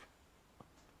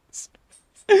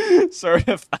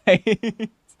 Certified.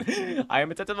 I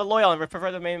am attentive and loyal and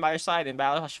prefer to remain by your side. In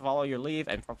battle, I should follow your lead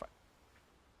and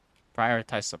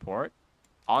prioritize support.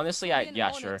 Honestly,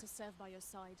 yeah, sure.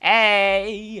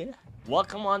 Hey!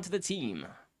 Welcome onto the team.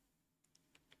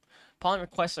 Pawn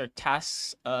requests are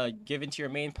tasks given to your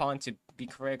main pawn to be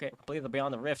completed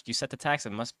beyond the rift. You set the task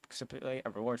and must stipulate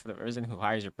a reward for the person who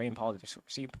hires your main pawn to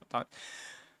receive.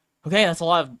 Okay, that's a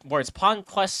lot of words. Pawn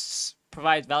quests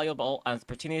provide valuable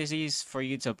opportunities for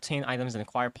you to obtain items and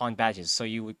acquire pawn badges. So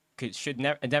you should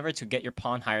endeavor to get your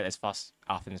pawn hired as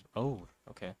often as. Oh,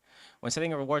 okay. When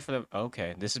setting a reward for the.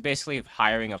 Okay, this is basically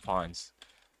hiring of pawns.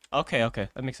 Okay,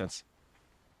 that makes sense.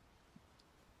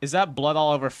 Is that blood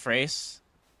all over face?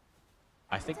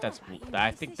 I think that.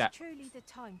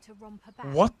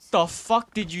 What the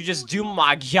fuck did you just do,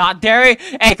 my god, Derry?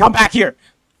 Hey, come back here!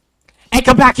 Hey,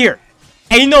 come back here!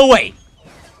 Ain't no way!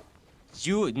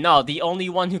 No, the only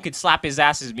one who could slap his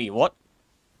ass is me. What?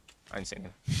 I didn't say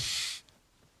anything.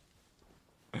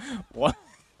 What?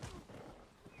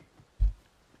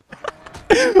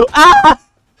 Ah!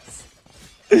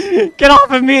 Get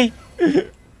off of me! This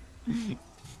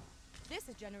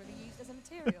is generally used as a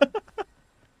material.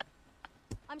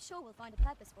 I'm sure we'll find a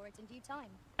purpose for it in due time.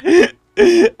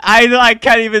 I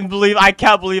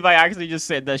can't believe I actually just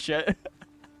said that shit.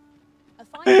 A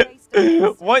fine place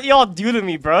to What y'all do to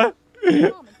me, bruh?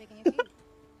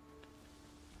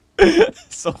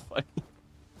 So funny.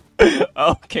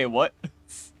 Okay, what?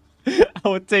 I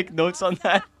would take notes on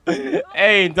that.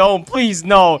 Hey, don't, please,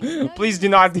 no. Please do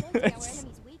not do this.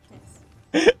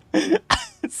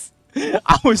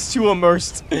 I was too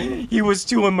immersed. He was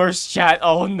too immersed, chat.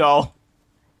 Oh, no.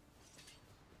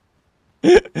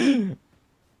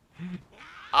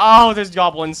 Oh, there's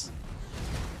goblins.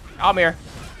 Come here.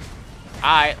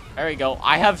 Alright, there we go.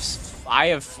 I have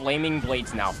flaming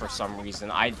blades now for some reason.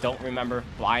 I don't remember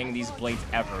buying these blades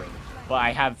ever. But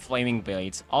I have flaming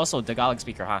blades. Also, Tagalog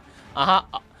speaker, huh?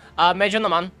 Medyo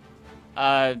naman.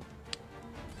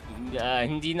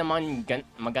 Hindi naman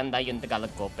maganda yung Tagalog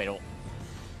ko, pero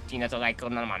tinatry ko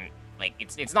naman. Like,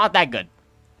 it's not that good.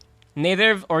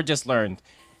 Native or just learned?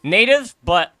 Native,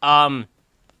 but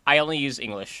I only use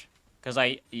English because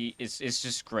it's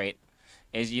just great.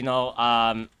 Is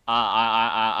I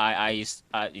used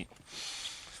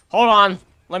hold on,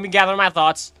 let me gather my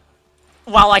thoughts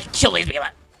while I kill these people.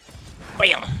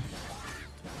 Bam.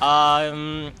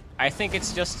 I think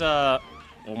it's just oh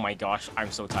my gosh,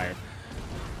 I'm so tired.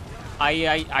 I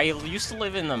used to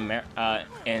live in the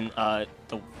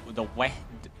west,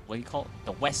 what do you call it?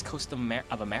 The west coast of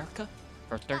America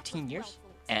for 13 years.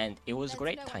 And it was a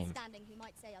great time.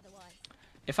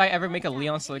 If I ever make a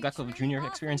Leon Sarugaku Jr.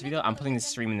 experience video, I'm putting this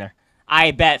stream in there.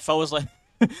 I bet. Fo was like,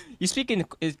 you speak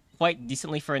quite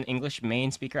decently for an English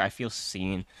main speaker. I feel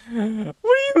seen. What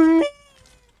do you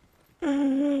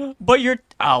mean? But you're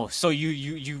so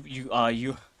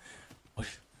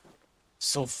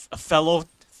so a fellow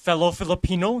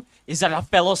Filipino? Is that a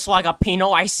fellow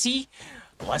Swagapino I see?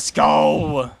 Let's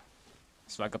go.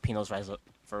 Swagapinos rise up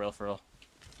for real.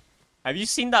 Have you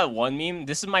seen that one meme?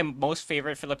 This is my most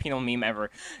favorite Filipino meme ever.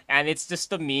 And it's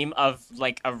just a meme of,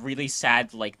 like, a really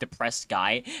sad, like, depressed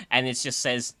guy. And it just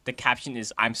says, the caption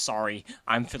is, I'm sorry,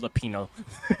 I'm Filipino.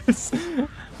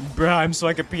 Bruh, I'm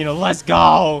Filipino, let's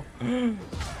go!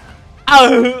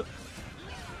 Ow!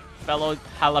 Fellow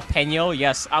jalapeno?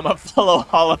 Yes, I'm a fellow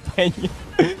jalapeno.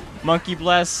 Monkey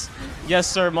bless. Yes,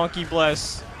 sir, monkey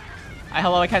bless.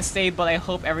 Hello, I can't stay, but I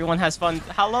hope everyone has fun.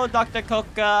 Hello, Dr.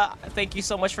 Coca. Thank you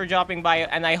so much for dropping by,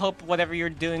 and I hope whatever you're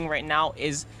doing right now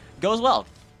goes well.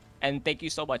 And thank you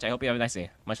so much. I hope you have a nice day.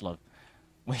 Much love.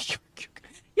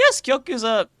 Yes, Kyoku's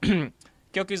a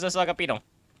Kyoku's a Sagapino.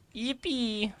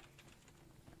 Yippee!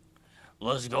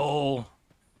 Let's go.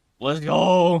 Let's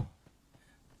go.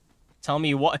 Tell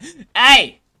me what.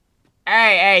 Hey,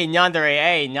 Nyandere.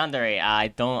 Hey, Nyandere. I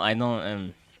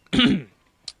don't.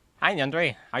 Hi,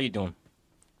 Nyandere. How you doing?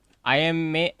 I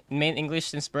am main English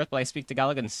since birth, but I speak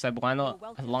Tagalog and Cebuano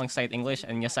alongside English,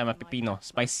 and yes, I'm a Pepino.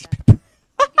 Spicy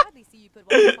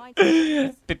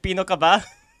Pepino ka ba?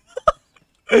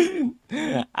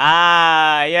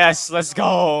 Ah, yes, let's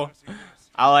go.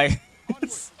 I like...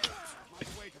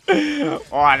 Oh,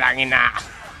 langina.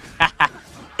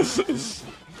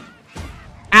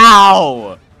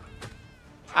 Ow!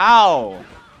 Ow!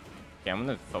 Okay, I'm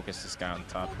gonna focus this guy on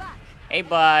top. Hey,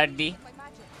 buddy.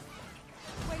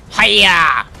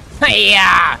 Hiya!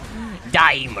 Hiya!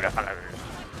 Die, motherfucker!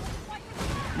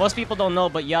 Most people don't know,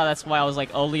 but yeah, that's why I was like,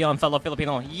 oh, Leon, fellow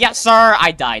Filipino. Yes, sir!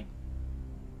 I died.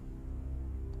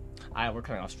 Alright, we're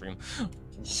cutting off stream.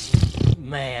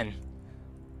 Man.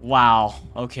 Wow.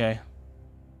 Okay.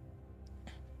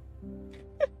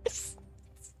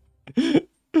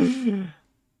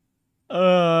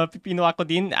 Pipino ako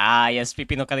din. Ah, yes,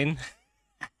 pipino ka din.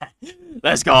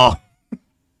 Let's go.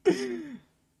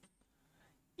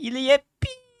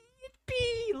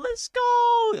 Yippee! Let's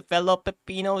go! Fellow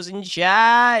Pepinos in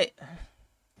chat!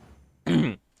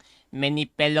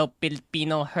 Many fellow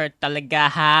Filipino hurt talaga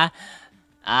ha?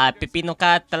 Pepino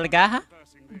ka talaga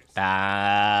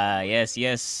ha?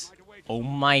 Yes. Oh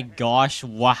my gosh,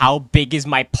 wow, how big is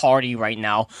my party right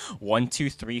now? 1, 2,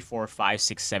 3, 4, 5,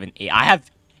 6, 7, 8.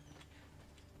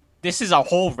 This is a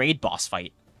whole raid boss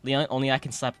fight. Leon, only I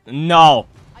can slap. No!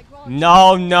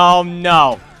 No!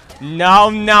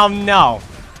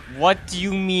 What do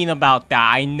you mean about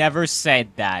that? I never said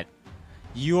that.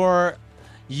 You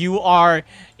are...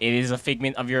 It is a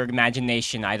figment of your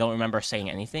imagination. I don't remember saying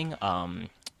anything.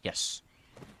 Yes.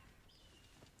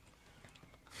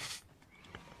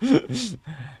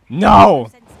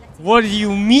 No! What do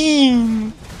you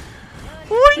mean?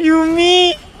 What do you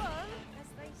mean?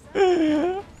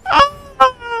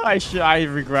 I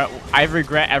regret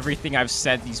everything I've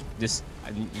said. You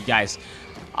guys,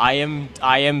 I am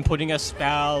putting a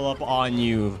spell up on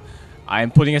you. I am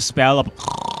putting a spell up.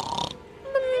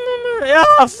 Yeah,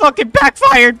 fucking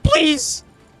backfired, please.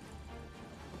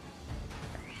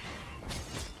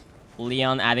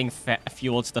 Leon adding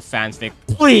fuel to the fan stick.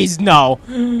 Please, no.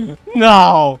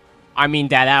 No. I mean,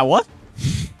 what?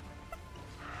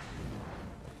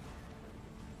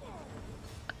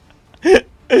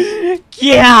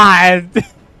 God!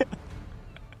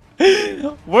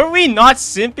 Were we not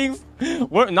simping?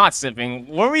 We're not simping.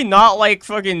 Were we not like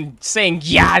fucking saying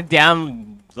 "yeah,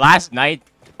 damn" last night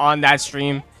on that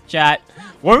stream, chat?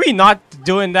 Were we not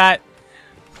doing that?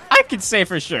 I could say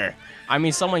for sure. I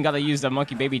mean, someone gotta use the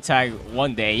monkey baby tag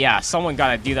one day. Yeah, someone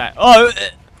gotta do that. Oh,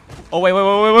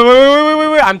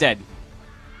 wait! I'm dead.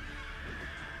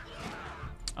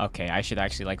 Okay, I should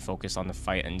actually like focus on the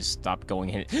fight and just stop going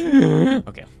hit.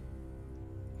 Okay.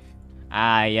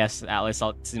 Ah, yes, Atlas.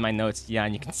 I'll see my notes. Yeah,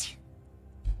 and you can see.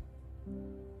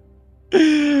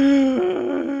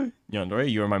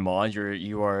 Yandere, you are my mod.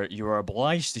 You are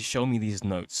obliged to show me these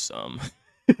notes.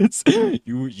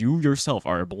 You yourself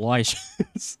are obliged.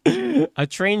 A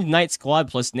trained knight squad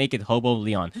plus naked hobo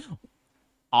Leon.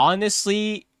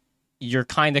 Honestly, you're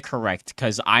kind of correct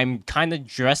because I'm kind of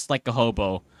dressed like a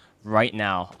hobo right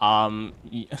now.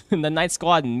 The night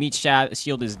squad meat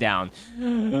shield is down.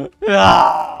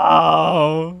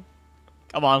 Oh.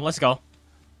 Come on, let's go.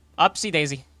 Upsy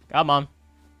daisy. Come on.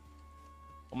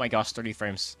 Oh my gosh, 30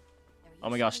 frames. Oh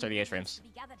my gosh, 38 frames.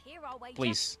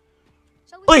 Please.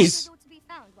 Please!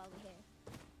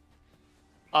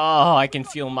 Oh, I can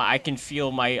feel myself.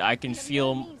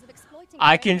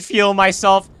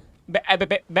 This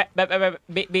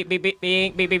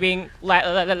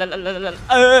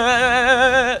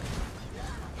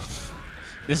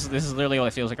is literally what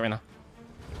it feels like right now.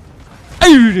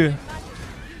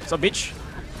 What's up, bitch?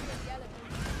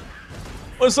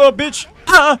 What's up, bitch?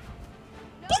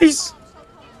 Please.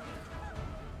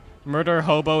 Murder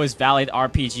hobo is valid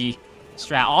RPG.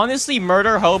 strat. Honestly,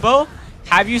 Murder Hobo,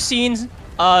 have you seen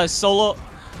Solo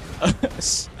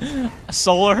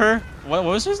her? What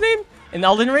was his name? In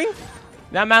Elden Ring?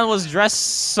 That man was dressed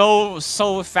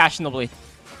so fashionably.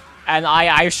 And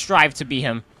I strive to be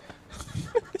him.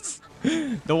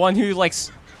 The one who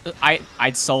likes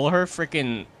I'd solo her,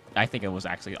 freaking I think it was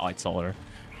actually I'd solo her.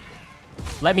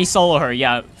 Let me solo her,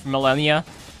 yeah, for millennia.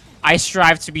 I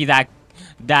strive to be that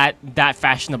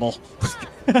fashionable.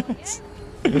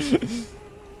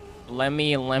 Let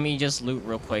me just loot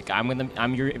real quick.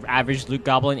 I'm your average loot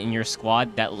goblin in your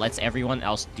squad that lets everyone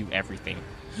else do everything.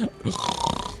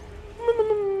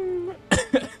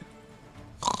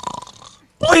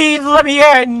 Please let me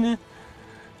in.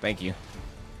 Thank you.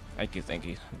 Thank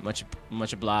you. Much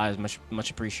obliged,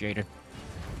 much appreciated.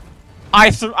 I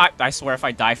swear if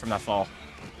I die from that fall.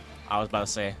 I was about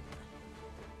to say.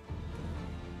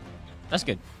 That's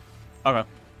good. Okay.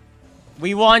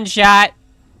 We won, chat.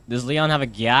 Does Leon have a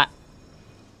gat?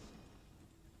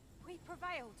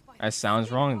 That sounds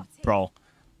wrong, bro.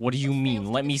 What do you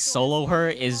mean? Let me solo her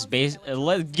is based. I'm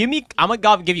gonna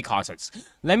give you context.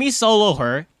 Let me solo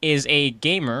her is a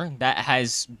gamer that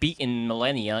has beaten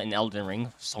millennia in Elden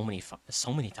Ring so many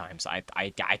times. I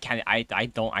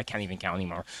can't even count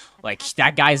anymore. Like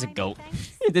that guy's a goat.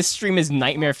 This stream is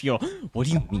nightmare fuel. What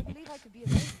do you mean?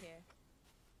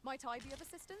 Might I be of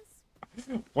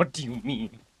assistance? What do you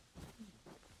mean?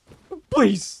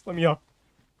 Please let me up.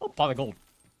 I'll buy the gold.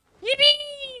 Yippee!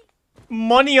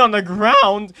 Money on the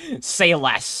ground. Say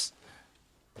less.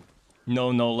 No,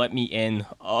 let me in.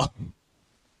 Oh.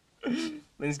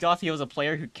 Linsgoth, he was a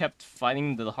player who kept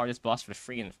fighting the hardest boss for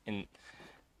free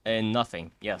and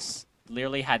nothing. Yes,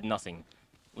 literally had nothing.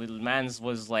 Little man's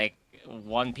was like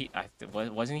one piece.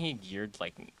 Wasn't he geared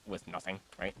like with nothing,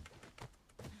 right?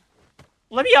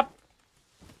 Let me up.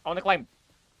 I want to climb.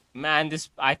 Man,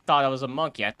 I thought I was a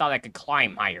monkey. I thought I could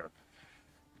climb higher.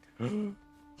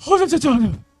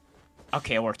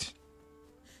 Okay, it worked.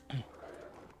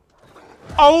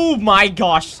 Oh my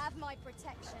gosh! Have my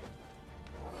protection.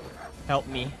 Help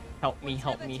me,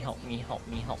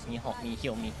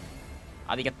 heal me.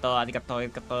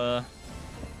 Arigato.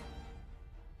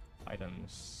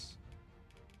 Items.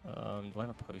 Do I have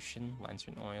a potion?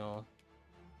 Lantern oil.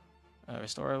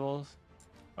 Restorables.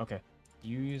 Okay.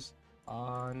 Use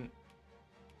on...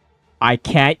 I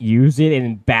can't use it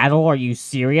in battle? Are you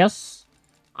serious?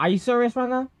 Are you serious right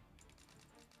now?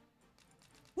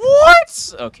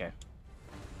 What? Okay.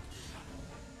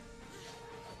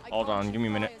 Hold on, give me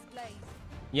a minute.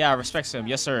 Yeah, respects him.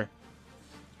 Yes, sir.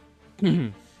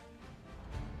 He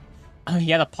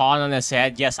had a pawn on his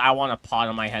head. Yes, I want a pawn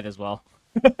on my head as well.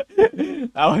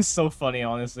 That was so funny,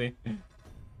 honestly.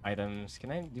 Items.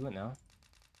 Can I do it now?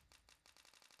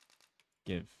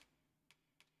 Give.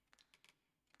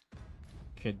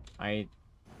 Could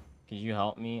you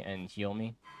help me and heal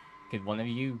me? Could one of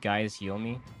you guys heal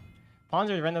me?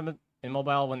 Pawns are random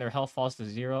immobile when their health falls to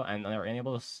 0 and are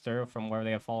unable to stir from where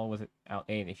they have fallen without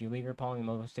aid. If you leave your pawn in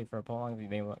immobile state for a prolonged,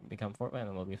 they will become fortman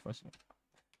and will be forced.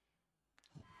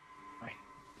 Right.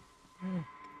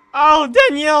 Oh,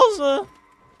 Danielle's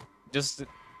just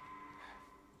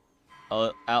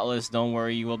Atlas, don't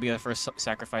worry, you will be the first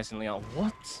sacrifice in Leon.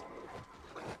 What?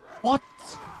 What?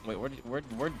 Wait,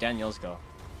 where'd Danielle's go?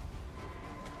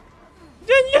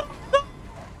 Danielle!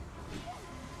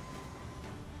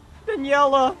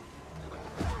 Daniela!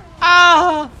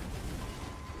 Ah!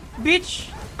 Bitch!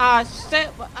 I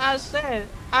said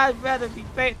I'd rather be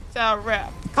baked out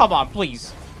rap. Come on,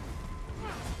 please.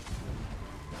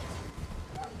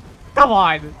 Come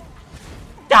on!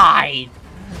 Die!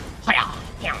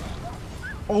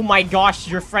 Oh my gosh,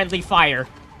 you're friendly fire.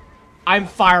 I'm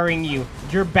firing you.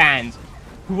 You're banned.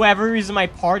 Whoever is in my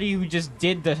party who just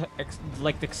did the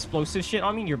the explosive shit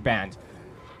on me, you're banned.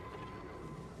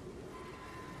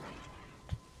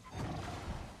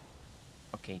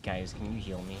 Okay, guys, can you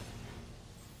heal me?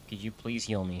 Could you please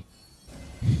heal me?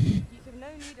 You have no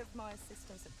need of my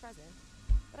assistance at present,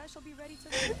 but I shall be ready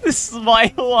to... The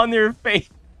smile on your face.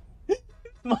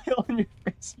 Smile on your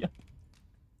face, yeah.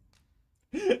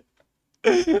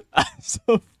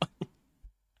 So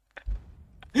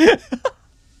funny.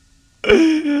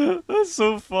 That's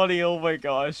so funny, oh my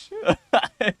gosh. Oh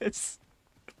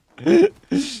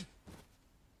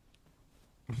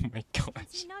my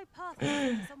gosh.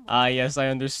 Yes, I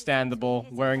understandable.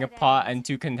 Wearing a pot and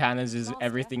 2 katanas is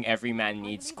everything every man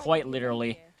needs. Quite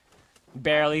literally.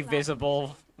 Barely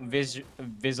visible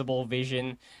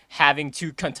vision. Having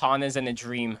 2 katanas and a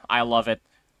dream. I love it.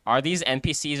 Are these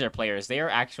NPCs or players? They are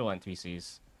actual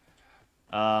NPCs.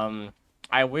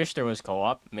 I wish there was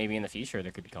co-op. Maybe in the future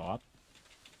there could be co-op.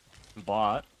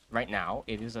 But right now,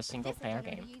 it is a single This is player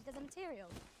generally game. used as a material.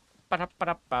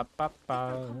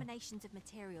 Different combinations of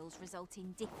materials result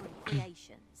in different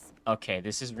creations. Okay,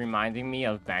 this is reminding me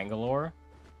of Bangalore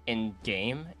in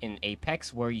game in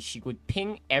Apex, where she would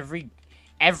ping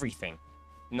everything.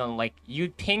 You know, like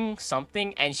you'd ping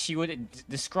something and she would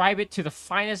describe it to the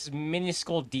finest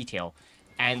minuscule detail,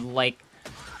 and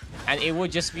it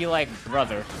would just be like,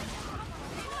 brother,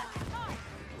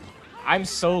 I'm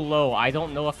so low, I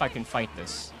don't know if I can fight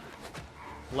this.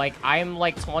 Like, I'm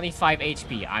like 25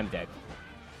 HP, I'm dead.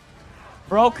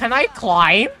 Bro, can I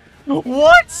climb?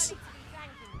 What?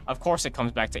 Of course it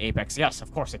comes back to Apex. Yes,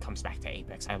 of course it comes back to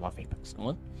Apex. I love Apex. Come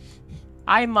on.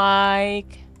 Hi,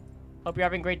 Mike. Hope you're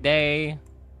having a great day.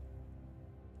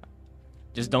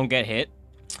 Just don't get hit.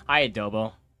 Hi,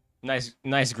 Adobo.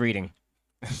 Nice greeting.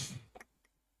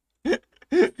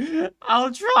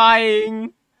 I'm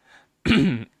trying.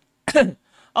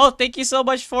 Oh, thank you so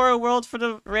much for a world for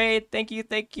the raid. Thank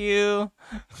you.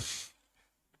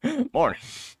 Morning.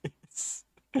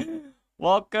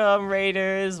 Welcome,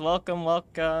 raiders.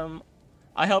 Welcome.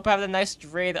 I hope I have a nice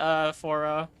raid.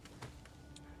 For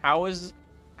how was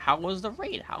the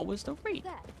raid?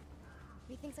 There.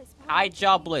 Methinks I spy Hi, on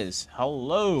Jobless.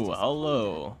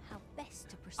 Hello. How best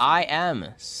to proceed. I am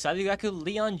Sarugaku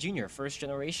Leon Jr, first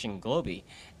generation Globie,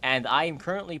 and I am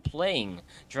currently playing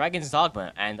Dragon's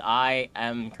Dogma, and I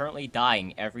am currently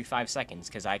dying every 5 seconds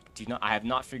because I have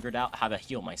not figured out how to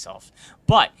heal myself.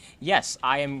 But yes,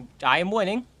 I am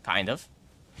winning, kind of.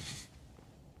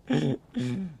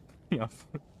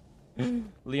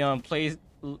 Leon plays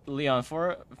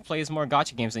more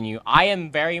gacha games than you. I am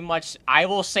very much. I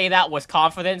will say that with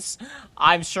confidence.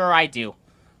 I'm sure I do.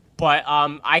 But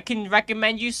I can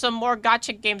recommend you some more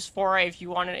gacha games for if you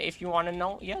want to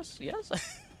know. Yes.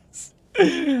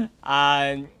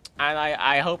 And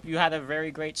I hope you had a very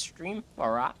great stream.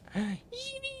 Alright.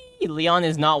 Leon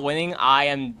is not winning. I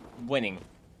am winning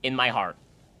in my heart.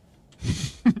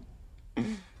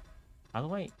 How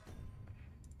do I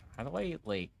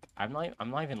like? I'm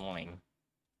not even lying.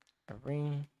 A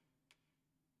ring.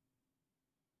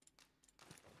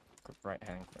 Grip right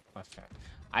hand, grip left hand.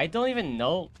 I don't even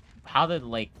know how to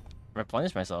like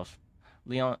replenish myself.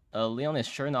 Leon is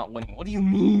sure not winning. What do you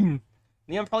mean?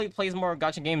 Leon probably plays more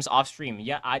gacha games off stream.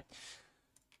 Yeah,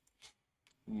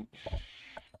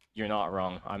 you're not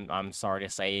wrong. I'm sorry to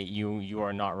say you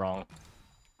are not wrong.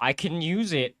 I can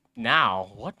use it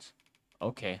now. What?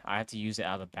 Okay, I have to use it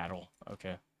out of battle.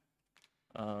 Okay.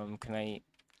 Can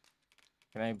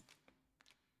I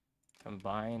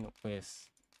combine with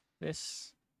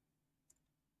this?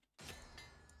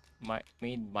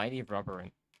 Made mighty rubber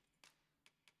and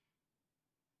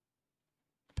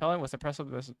repellent with the press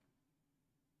of this.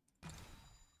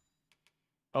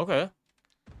 Okay.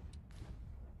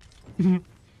 The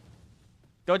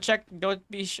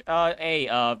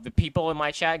people in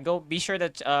my chat, go be sure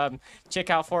to check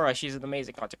out Fora. She's an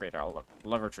amazing content creator. I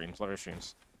love her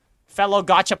streams. Fellow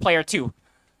gacha player too.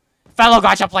 Fellow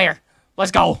gacha player.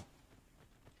 Let's go.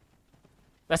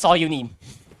 That's all you need.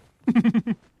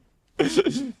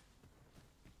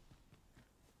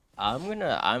 I'm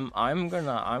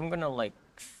gonna like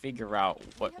figure out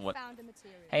what. found a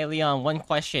material. Hey Leon, one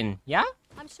question. Yeah?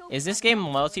 I'm sure Is this we'll game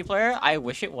find out multiplayer? I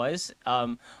wish it was.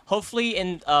 Hopefully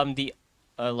in the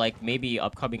like maybe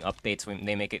upcoming updates when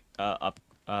they make it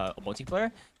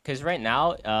multiplayer. Because right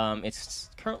now it's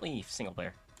currently single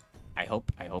player. I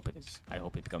hope it is. I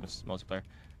hope it becomes multiplayer.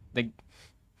 The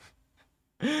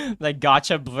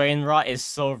gacha brain rot is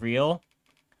so real.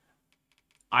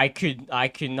 I could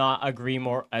not agree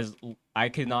more. I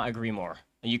could not agree more.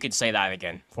 You could say that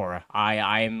again, Fora.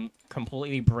 I am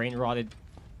completely brain rotted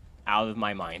out of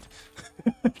my mind.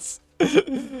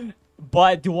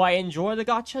 But do I enjoy the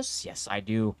gachas? Yes, I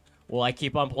do. Will I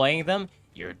keep on playing them?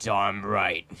 You're damn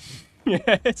right.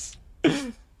 Yes.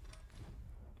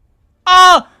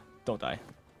 Ah! Don't die.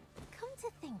 Come to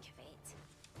think of it.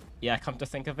 Yeah, come to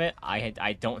think of it,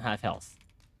 I don't have health.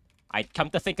 Come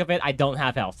to think of it, I don't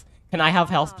have health. Can I have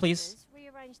health, please?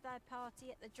 Rearranged their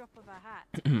party at the drop of a hat.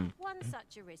 One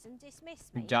such arisen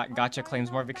dismissed me. Gacha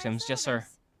claims more victims. Yes, sir.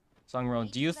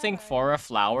 Songro, do you think Fora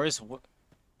flowers? What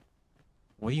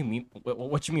do you mean?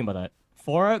 What you mean by that?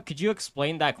 Fora, could you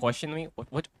explain that question to me?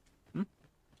 What? Hmm?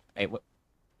 Hey, what?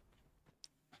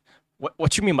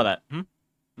 What you mean by that? Hmm?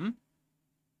 Hmm?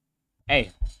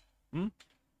 Hey. Hmm?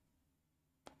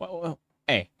 What?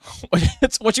 Hey.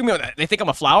 What you mean by that? They think I'm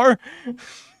a flower?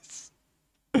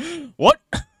 What?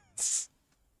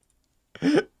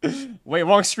 Wait,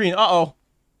 wrong screen. Uh-oh.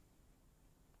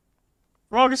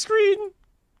 Wrong screen.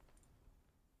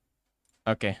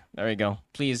 Okay, there we go.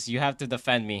 Please, you have to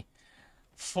defend me.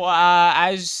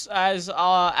 As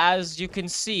you can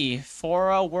see,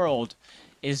 Fora World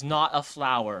is not a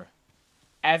flower.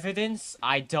 Evidence?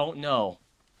 I don't know.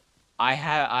 5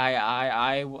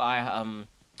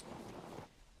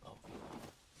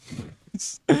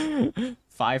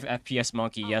 FPS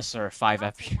monkey, yes sir, 5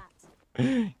 FPS.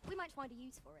 We might find a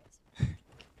use for it.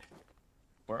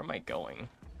 Where am I going?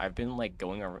 I've been like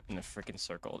going in a freaking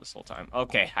circle this whole time.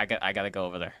 Okay, I gotta go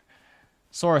over there.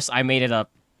 Source, I made it up.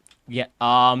 Yeah,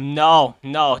 no,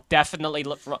 definitely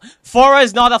look for. Fora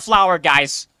is not a flower,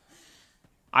 guys.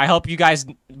 I hope you guys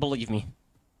believe me.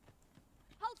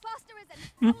 Hold faster, Rizz.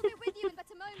 I will be with you in but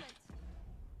a moment.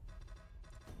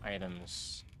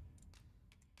 Items.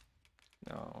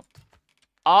 No.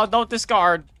 Oh, don't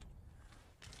discard.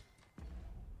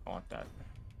 I want that.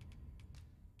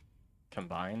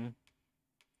 Combine.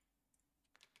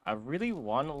 I really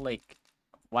want to like.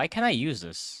 Why can't I use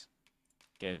this?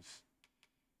 Give.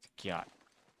 Yeah.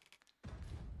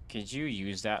 Could you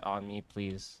use that on me,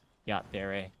 please? Yeah,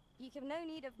 there. You have no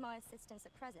need of my assistance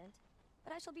at present,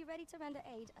 but I shall be ready to render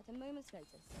aid at a moment's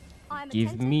notice. I am Give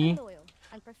attentive me. and loyal,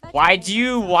 and prefer to Why remain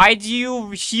do you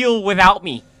heal without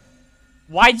me?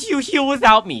 Why do you heal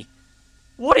without me?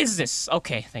 What is this?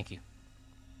 Okay, thank you.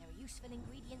 There are useful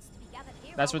ingredients to be gathered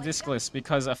here. That's I'll wait ridiculous,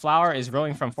 because a flower is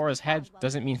growing from Fora's head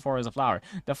doesn't mean Fora is a flower.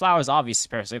 The flower is obviously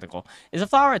parasitical. Is a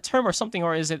flower a term or something,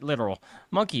 or is it literal?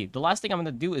 Monkey, the last thing I'm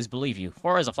gonna do is believe you.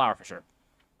 Fora is a flower for sure.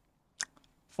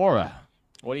 Fora,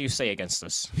 what do you say against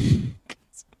this?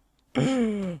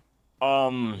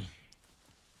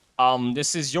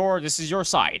 This is your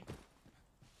side.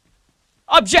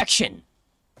 Objection!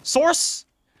 Source?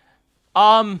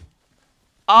 Pleasure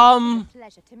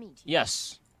to meet you.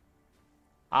 Yes.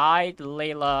 I,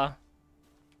 Layla.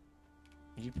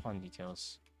 View pawn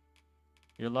details.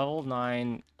 You're level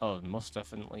 9. Oh, most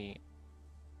definitely.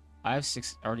 I have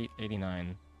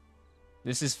 89.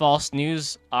 This is false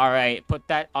news. Alright, put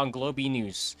that on Globie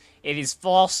News. It is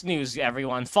false news,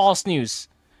 everyone. False news.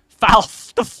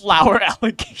 The flower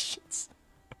allegations.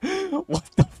 What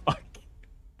the fuck?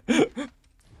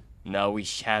 Now we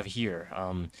have here,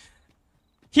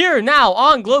 here now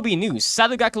on Globie News,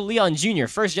 Sarugaku Leon Jr,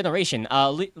 first generation.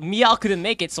 Miao couldn't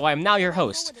make it, so I'm now your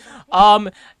host.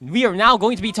 We are now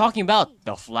going to be talking about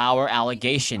the flower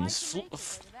allegations.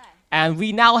 And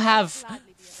we now have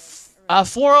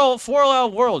Fora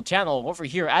World channel over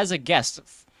here as a guest.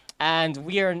 And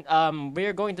we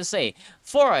are going to say,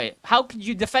 Fora, how could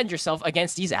you defend yourself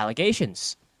against these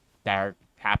allegations that are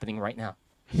happening right now?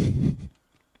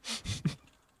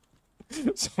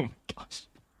 Oh my gosh.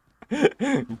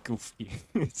 Goofy.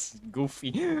 It's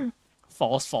goofy.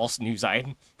 False news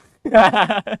item.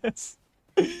 Ah.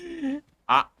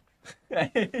 Ah.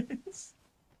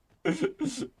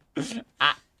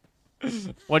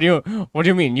 What do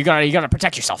you mean? You gotta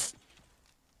protect yourself.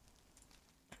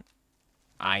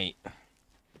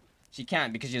 She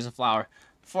can't because she's a flower.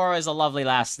 Fora is a lovely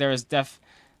lass. That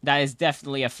is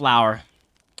definitely a flower.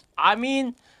 I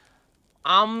mean,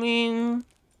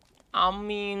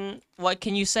 what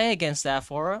can you say against that,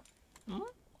 Fora?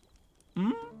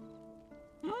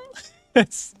 I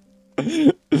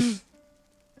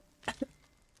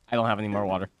don't have any more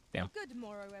water. Damn. Good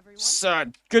morrow, everyone.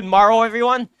 Sir, good morrow,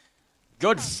 everyone.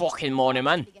 Good fucking morning,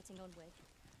 man.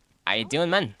 How you doing,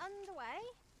 man?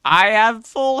 I have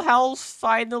full health,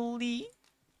 finally.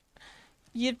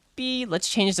 Yippee. Let's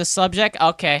change the subject.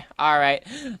 Okay, alright.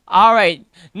 Alright,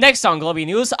 next on Globie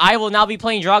News, I will now be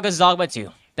playing Dragon's Dogma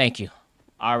 2. Thank you.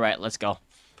 Alright, let's go.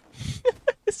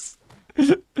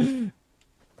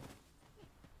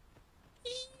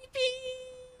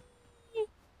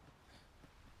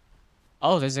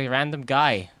 Oh, there's a random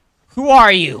guy. Who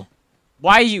are you?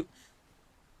 Why are you...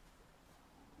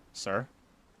 Sir?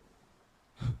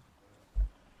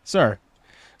 Sir?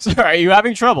 Sir, are you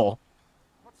having trouble?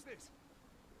 What's this?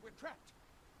 We're trapped.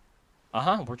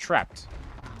 Uh-huh, we're trapped.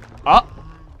 Oh!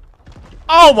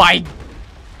 Oh my...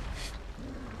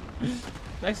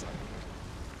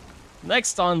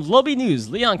 Next on Globie News,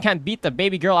 Leon can't beat the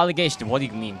baby girl allegation. What do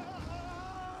you mean?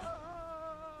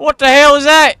 What the hell is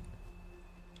that?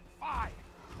 A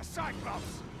cyclops.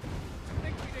 To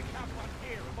think we didn't have one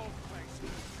here of all places.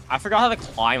 I forgot how to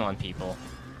climb on people.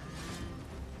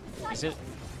 Is it?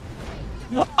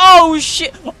 Oh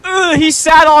shit! Ugh, he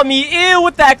sat on me. Ew,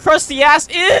 with that crusty ass.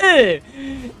 Ew!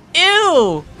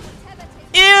 Ew!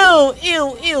 Ew!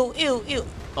 Ew! Ew! Ew! Ew!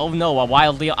 Oh no, a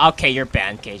wild Leon. Okay, you're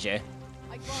banned, KJ.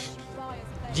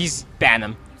 Just ban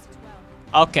him.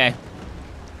 Okay.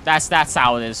 That's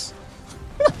how it is.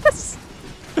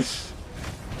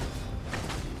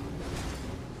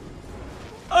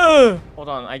 Hold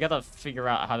on, I gotta figure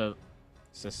out how to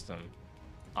system.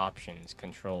 Options,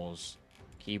 controls,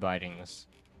 key bindings.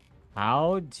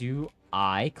 How do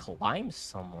I climb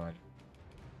someone?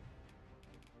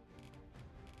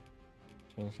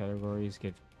 Change categories,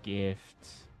 give gift,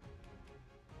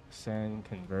 send,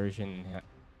 conversion,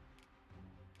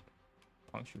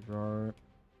 puncture drawer.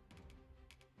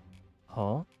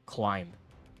 Huh? Climb.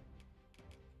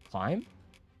 Climb?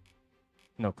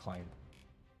 No climb.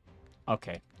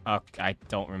 Okay. I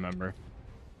don't remember.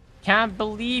 Can't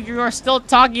believe you are still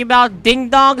talking about ding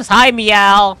dongs. Hi,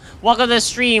 Meow. Welcome to the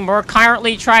stream. We're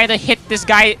currently trying to hit this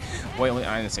guy. Wait,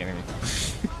 I didn't say anything.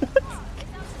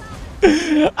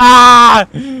 Ah!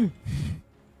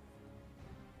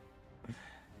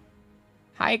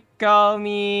 Hi,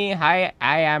 Komi. Hi,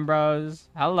 Ambrose.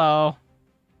 Hello.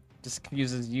 Just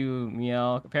confuses you,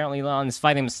 Meow. Apparently, Leon is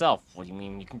fighting himself. What do you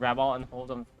mean? You can grab all and hold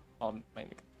them.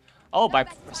 Oh, by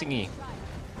pressing E.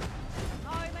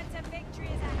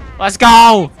 Let's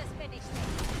go!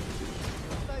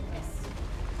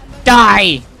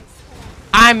 Die!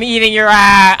 I'm eating your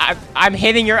ass! I'm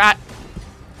hitting your ass!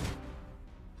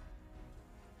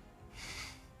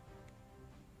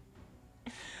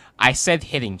 I said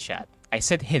hitting, chat. I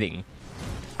said hitting.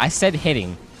 I said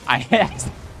hitting. I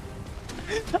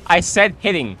said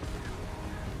hitting.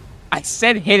 I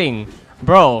said hitting.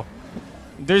 Bro,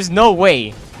 there's no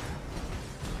way.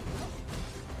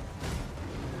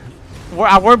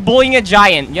 We're bullying a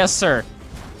giant. Yes, sir.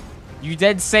 You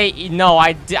did say no.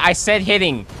 I said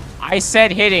hitting. I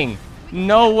said hitting.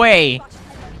 No way.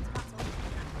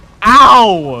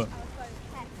 Ow!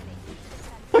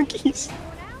 Monkeys.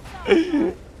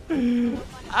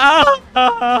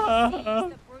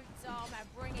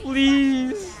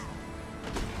 Please.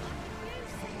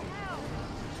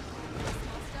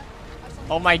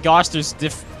 Oh my gosh, there's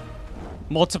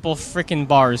multiple freaking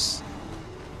bars.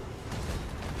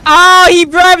 Oh, he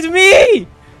bribed me!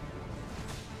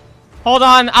 Hold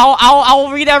on,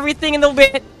 I'll read everything in a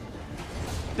bit.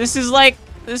 This is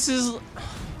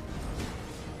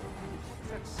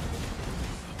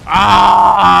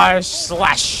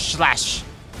slash.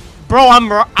 Bro,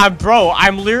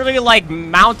 I'm literally like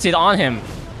mounted on him.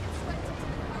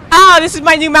 Ah, this is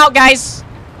my new mount, guys.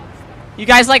 You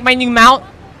guys like my new mount?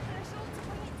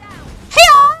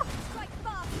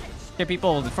 Okay,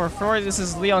 people, for this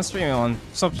is Leon streaming on,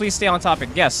 so please stay on topic.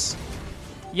 Yes,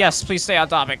 please stay on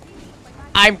topic.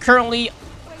 I'm currently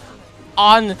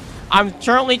trying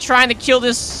to kill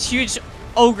this huge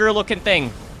ogre-looking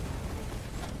thing.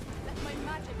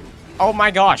 Oh my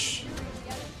gosh.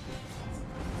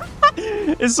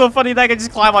 It's so funny that I can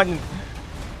just climb on.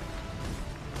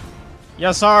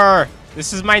 Yes, sir.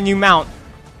 This is my new mount.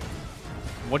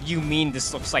 What do you mean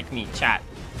this looks like me, chat?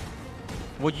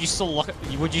 Would you still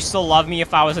love me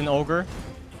if I was an ogre?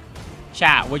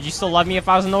 Chat, would you still love me if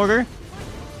I was an ogre?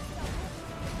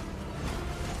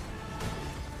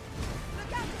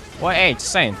 What? Hey,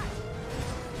 just saying.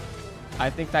 I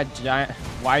think that giant.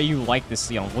 Why are you like this,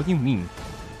 Leon? What do you mean?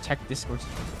 Check Discord.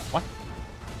 What?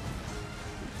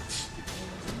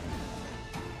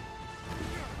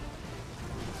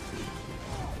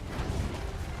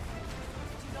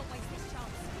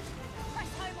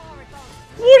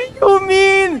 What do you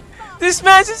mean? This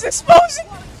match is exposing.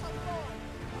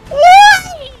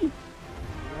 Why?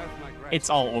 It's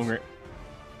all ogre.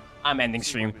 I'm ending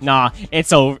stream. Nah,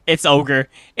 it's over. It's ogre.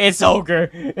 It's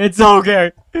ogre. It's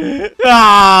ogre.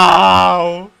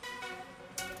 No.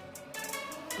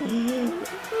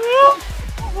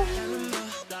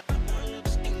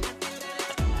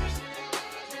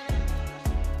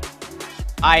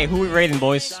 Aye, who we raiding,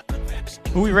 boys?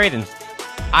 Who we raiding?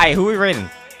 Aye, who we raiding?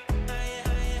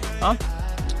 Huh?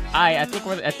 I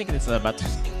think it's about to.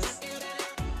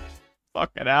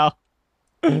 Fucking hell.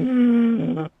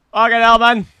 Fucking hell,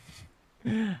 man.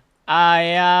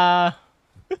 I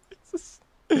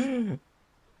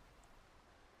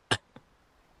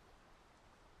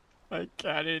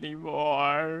can't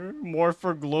anymore. More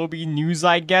for Globie news,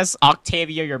 I guess.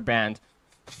 Octavia, you're banned.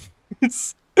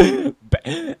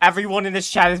 Everyone in this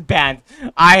chat is banned.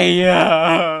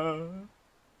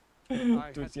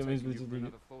 Goodness knows we see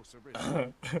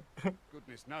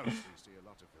a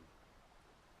lot of them.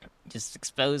 Just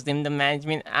exposed him to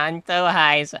management and so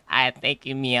high. So I thank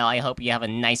you, Meow. I hope you have a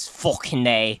nice fucking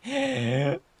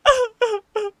day.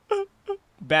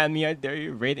 Ban me, I dare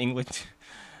you. Raid England.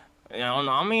 No,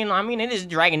 I mean, it is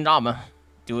Dragon Dogma.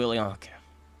 Do it, Leon. Okay.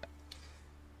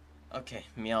 Okay,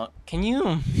 Meow. Can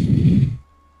you?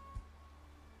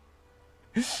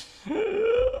 Okay.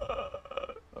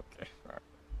 Alright.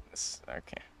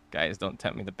 Okay. Guys, don't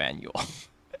tempt me to ban you all.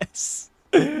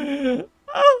 The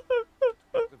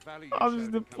value you I was showed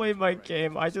just to in play coming my our aid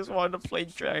game. I was just so wanted to play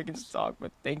Dragon's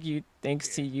Dogma, but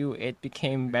thanks to you, it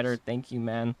became better. Thank you,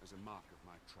 man. as a mark of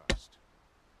my trust.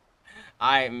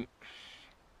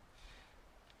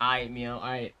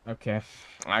 Okay.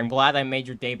 I'm glad I made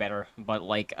your day better, but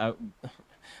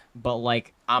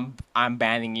I'm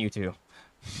banning you too.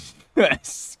 Give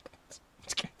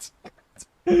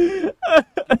it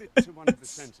to one of the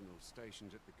sentinels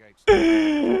stationed at the gates.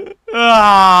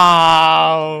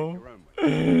 Oh. Your own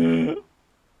way.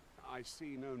 I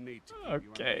see no need to keep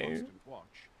you under constant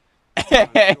watch. I'm sure you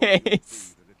agree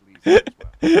that it leaves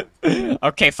you as well.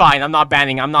 Okay, fine. I'm not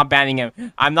banning him. I'm not banning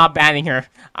her.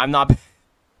 I'm not.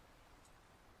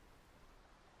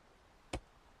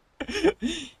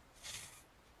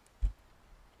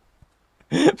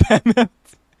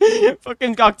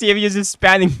 Fucking Octavia's just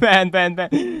spanning ban.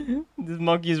 This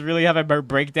monkey is really having a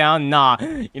breakdown. Nah.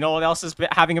 You know what else is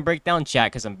having a breakdown? Chat,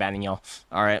 because I'm banning y'all.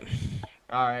 Alright.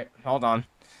 Alright. Hold on.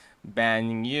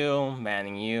 Banning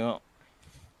you.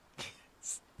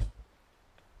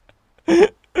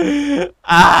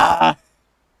 Ah!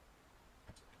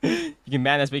 You can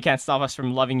ban us, but you can't stop us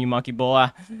from loving you, monkey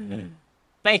boy.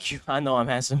 Thank you. I know I'm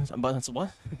handsome, but that's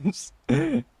what?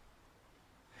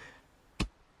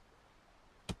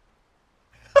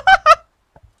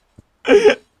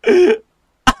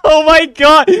 Oh my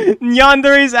god!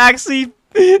 Yonder is actually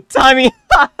timing.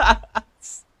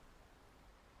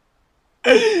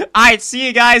 Alright, see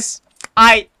you guys.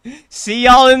 Alright, see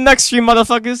y'all in the next stream,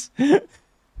 motherfuckers.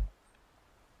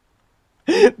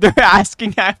 They're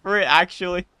asking for it,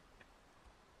 actually.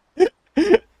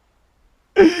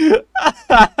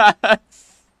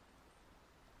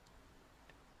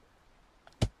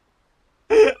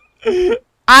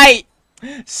 I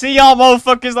see y'all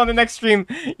motherfuckers on the next stream.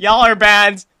 Y'all are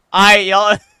banned.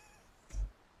 Y'all.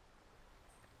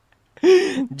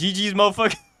 GG's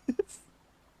motherfuckers.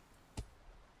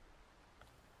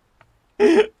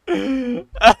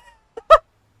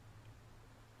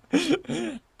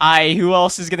 Who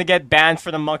else is gonna get banned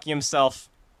for the monkey himself?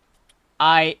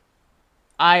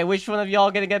 Which one of y'all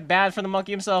gonna get banned for the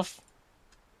monkey himself?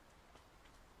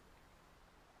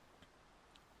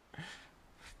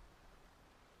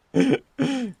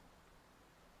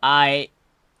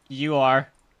 You are.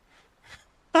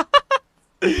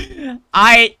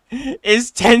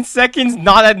 Is 10 seconds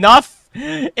not enough?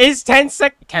 Is 10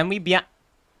 can we be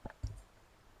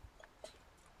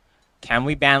Can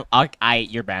we ban?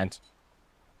 You're banned.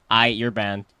 You're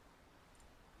banned.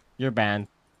 You're banned.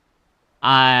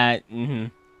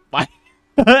 Why?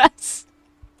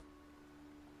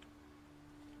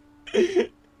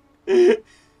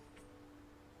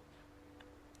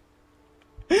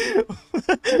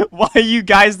 Why are you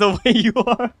guys the way you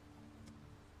are?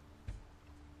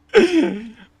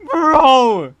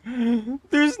 Bro!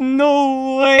 There's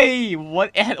no way!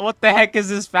 What the heck is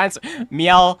this fancy?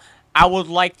 Meow, I would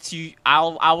like to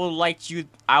ask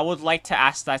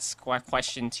that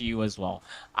question to you as well.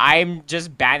 I'm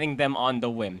just banning them on the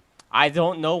whim. I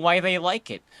don't know why they like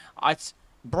it.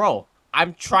 Bro,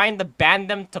 I'm trying to ban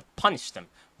them to punish them.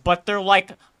 But they're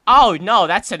like, oh no,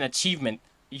 that's an achievement.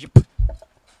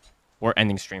 We're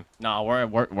ending stream. No,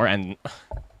 we're ending.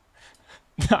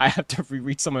 I have to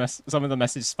reread some of the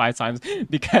messages 5 times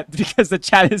because the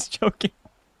chat is joking.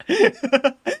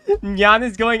 Nyan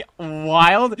is going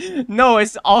wild. No,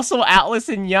 it's also Atlas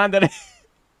and Nyan that.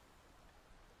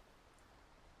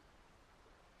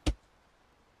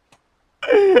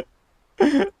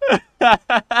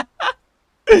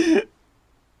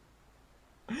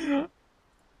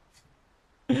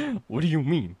 What do you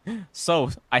mean? So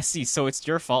I see. So it's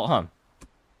your fault, huh?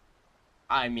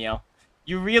 Meow.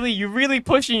 You really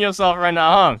pushing yourself right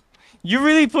now, huh? You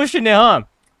really pushing it, huh?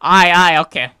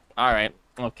 Okay. Alright.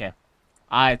 Okay.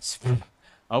 It's...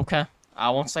 Okay. I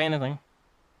won't say anything.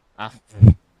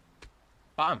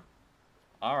 Fine.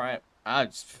 Alright. I'm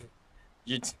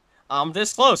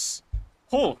this close.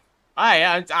 Who?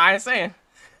 I saying.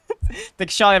 Take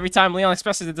a shot every time Leon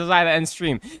expresses the desire to end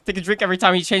stream. Take a drink every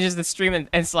time he changes the stream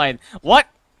and slide. What?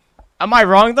 Am I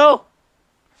wrong, though?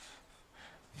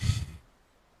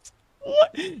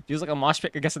 What? Feels like a mosh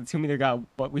pit against the 2-meter guy,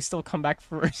 but we still come back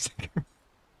for a second.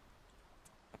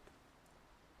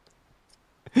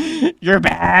 You're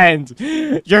banned!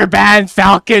 You're banned,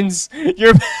 Falcons!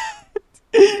 You're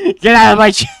banned! Get out of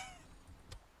my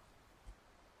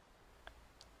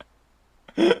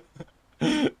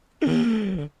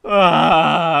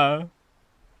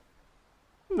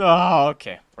Oh,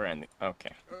 okay. We're ending.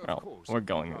 Okay. Well, we're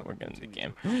going to the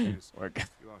game. We're good.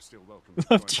 You are still welcome.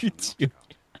 Love you too.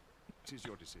 It is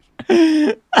your decision.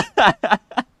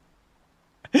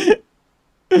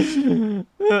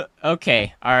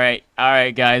 Okay. All right,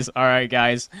 guys. All right,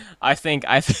 guys. I think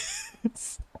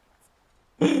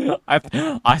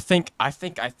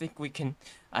we can.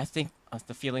 I think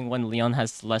the feeling when Leon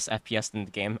has less FPS in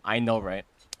the game. I know, right?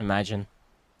 Imagine.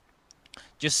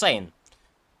 Just saying.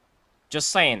 Just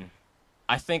saying.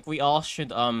 I think we all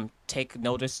should take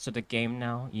notice to the game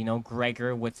now. You know,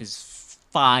 Gregor with his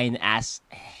fine ass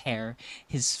hair,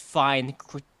 his fine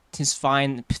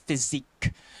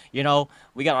physique. You know,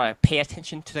 we gotta pay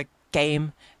attention to the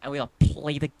game and we gotta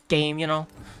play the game. You know.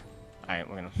 All right,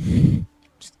 we're gonna.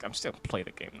 I'm still gonna play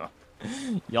the game though.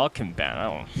 Y'all can ban. I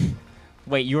don't.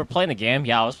 Wait, you were playing the game?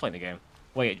 Yeah, I was playing the game.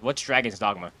 Wait, what's Dragon's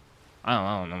Dogma?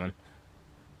 I don't know, man.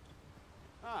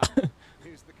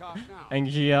 Here's the cart now. And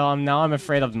yeah, now I'm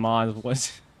afraid of mods.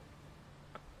 What?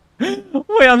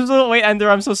 Wait, Ender,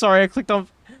 I'm so sorry. I clicked on.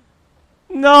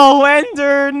 No,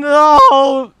 Ender,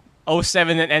 no.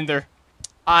 07 and Ender.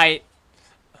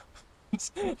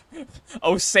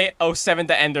 07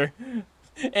 to Ender.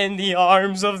 In the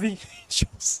arms of the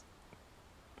angels.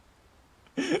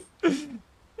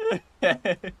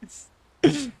 Yes.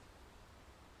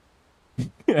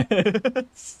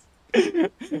 Yes.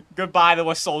 Goodbye to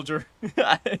a soldier.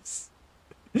 Yes.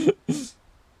 Do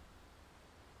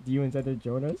you intend to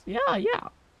join us? Yeah.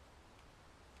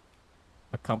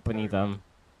 Accompany them.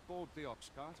 Board the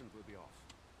ox cart and we'll be off.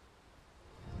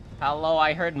 Hello,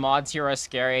 I heard mods here are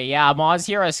scary. Yeah, mods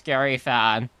here are scary,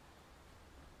 fan.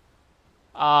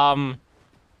 I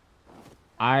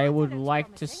would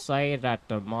like to say that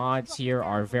the mods here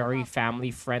are very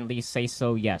family friendly. Say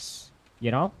so, yes.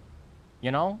 You know? You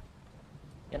know?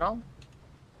 You know?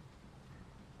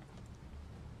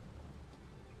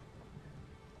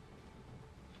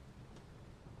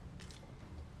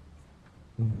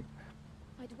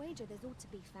 I'd wager there's all to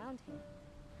be found here.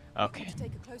 Okay.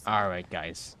 Alright,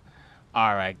 guys.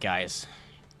 Alright, guys.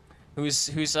 Who's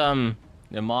the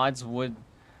mods would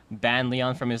ban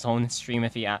Leon from his own stream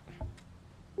if he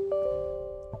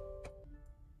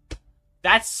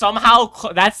That's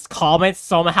comment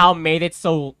somehow made it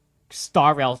so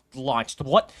Star Rail launched.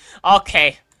 What?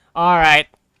 Okay. Alright.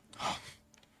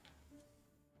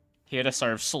 Here to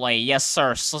serve. Slay. Yes,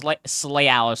 sir. Slay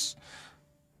Alice.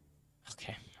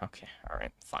 Okay.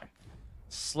 Alright. Fine.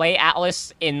 Slay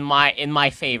Atlas in my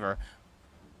favor.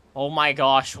 Oh my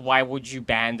gosh, why would you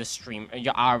ban the stream?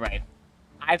 Yeah, alright.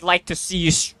 I'd like to see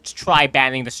you try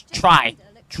banning this. Try.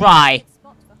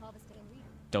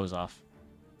 Doze off.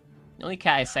 The only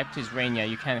cat except is Raina.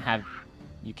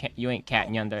 You ain't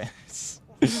cat yonder.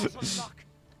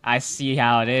 I see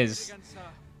how it is.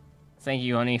 Thank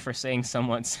you, honey, for saying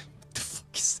someone's.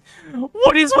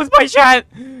 What is with my chat?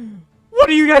 What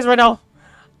are you guys right now?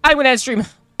 I'm gonna end stream.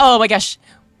 Oh my gosh.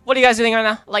 What are you guys doing right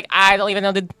now? Like, I don't even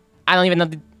know the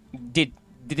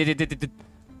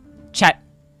chat.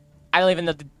 I don't even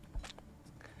know the.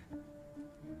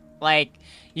 Like,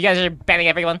 you guys are banning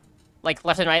everyone. Like,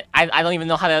 left and right. I don't even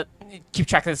know how to keep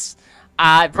track of this.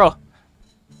 Bro.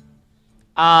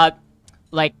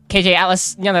 Like, KJ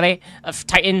Atlas, Yandere,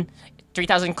 Titan,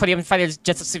 3000 Kodium Fighters,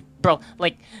 Jets of bro.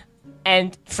 Like,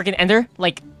 and freaking Ender.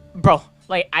 Like, bro.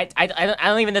 Like, I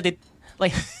don't even know the.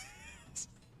 Like.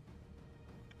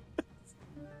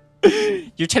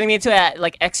 You're turning me into a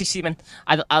like XCC man.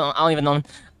 I don't even know,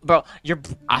 bro.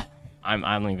 I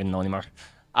don't even know anymore.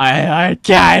 I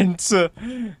can't.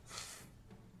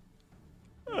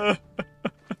 Are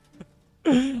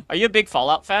you a big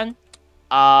Fallout fan?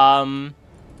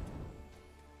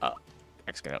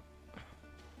 X get up.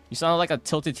 You sound like a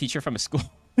tilted teacher from a school.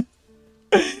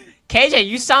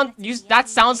 KJ, that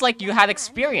sounds like you had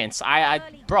experience.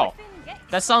 Bro,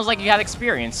 that sounds like you had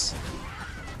experience.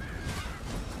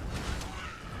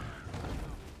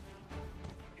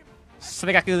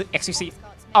 Sarugaku XCC.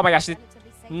 Oh my gosh, dude.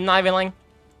 Not even lying.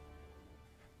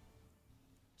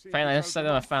 Finally, I said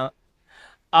I found.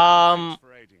 I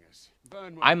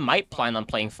might plan on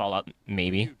playing Fallout,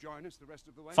 maybe.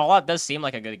 Fallout does seem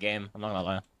like a good game. I'm not gonna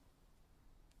lie.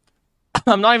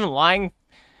 I'm not even lying.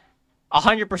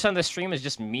 100% of the stream is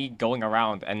just me going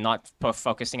around and not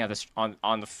focusing on the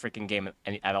freaking game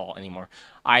at all anymore.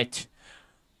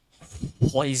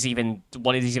 What is even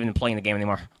playing the game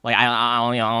anymore? Like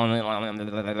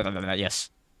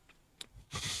yes.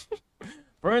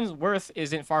 Burnsworth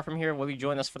isn't far from here. Will you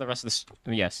join us for the rest of this?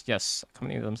 Yes.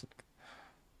 Company of them.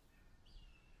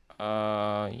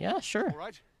 Yeah, sure.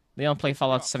 Leon play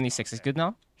Fallout 76 is good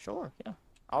now. Sure, yeah,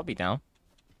 I'll be down.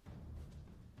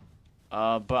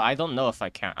 But I don't know if I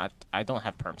can. I don't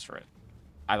have perms for it.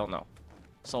 I don't know.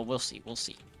 So we'll see.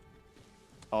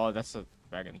 Oh, that's a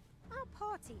dragon. Our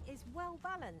party is well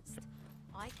balanced.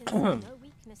 I can see no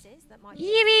weaknesses that might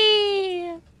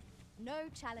Yippee! No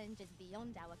challenge is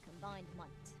beyond our combined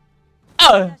might.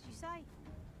 Uh. As you say.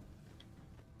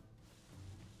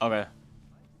 Okay.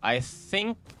 I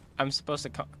think I'm supposed to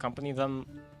accompany them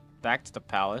back to the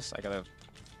palace. I gotta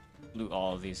loot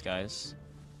all of these guys.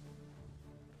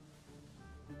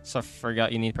 So I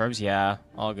forgot you need perps? Yeah,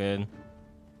 all good.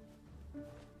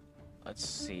 Let's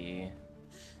see.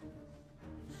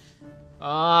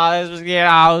 This was the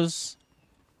house.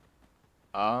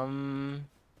 Let's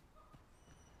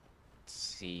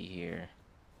see here.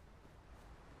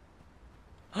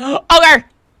 Ogre!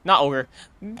 Not ogre.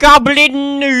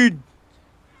 Goblin nude!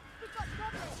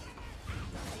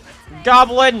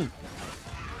 Goblin!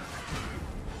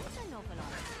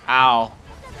 Ow.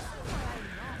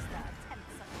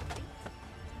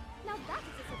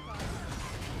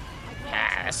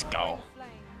 Ah, let's go.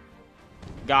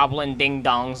 Goblin ding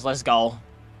dongs, let's go.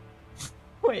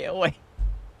 Wait, wait.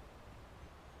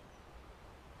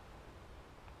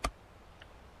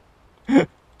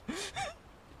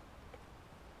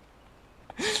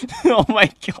 Oh my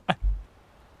god.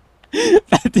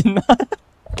 That did not.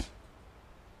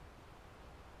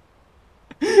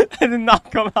 That did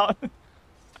not come out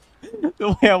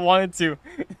the way I wanted to.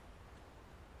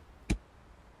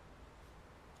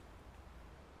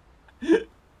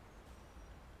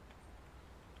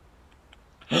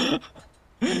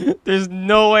 There's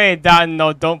no way that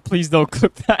no, please don't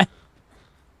clip that.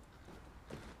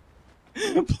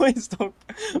 Please don't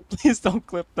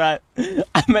clip that.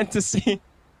 I meant to say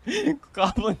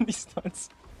goblin these nuts.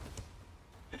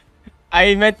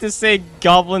 I meant to say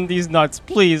goblin these nuts.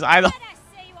 Please, I don't.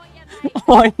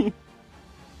 Why?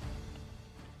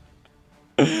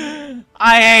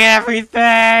 I hate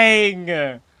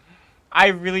everything. I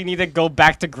really need to go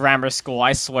back to grammar school.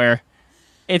 I swear,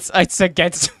 it's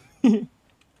against me.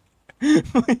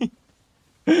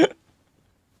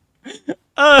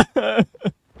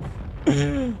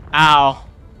 Ow.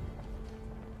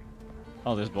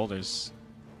 Oh, there's boulders.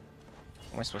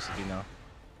 What am I supposed to do now?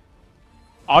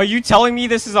 Are you telling me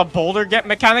this is a boulder get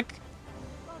mechanic?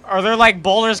 Are there like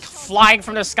boulders flying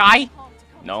from the sky?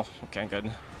 No. Okay, good.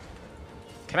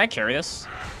 Can I carry this?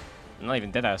 I'm not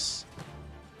even deadass.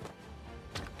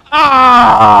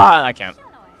 Ah! I can't.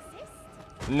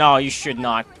 No, you should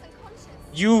not.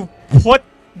 You put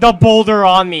the boulder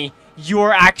on me.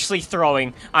 You're actually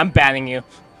throwing. I'm banning you.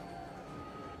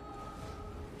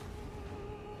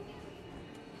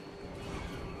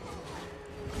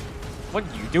 What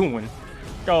are you doing?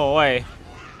 Go away.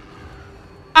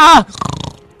 Ah!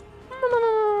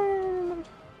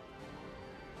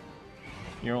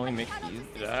 You're only making these.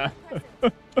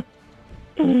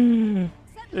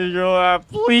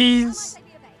 Please.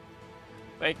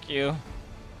 Thank you.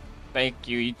 Thank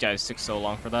you. You guys took so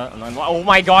long for that. And then, oh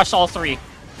my gosh, all three.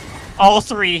 All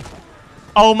three.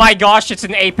 Oh my gosh, it's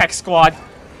an Apex squad.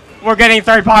 We're getting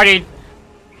third-partied.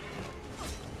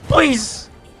 Please.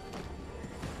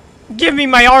 Give me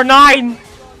my R9.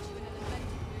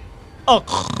 Oh.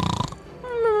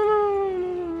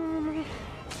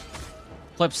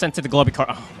 Clip sent to the Globie card.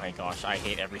 Oh my gosh, I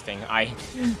hate everything.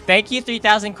 Thank you,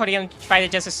 3,000 Korean Fighter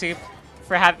Justice Soup,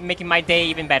 for making my day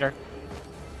even better.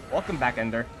 Welcome back,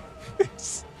 Ender.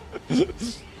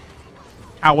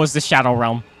 How was the Shadow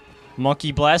Realm?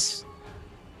 Monkey bless.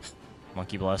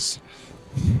 Monkey bless.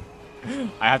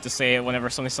 I have to say it whenever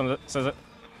somebody says it.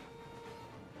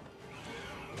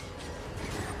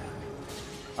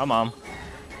 Come on.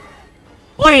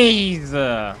 Please!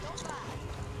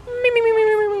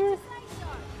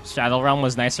 Shadow Realm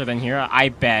was nicer than here. I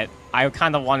bet. I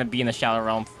kind of want to be in the Shadow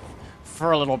Realm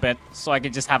for a little bit, so I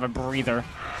could just have a breather.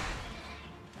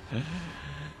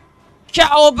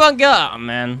 Cowabunga! Oh,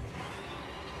 man.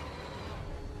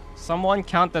 Someone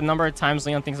count the number of times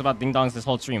Leon thinks about ding dongs this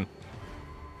whole stream.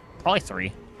 Probably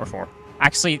 3 or 4.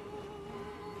 Actually,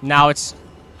 now it's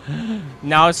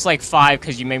like 5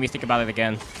 because you made me think about it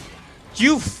again.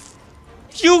 You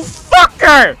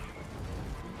fucker!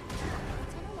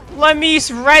 Let me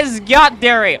res got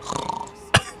there.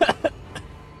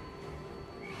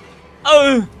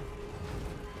 Oh.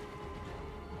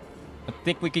 I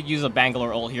think we could use a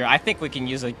Bangalore ult here. I think we can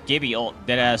use a Gibby ult,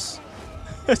 deadass.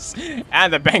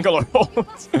 And the Bangalore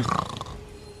ult.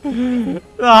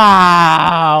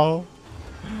 Wow.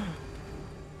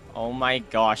 Oh my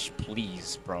gosh,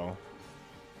 please, bro.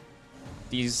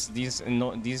 These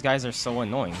guys are so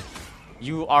annoying.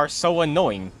 You are so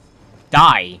annoying.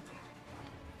 Die.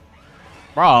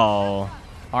 Bro.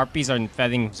 Harpies are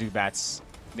feeding Zubats.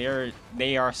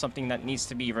 They are something that needs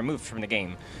to be removed from the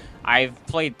game. I've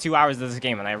played 2 hours of this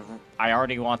game and I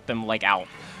already want them like out.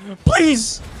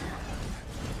 Please!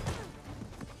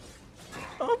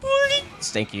 Oh, please.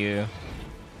 Thank you.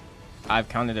 I've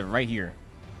counted it right here.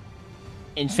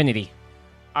 Infinity.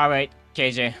 Alright,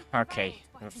 KJ. Okay,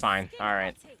 we're fine.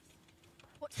 Alright.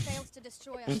 What fails to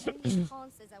destroy us only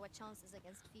enhances our chances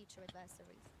against future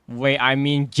adversaries. Wait, I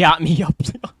mean, got me up.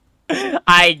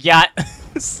 I got.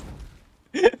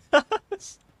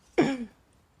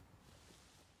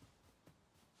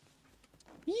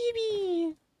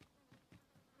 Yeebee.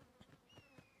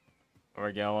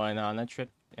 We're going on a trip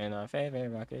in our favorite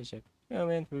rocket ship.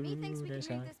 Going through Methinks we can the move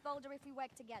sky. this boulder if we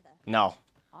work together. No,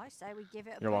 I say we give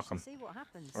it a You're push welcome. and see what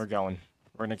happens. we're going.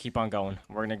 We're gonna keep on going.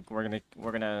 We're gonna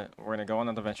go on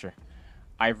an adventure.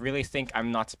 I really think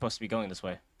I'm not supposed to be going this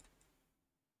way.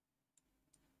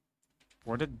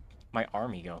 Where did my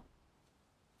army go?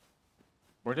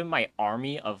 Where did my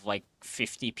army of like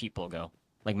 50 people go?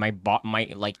 Like my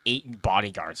like 8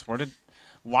 bodyguards.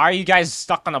 Why are you guys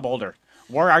stuck on a boulder?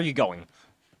 Where are you going?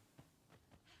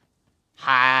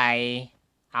 Hi.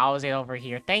 How's it over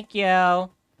here? Thank you. To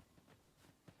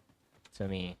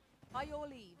me. By your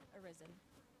leave, Arisen.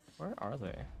 Where are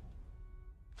they?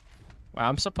 Well,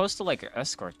 I'm supposed to like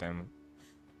escort them.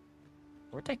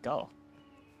 Where'd they go?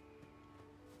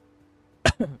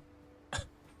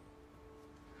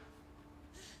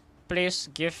 Please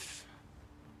give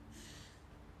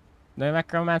the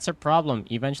necromancer problem.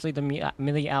 Eventually the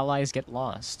melee allies get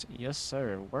lost. Yes,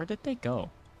 sir. Where did they go?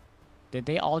 Did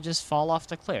they all just fall off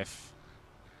the cliff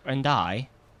and die?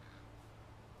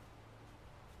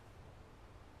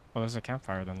 Oh, there's a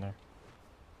campfire down there.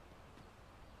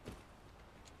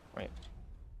 Wait.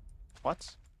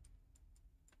 What?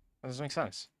 That doesn't make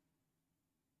sense.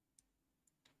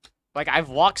 Like, I've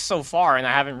walked so far and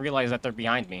I haven't realized that they're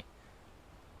behind me.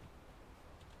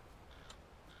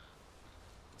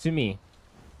 To me.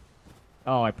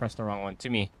 Oh, I pressed the wrong one. To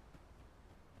me.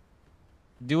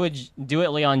 Do it,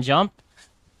 Leon. Jump.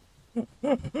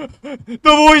 The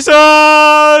voice!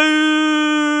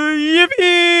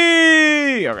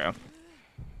 Yippee! Okay.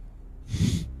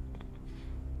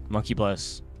 Monkey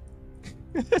bless.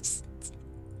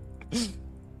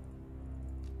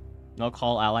 No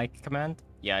call ally command?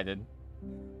 Yeah, I did.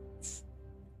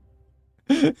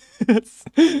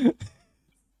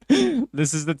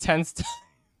 This is the 10th time.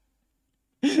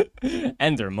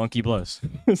 Ender, monkey blows.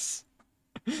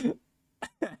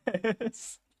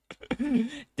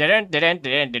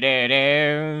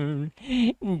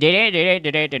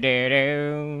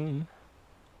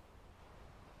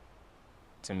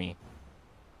 To me.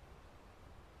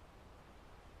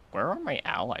 Where are my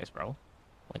allies, bro?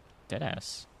 Like,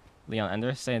 deadass. Leon,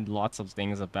 Ender said lots of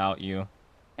things about you.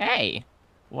 Hey!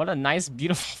 What a nice,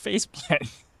 beautiful faceplant.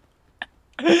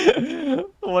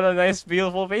 What a nice,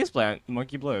 beautiful faceplant.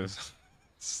 Monkey blows.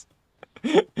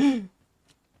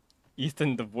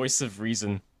 Ethan, the voice of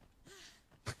reason.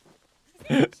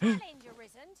 Challenge,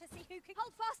 Arisen, to see who can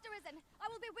hold fast, Arisen. I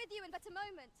will be with you in but a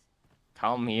moment.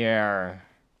 Come here.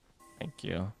 Thank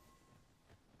you.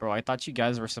 Bro, I thought you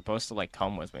guys were supposed to, like,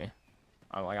 come with me.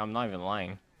 I'm not even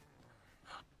lying.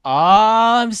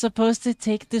 Oh, I'm supposed to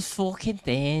take this fucking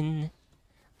thing.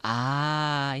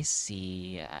 Ah, I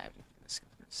see. I'm just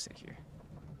gonna sit here.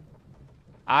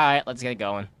 Alright, let's get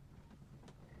going.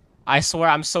 I swear,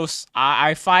 I'm so...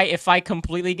 if I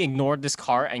completely ignored this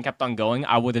car and kept on going,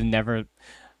 I would have never...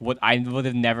 I would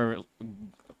have never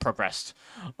progressed.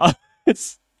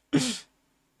 It's...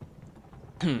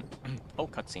 Oh,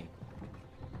 cutscene.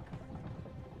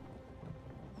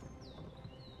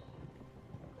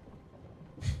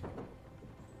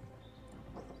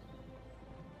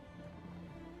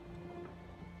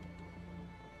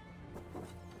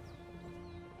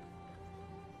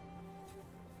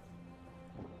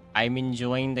 I'm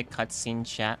enjoying the cutscene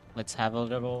chat. Let's have a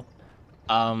little,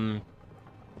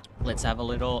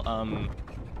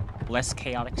 less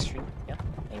chaotic stream. Yeah,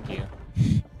 thank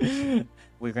you.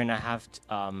 We're gonna have,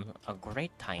 a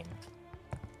great time.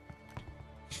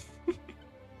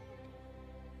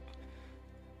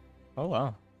 Oh,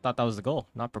 wow. Thought that was the goal,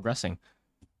 not progressing.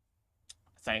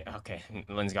 Okay,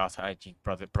 Lynn's got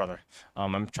brother.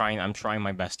 I'm trying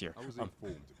my best here. I was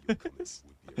informed of your comments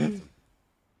would be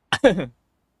a reason.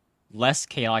 Least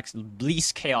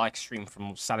chaotic stream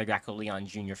from Sarugaku Leon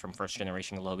Jr. from first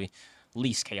generation Globie.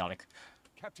 Least chaotic.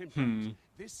 Captain Prince,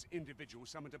 this individual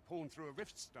summoned a pawn through a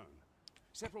rift stone.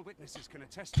 Several witnesses can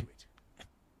attest to it.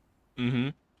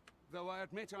 Mm-hmm. Though I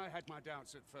admit I had my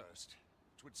doubts at first.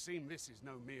 It would seem this is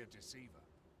no mere deceiver.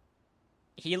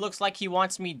 He looks like he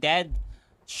wants me dead.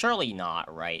 Surely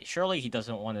not, right? Surely he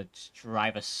doesn't want to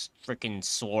drive a freaking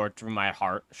sword through my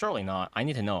heart. Surely not. I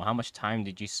need to know, how much time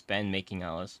did you spend making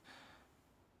Alice?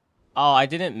 Oh, I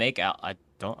didn't make Alice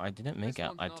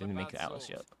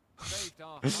yet. Saved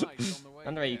our hide on the way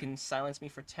Andre, you here. can silence me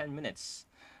for 10 minutes.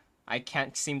 I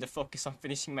can't seem to focus on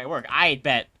finishing my work. I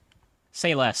bet.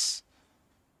 Say less.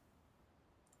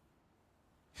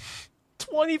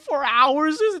 24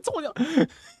 hours? Is it 20?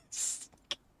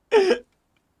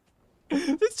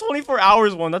 It's 24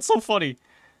 hours one. That's so funny.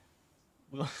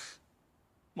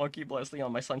 Monkey bless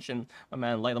Leon, my sunshine, my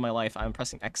man, light of my life. I'm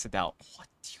pressing exit out. What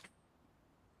do you...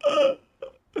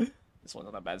 This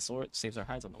one's not a bad sword. Saves our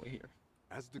hides on the way here.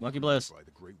 As Monkey decreed bless. by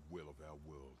the great will of our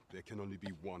world, there can only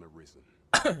be one Arisen.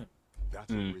 That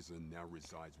Arisen now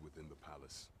resides within the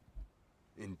palace.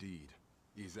 Indeed,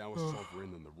 he is our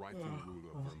sovereign and the rightful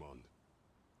ruler of Vermont.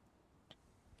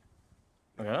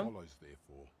 It Okay. follows,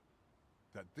 therefore,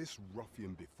 that this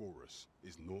ruffian before us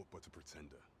is naught but a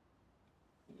pretender.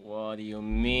 What do you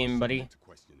mean, buddy? Subject to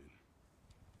questioning.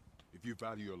 If you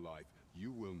value your life,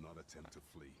 you will not attempt to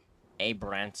flee. Hey,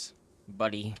 Brant,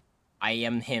 buddy, I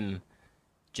am him.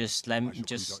 Just let I me, shall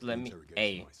just conduct let the me. interrogation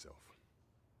Hey, myself.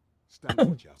 Stand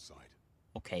watch outside.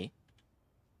 okay.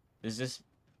 Does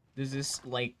this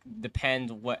like depend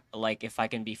what like if I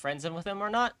can be friends with him or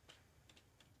not?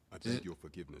 I beg your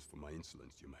forgiveness for my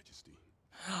insolence, Your Majesty.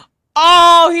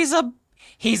 Oh, he's a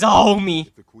homie.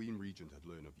 If the Queen Regent had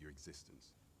learned of your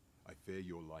existence, I fear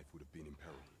your life would have been in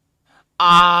peril.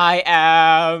 I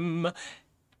am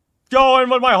going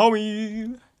with my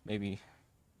homie. Maybe.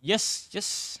 Yes,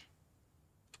 yes.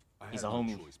 I He's had a no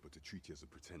homie. choice but to treat you as a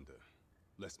pretender,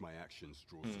 lest my actions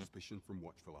draw suspicion from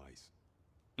watchful eyes.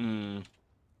 I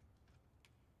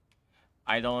don't Claim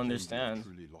you have understand.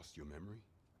 truly lost your memory?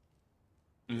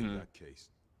 In that case,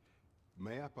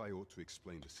 mayhap I ought to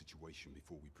explain the situation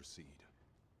before we proceed.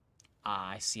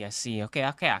 Ah, I see, I see. Okay,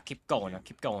 okay, I'll keep going, I'll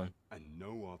keep going. And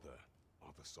no other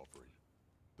are the sovereign,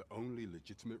 the only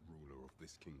legitimate ruler of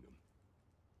this kingdom.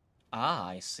 Ah,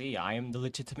 I see. I am the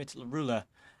legitimate ruler.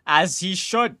 As he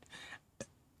should.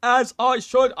 As I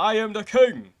should, I am the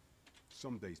king.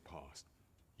 Some days passed.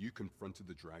 You confronted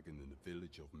the dragon in the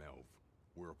village of Melv,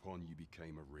 whereupon you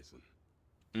became Arisen.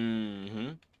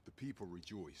 Mm-hmm. The people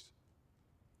rejoiced,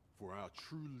 for our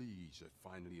true liege had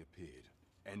finally appeared,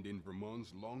 ending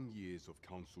Vermont's long years of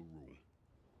council rule.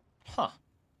 Huh.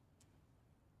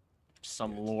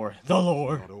 Some lore. The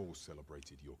lore. Not all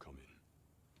celebrated your coming.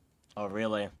 Oh,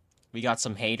 really? We got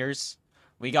some haters?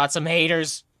 We got some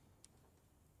haters!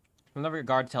 Whenever your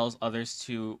guard tells others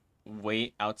to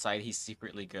wait outside, he's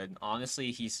secretly good. Honestly,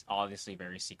 he's obviously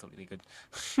very secretly good.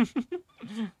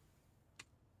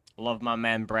 Love my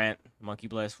man Brant. Monkey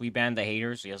Bliss. We banned the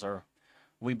haters. Yes, sir.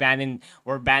 We're banning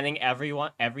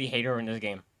everyone, every hater in this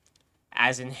game.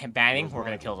 As in banning, Your we're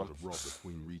gonna rival kill would them. have robbed the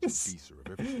Queen Regent Visa of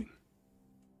everything.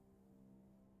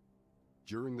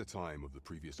 During the time of the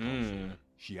previous council,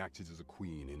 she acted as a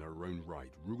queen in her own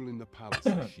right, ruling the palace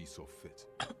as she saw fit.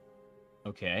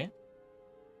 Okay.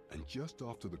 And just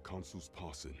after the council's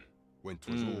passing, when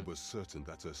 'twas all but certain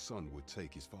that her son would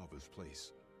take his father's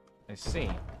place, I see.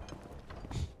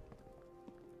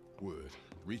 word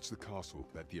reached the castle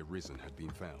that the Arisen had been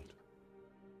found.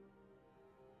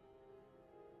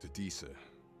 To Disa,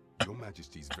 your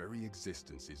Majesty's very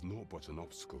existence is naught but an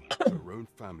obstacle to her own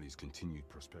family's continued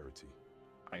prosperity.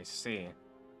 I see.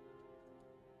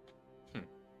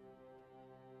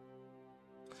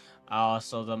 Oh,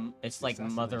 so it's like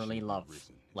motherly love.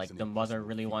 Like the mother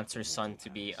really wants her son to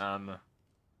be the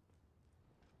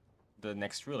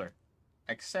next ruler.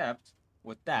 Except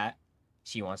with that,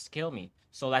 she wants to kill me.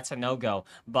 So that's a no-go.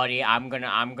 Buddy, I'm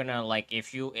gonna like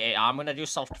I'm gonna do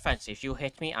self-defense. If you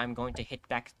hit me, I'm going to hit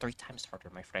back 3 times harder,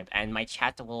 my friend. And my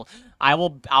chat I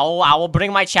will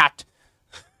bring my chat.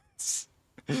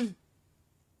 The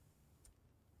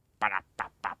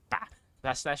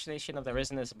assassination of the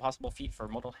Risen is a possible feat for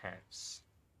mortal hands.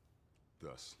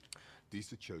 Thus,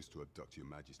 Disa chose to abduct your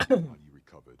Majesty while you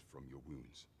recovered from your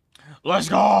wounds. Let's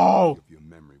go! Of your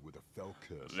memory with a fell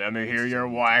curse. Let me hear your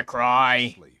war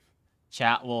cry.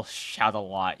 Chat will shout a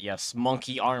lot. Yes,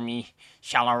 monkey army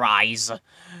shall arise.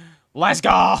 Let's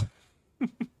go!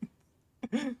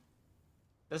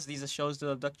 These shows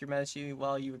to abduct your Majesty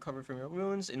while you recover from your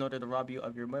wounds in order to rob you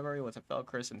of your memory with a fell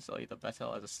curse and sell you to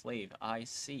battle as a slave. I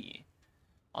see.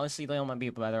 Honestly, Leon might be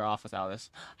better off without this.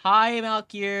 Hi,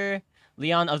 Malkier!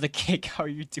 Leon of the Cake, how are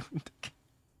you doing?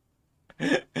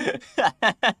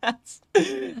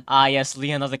 Yes,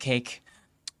 Leon of the Cake.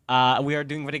 We are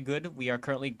doing very good. We are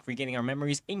currently regaining our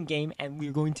memories in-game, and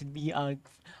we're going to be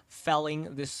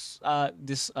felling this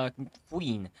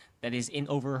queen that is in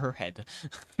over her head.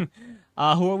 Who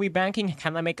are we banking?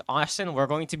 Can I make Austin? We're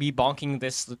going to be bonking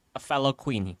this fellow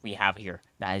queen we have here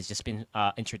that has just been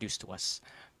introduced to us.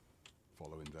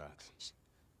 Following that,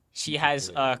 She has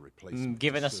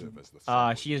given us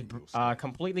she has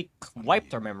completely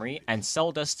wiped our memory and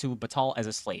sold us to Batal as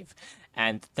a slave.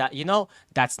 And that, you know,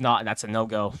 that's a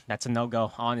no-go. That's a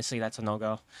no-go. Honestly, that's a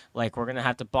no-go. Like, we're gonna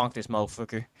have to bonk this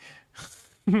motherfucker.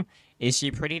 Is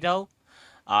she pretty though?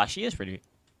 She is pretty.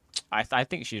 I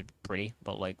think she's pretty,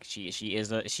 but like she's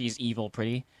evil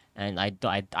pretty, and I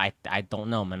don't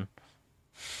know, man.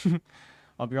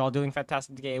 Hope you're all doing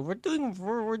fantastic today. We're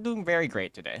doing very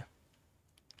great today.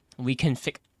 We can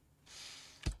fix.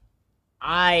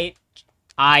 I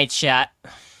chat.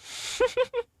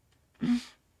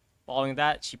 Following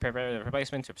that, she prepared a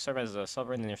replacement to serve as a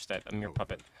sovereign in your stead, a mere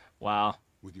puppet. Wow.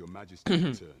 With your majesty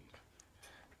returned,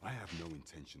 I have no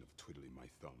intention of twiddling my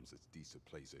thumbs as Disa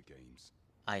plays her games.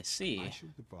 I see. I shall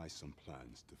devise some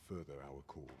plans to further our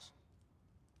cause.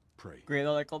 Pray. Great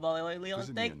article about Leon.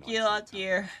 Thank you,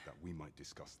 dear. That we might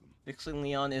discuss them. Fixing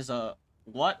Leon is a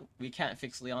what? We can't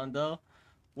fix Leon though.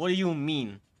 What do you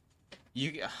mean?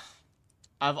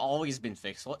 I've always been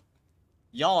fixed. What?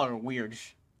 Y'all are weird.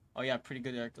 Oh yeah, pretty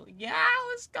good article. Yeah,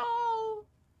 let's go.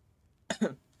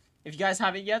 If you guys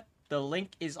haven't yet, the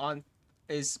link is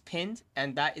pinned,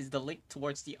 and that is the link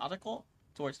towards the article,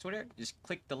 towards Twitter. Just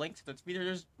click the link to the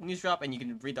Twitter news drop, and you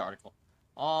can read the article.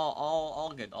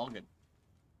 All good, all good.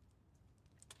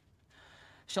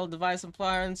 Shall devise some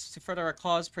plans to further our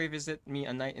cause. Pray visit me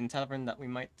a night in tavern that we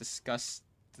might discuss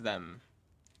them.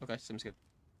 Okay, seems good.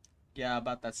 Yeah,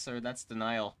 about that, sir. That's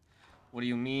denial. What do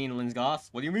you mean, Linsgoth?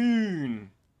 What do you mean?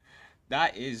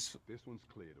 That is... This one's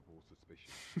cleared of all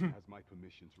suspicion. It has my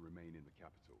permission to remain in the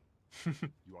capital.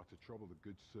 You are to trouble the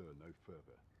good sir no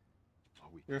further. Are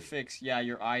we You're clear? fixed. Yeah,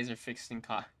 your eyes are fixed in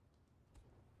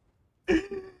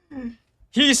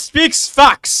He speaks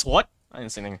facts! What? I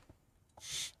didn't say anything.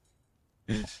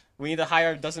 We need to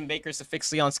hire a dozen bakers to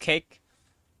fix Leon's cake.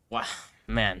 Wow,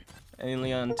 man. I need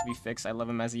Leon to be fixed. I love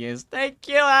him as he is. Thank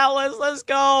you, Alice. Let's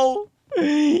go.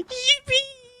 Yippee!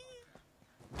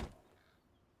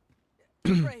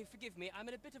 Pray forgive me. I'm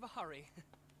in a bit of a hurry.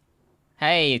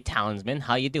 Hey, townsman.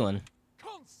 How you doing?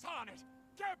 Consign it!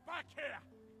 Get back here!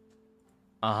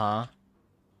 Uh-huh.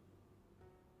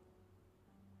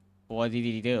 What did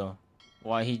he do?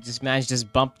 Well, he just managed to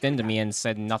just bumped into me and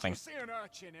said nothing. See an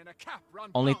urchin in a cap run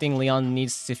Only past thing you. Leon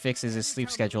needs to fix is his You sleep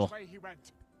tell me schedule. which way he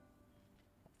went.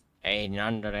 Hey,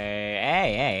 Nandere.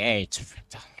 Hey.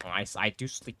 I do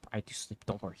sleep.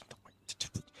 Don't worry.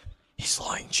 He's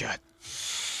lying, Chet.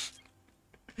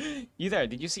 You there?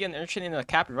 Did you see an urchin in a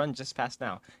cap run just past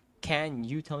now? Can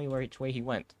you tell me which way he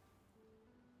went?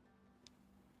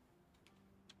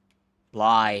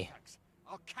 Lie.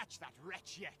 I'll catch that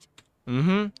wretch yet.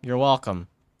 Mm-hmm. You're welcome.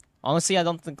 Honestly, I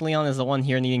don't think Leon is the one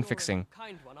here needing You're a fixing.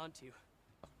 kind one, aren't you?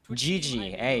 'Twould seem I GG. knew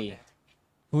your Hey. debt.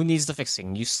 Who needs the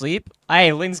fixing? You sleep? Hey,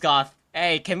 Linsgoth.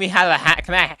 Hey, can we have a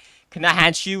can I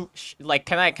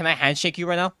handshake you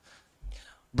right now?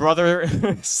 Brother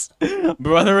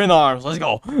brother in arms. Let's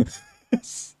go.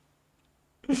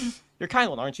 You're kind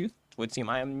one, aren't you? Would seem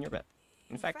I am in your bed.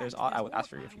 In fact, there's I would ask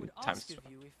for you a few times.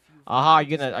 Aha, are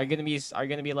you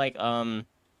gonna be like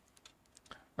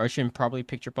Urchin probably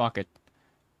picked your pocket.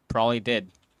 Probably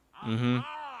did. Mm-hmm.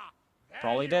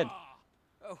 Probably did.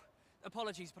 Oh,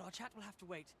 apologies, but our chat will have to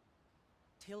wait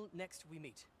till next we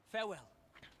meet. Farewell.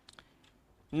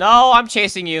 No, I'm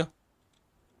chasing you.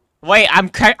 Wait,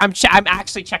 I'm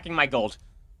actually checking my gold.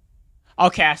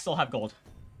 Okay, I still have gold.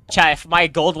 Chat, if my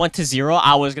gold went to 0,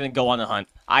 I was gonna go on a hunt.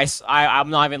 I'm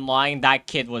not even lying. That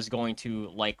kid was going to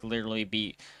like literally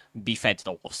be fed to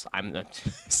the wolves. I'm the.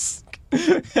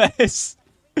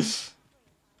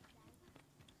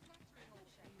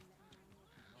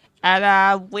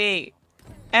 And wait.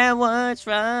 And what's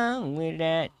wrong with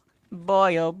that?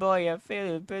 Boy, oh boy, I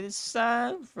feel a bit of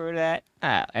song for that.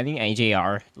 Any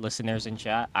AJR listeners in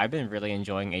chat? I've been really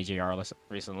enjoying AJR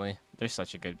recently. They're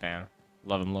such a good band.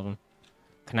 Love them.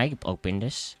 Can I open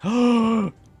this?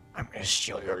 I'm gonna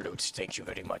steal your loot. Thank you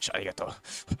very much. Arigato.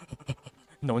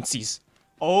 No one sees.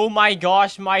 Oh my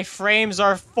gosh, my frames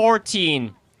are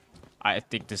 14. I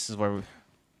think this is where we...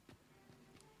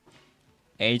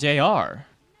 AJR.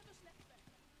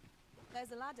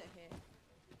 There's a ladder here.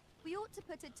 We ought to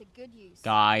put it to good use.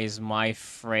 Guys, my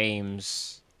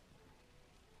frames.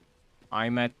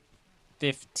 I'm at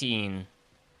 15.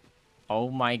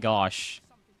 Oh my gosh.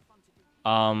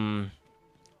 I'm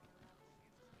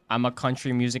a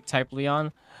country music type,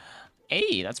 Leon.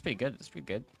 Hey, that's pretty good. That's pretty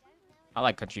good. I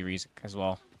like country music as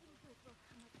well.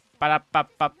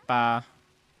 Ba-da-ba-ba-ba.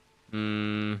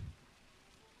 I'm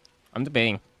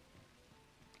debating.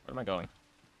 Where am I going?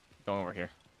 Going over here.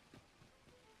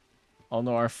 Oh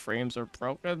no, our frames are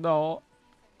broken though.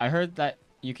 I heard that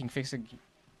you can fix it.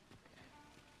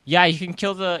 Yeah,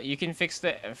 you can fix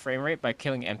the frame rate by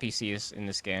killing NPCs in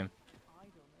this game.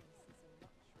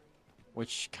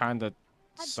 Which kinda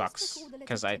sucks,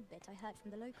 because I heard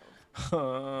from the locals. If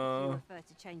you refer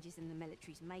to changes in the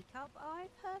military's makeup,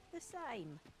 I've heard the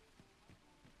same.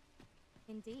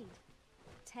 Indeed.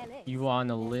 Tell it. You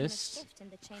want a There's been list? shift in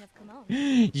the chain of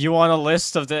command. You want a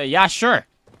list of the... Yeah, sure.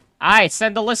 Alright,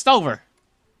 send the list over.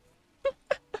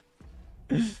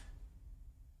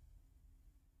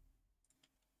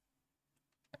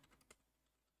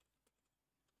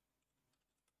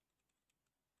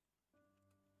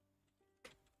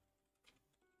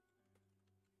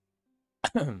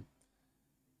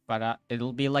 But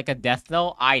it'll be like a death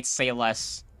knell. I'd say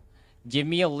less. Give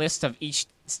me a list of each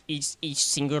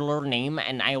singular name,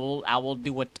 and I will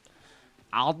do it.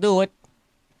 I'll do it.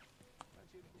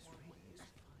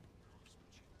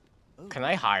 Can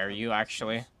I hire you,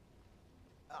 actually?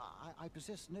 I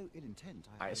possess no ill intent.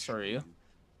 I assure you.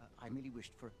 I merely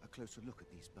wished for a closer look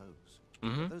at these bows.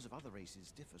 Mm-hmm. Those of other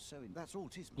races differ so in that's all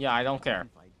tis. Yeah, I don't care.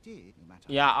 If I did, no matter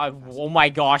Yeah, how oh my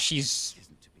gosh, he's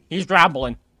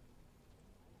rambling.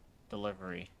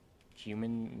 Delivery.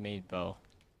 Human-made bow.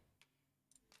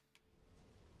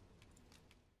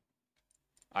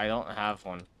 I don't have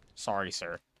one. Sorry,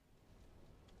 sir.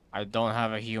 I don't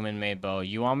have a human-made bow.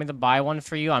 You want me to buy one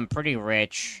for you? I'm pretty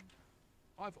rich.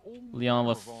 Leon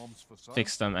will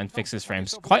fix them and fix his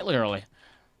frames. Quite literally.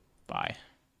 Buy.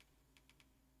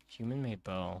 Human-made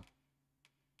bow.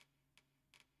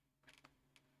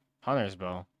 Hunter's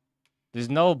bow. There's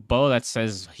no bow that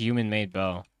says human-made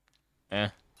bow. Eh.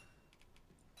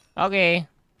 Okay.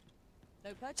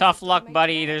 Tough luck,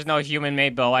 buddy. There's no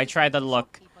human-made bow. I tried to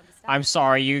look. I'm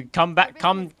sorry. You come back.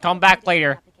 Come back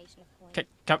later.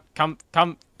 Come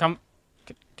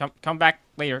back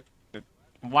later.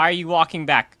 Why are you walking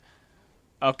back?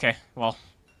 Okay. Well.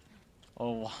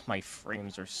 Oh, my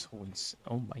frames are so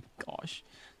oh my gosh.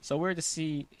 So weird to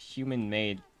see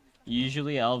human-made.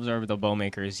 Usually elves are the bow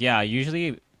makers. Yeah.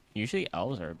 Usually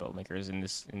elves are bow makers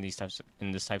in these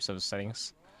types of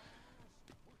settings.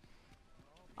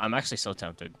 I'm actually so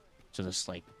tempted to just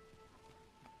like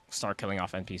start killing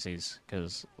off NPCs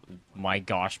because my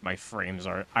gosh, my frames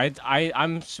are.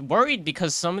 I'm worried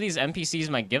because some of these NPCs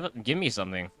might give me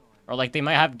something, or like they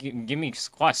might have give me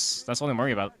quests. That's what I'm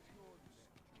worried about.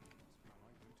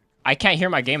 I can't hear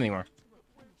my game anymore.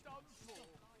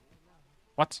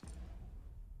 What?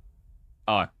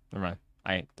 Oh, never mind.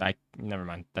 I never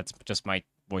mind. That's just my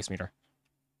voice meter.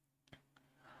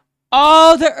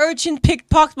 Oh, the urchin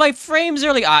pickpocked my frames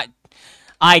early.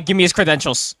 Give me his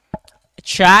credentials.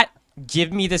 Chat,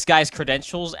 give me this guy's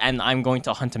credentials, and I'm going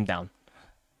to hunt him down.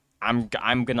 I'm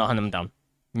gonna hunt him down.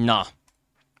 Nah,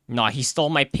 he stole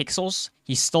my pixels.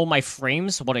 He stole my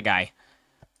frames. What a guy.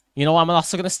 You know what I'm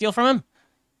also gonna steal from him?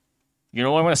 You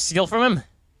know what I'm gonna steal from him?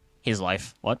 His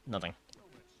life. What? Nothing.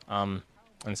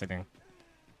 Anything.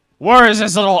 Where is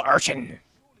this little urchin?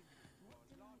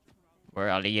 Where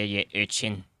are you,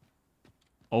 urchin?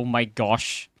 Oh my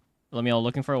gosh. Let me know,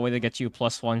 looking for a way to get you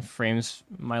 +1 frames,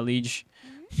 my liege.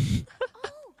 Oh,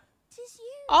 'tis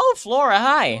you. Oh, Flora,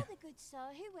 hi. You're the good sir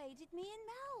who aided me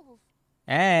in Melve.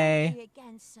 Hey. Thank you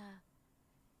again, sir.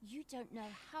 You don't know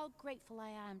how grateful I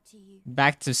am to you.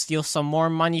 Back to steal some more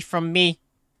money from me.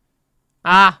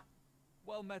 Ah.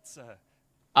 Well met, sir.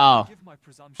 Oh. Forgive my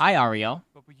presumption, Hi, Ariel.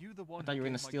 but were you the one I thought you were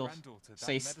who gonna gave my steal. granddaughter that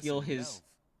Say steal medicine his.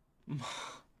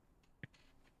 Melve?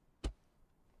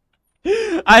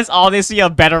 That's honestly a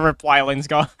better reply, Lynn's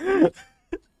go.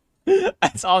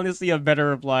 That's honestly a better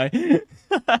reply.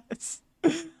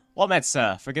 Well met,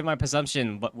 sir. Forgive my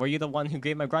presumption, but were you the one who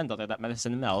gave my granddaughter that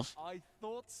medicine in Melve? I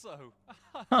thought so.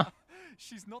 Huh.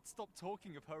 She's not stopped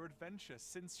talking of her adventure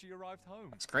since she arrived home.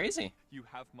 It's crazy. You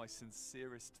have my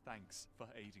sincerest thanks for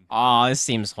aiding her. Oh, this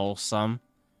seems wholesome.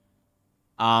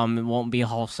 It won't be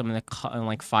wholesome in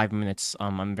like 5 minutes.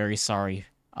 I'm very sorry.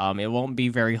 It won't be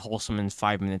very wholesome in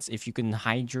 5 minutes. If you can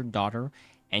hide your daughter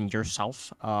and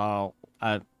yourself,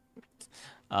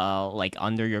 like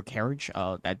under your carriage,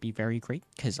 that'd be very great.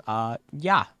 Cause,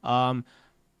 yeah.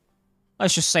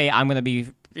 Let's just say I'm gonna be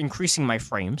increasing my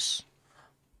frames.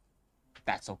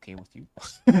 That's okay with you.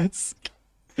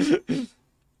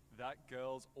 That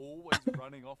girl's always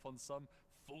running off on some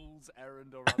fool's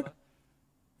errand or other.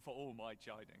 For all my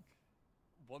chiding.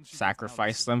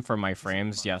 Sacrifice them for my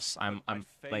frames. Yes, I'm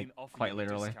like quite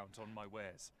literally. Discount on my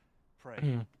wares.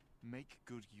 Pray, make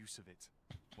good use of it,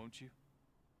 won't you?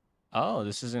 Oh,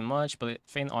 this isn't much, but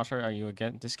faint offer, are you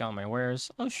again discount on my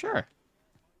wares? Oh, sure.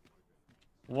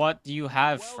 What do you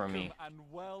have for me? And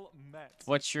well met.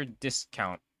 What's your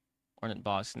discount? Ornate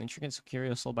box. An intricate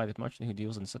curio sold by the merchant who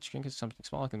deals in such trinkets. Something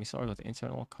small can be sold with the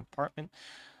internal compartment.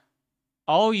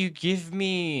 Oh, you give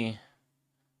me...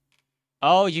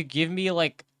 Oh, you give me,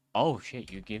 like... Oh,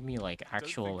 shit, you give me, like,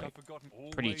 actual, like,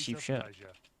 pretty cheap shit.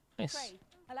 Nice.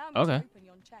 Okay.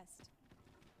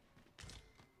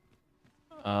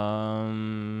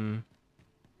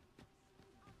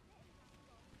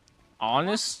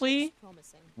 Honestly,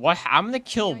 I'm gonna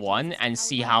kill one and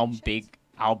see how big...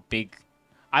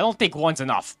 I don't think one's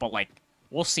enough, but, like,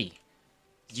 we'll see.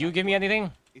 Do you give me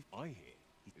anything?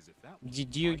 Do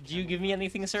you give me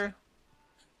anything, sir?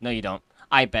 No, you don't.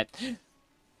 I bet.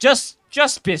 Just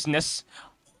business.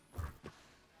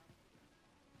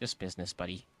 Just business,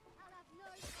 buddy.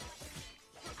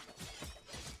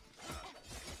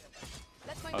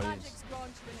 Oh,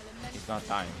 he's not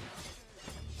dying.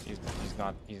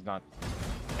 He's not.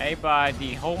 Hey,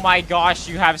 buddy. Oh my gosh,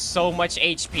 you have so much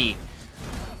HP.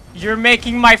 You're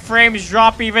making my frames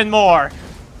drop even more.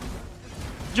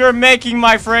 You're making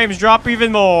my frames drop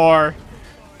even more.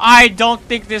 I don't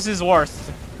think this is worth.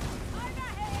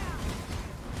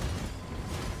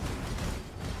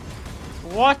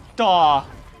 What the?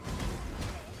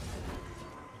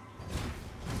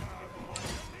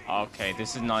 Okay,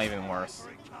 this is not even worth.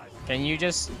 Can you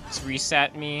just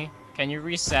reset me? Can you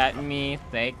reset me?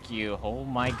 Thank you. Oh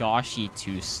my gosh, he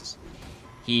two-shot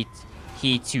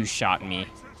me.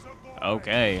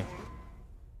 Okay.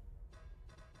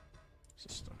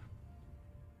 System.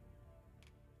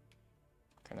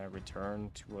 Can I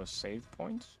return to a save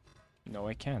point? No,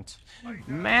 I can't.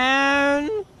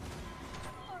 Man!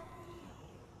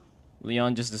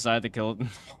 Leon just decided to kill him.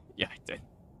 Yeah, I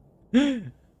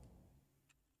did.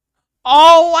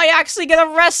 Oh, I actually get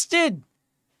arrested!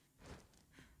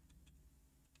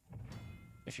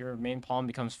 If your main pawn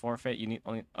becomes forfeit, you need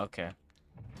only... Okay.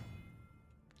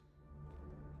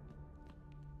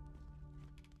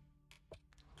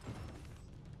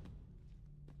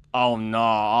 Oh no,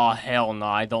 oh hell no,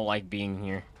 I don't like being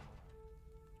here.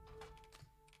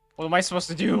 What am I supposed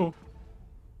to do?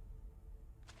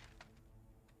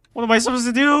 What am I supposed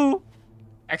to do?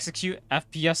 Execute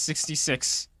FPS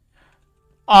 66.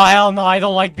 Oh hell no, I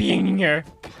don't like being here.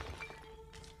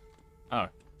 Oh.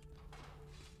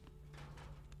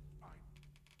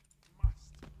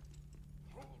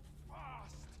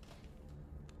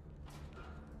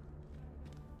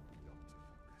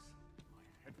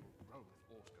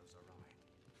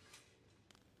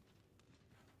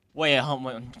 Wait, how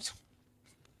much?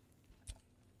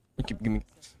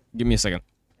 Give me a second.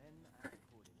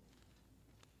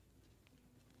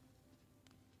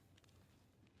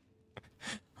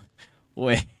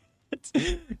 Wait.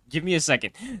 Give me a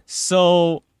second.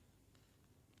 So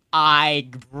I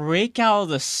break out of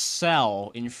the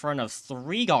cell in front of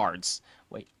 3 guards.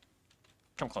 Wait.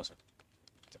 Come closer.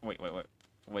 Wait.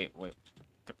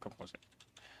 Come closer.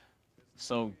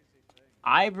 So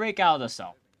I break out of the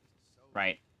cell.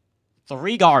 Right.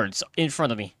 3 guards in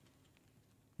front of me.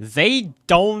 They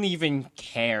don't even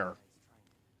care.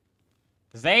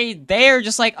 They're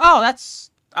just like, oh, that's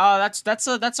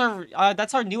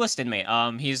our newest inmate.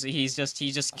 He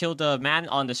just killed a man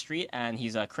on the street, and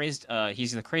he's a crazed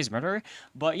murderer.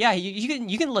 But yeah,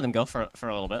 you can let him go for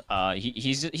a little bit.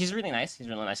 He's really nice. He's a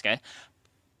really nice guy.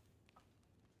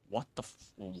 What the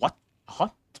what? Huh?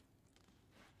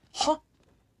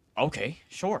 Okay,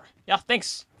 sure. Yeah,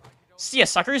 thanks. See ya,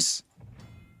 suckers.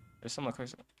 There's some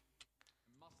locations.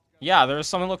 Yeah, there's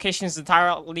some locations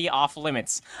entirely off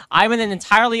limits. I'm in an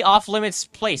entirely off limits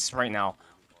place right now.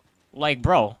 Like,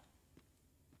 bro.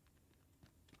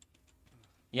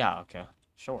 Yeah, okay.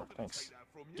 Sure, thanks.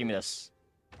 Give me this.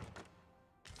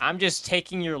 I'm just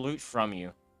taking your loot from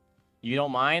you. You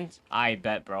don't mind? I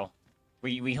bet, bro.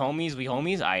 We homies? We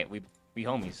homies? We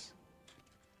homies.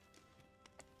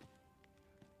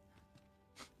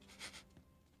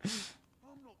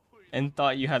 And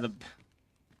thought you had a...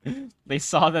 They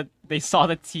saw the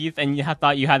teeth and you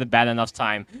thought you had a bad enough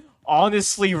time.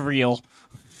 Honestly, real.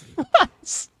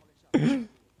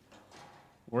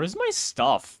 Where's my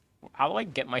stuff? How do I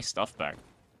get my stuff back?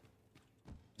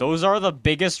 Those are the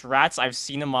biggest rats I've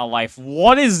seen in my life.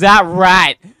 What is that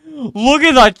rat? Look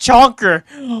at the chunker.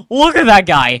 Look at that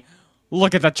guy.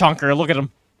 Look at the chunker. Look at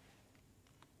him.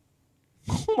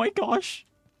 Oh my gosh.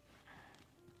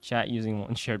 Chat using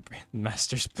one shared brand.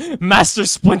 Master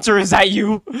Splinter, is that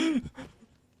you?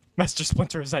 Master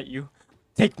Splinter, is that you?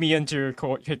 Take me into your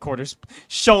headquarters.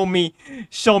 Show me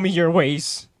your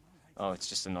ways. Oh, it's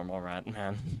just a normal rat,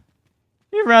 man.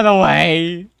 He ran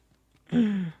away.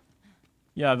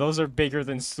 Yeah, those are bigger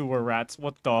than sewer rats.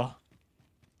 What the?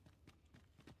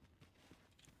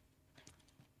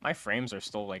 My frames are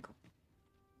still, like,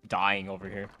 dying over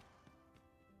here.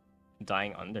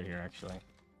 Dying under here, actually.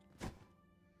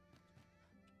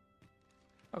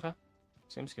 Okay.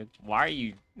 Seems good. Why are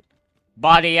you...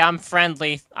 Buddy, I'm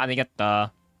friendly.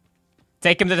 Arigato.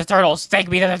 Take him to the turtles. Take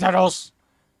me to the turtles.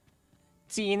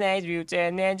 Teenage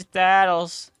Mutant Ninja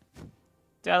Turtles.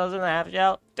 Turtles in the half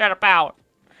shell. Turtle power.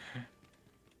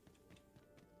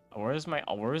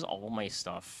 Where's all my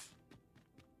stuff?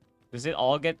 Does it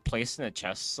all get placed in a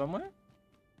chest somewhere?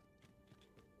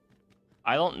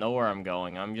 I don't know where I'm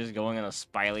going. I'm just going on a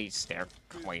spirally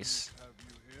staircase.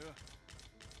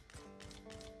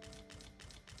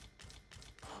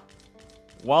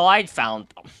 Well, I found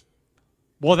them.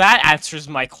 Well, that answers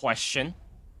my question.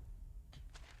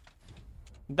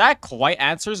 That quite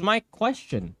answers my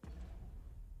question.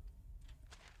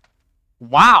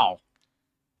 Wow.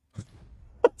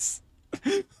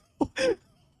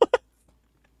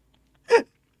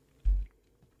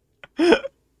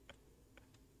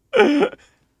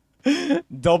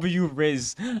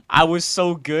 Rizz. I was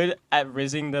so good at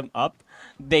rizzing them up,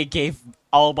 they gave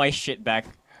all my shit back.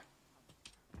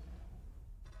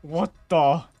 What the?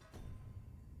 I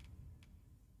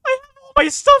have all my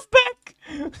stuff back!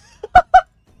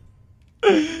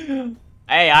 Hey,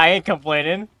 I ain't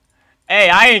complaining. Hey,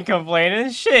 I ain't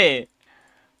complaining. Shit.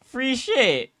 Free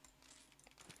shit.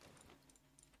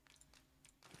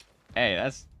 Hey,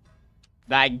 that's...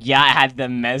 That guy had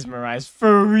them mesmerized.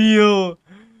 For real.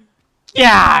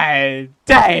 God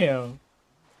damn.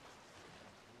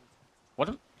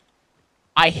 What?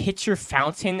 I hit your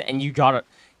fountain and you got it.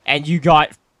 And you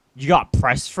got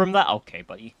pressed from that? Okay,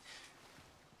 buddy.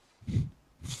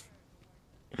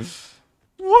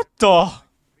 What the?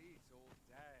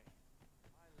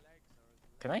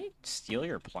 Can I steal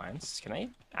your plants? Can I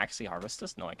actually harvest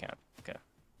this? No, I can't. Okay.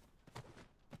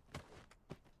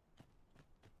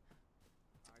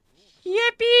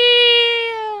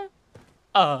 Yippee!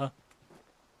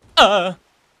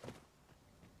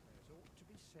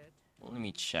 Let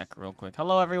me check real quick.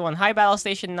 Hello, everyone. Hi, Battle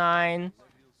Station 9.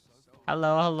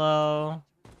 Hello, hello.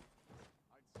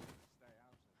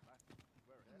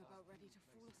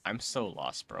 I'm so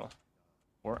lost, bro.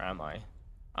 Where am I?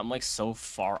 I'm like so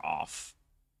far off.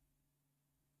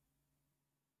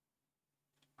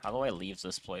 How do I leave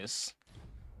this place?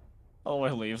 How do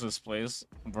I leave this place?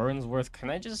 Burnsworth, can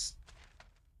I just...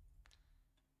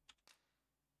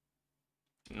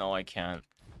 No, I can't.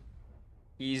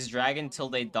 He's Dragon till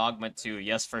they Dogma 2.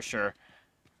 Yes, for sure.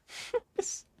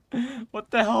 What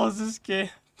the hell is this game?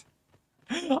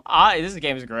 This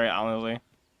game is great, honestly.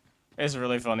 It's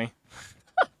really funny.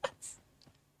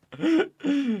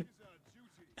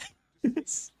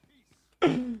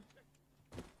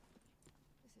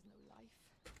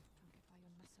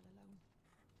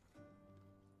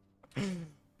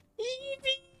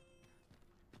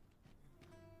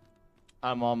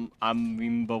 I'm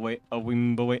Wimboe.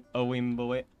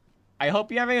 I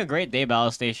hope you're having a great day,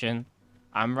 Battle Station.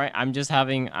 I'm just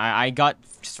having, I got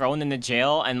thrown into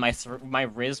jail and my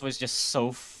Rizz was just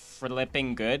so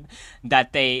flipping good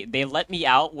that they let me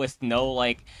out with no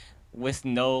like,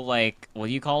 what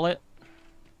do you call it?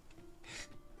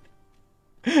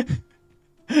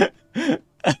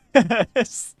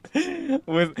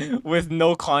 with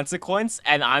no consequence,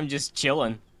 and I'm just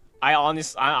chilling. I'm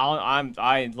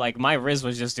like, my Rizz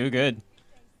was just too good.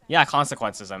 Yeah,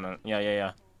 consequences, I meant.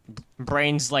 Yeah.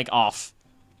 Brains, like, off.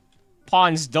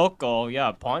 Pawns Doko.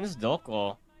 Yeah, Pawns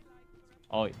Doko.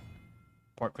 Oh,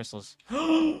 port crystals.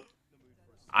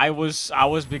 I was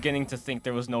beginning to think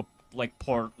there was no, like,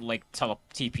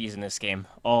 TPs in this game.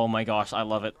 Oh my gosh, I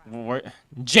love it.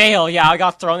 Jail! Yeah, I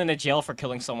got thrown into jail for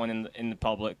killing someone in the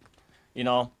public. You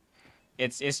know?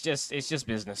 It's just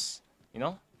business. You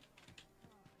know?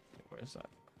 Where is that?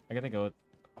 I gotta go...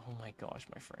 Oh my gosh,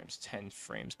 my frames. 10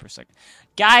 frames per second.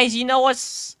 Guys, you know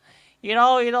what's... You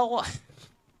know what...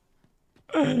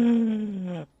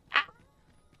 Hold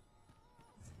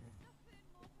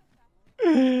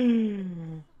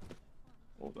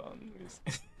on, please.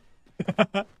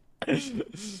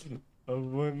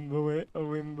 I'm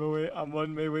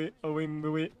on my way.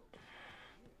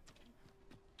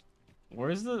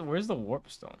 Where's the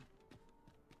warp stone?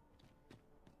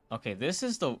 Okay, this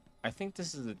is the... I think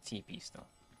this is the TP stone.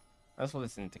 That's what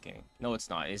it's indicating. No, it's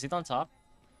not. Is it on top?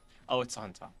 Oh, it's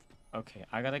on top. Okay,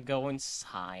 I gotta go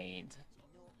inside.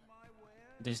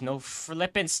 There's no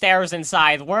flippin' stairs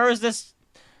inside. Where is this?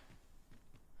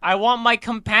 I want my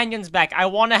companions back. I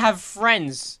want to have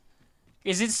friends.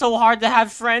 Is it so hard to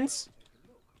have friends?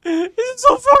 Is it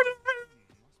so hard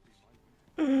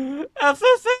to have friends?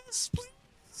 FFS,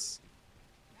 please.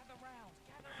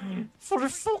 For the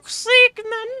fuck's sake,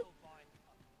 man.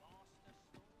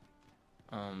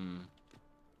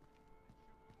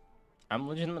 I'm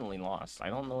legitimately lost. I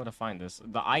don't know where to find this.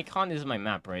 The icon is my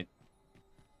map, right?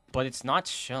 but it's not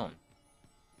shown.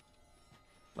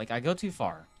 Like, I go too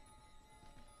far.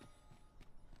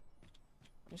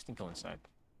 I just need to go inside.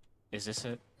 Is this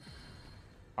it?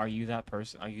 Are you that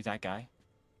person? Are you that guy?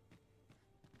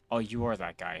 Oh, you are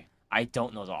that guy. I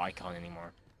don't know the icon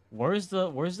anymore. Where's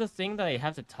the thing that I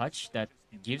have to touch that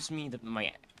gives me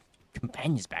my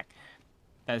companions back?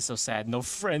 That is so sad. No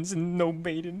friends and no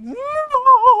maidens.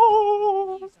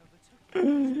 No!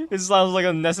 It sounds like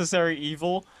a necessary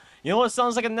evil. You know what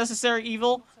sounds like a necessary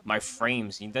evil? My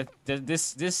frames.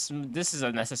 This is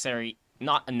a necessary,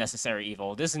 not a necessary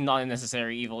evil. This is not a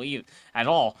necessary evil at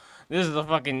all. This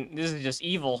is just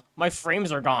evil. My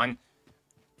frames are gone.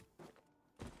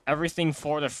 Everything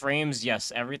for the frames,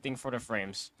 yes, everything for the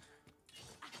frames.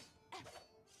 Oh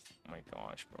my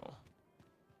gosh, bro.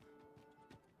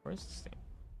 Where's this thing?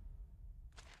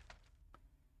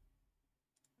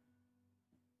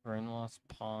 Brainloss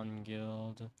Pawn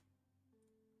Guild.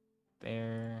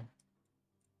 There.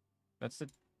 That's the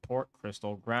port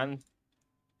crystal. Grand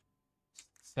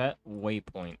set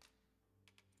waypoint.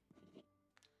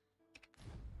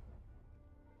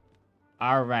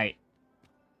 Alright.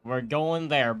 We're going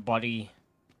there, buddy.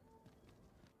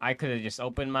 I could have just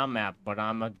opened my map, but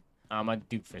I'm a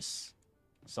doofus.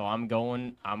 So I'm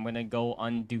gonna go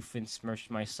undoofus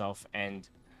myself and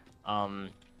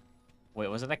wait,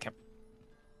 was it that kept?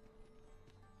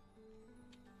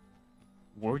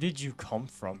 Where did you come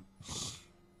from?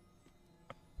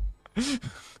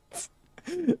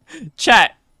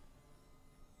 Chat.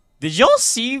 Did y'all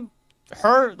see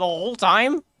her the whole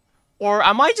time? Or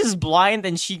am I just blind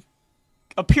and she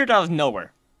appeared out of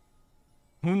nowhere?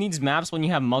 Who needs maps when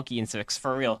you have monkey insects?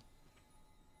 For real.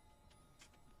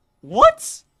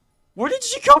 What? Where did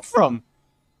she come from?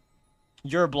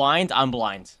 You're blind? I'm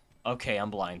blind. Okay, I'm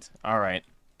blind. Alright.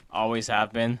 Always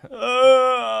have been.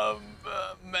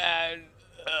 Man.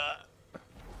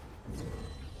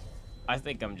 I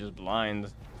think I'm just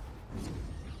blind.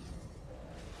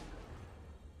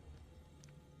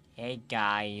 Hey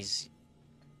guys.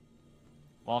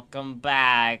 Welcome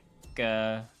back.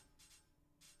 View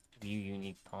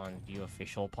unique pawn. View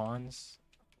official pawns.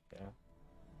 Okay.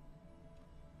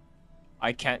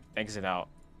 I can't exit out.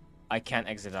 I can't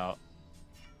exit out.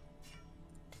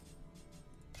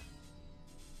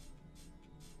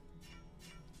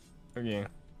 Okay.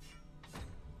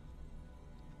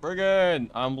 We're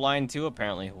good. I'm blind too,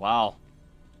 apparently. Wow.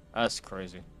 That's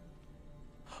crazy.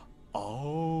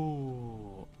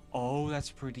 Oh. Oh,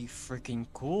 that's pretty freaking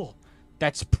cool.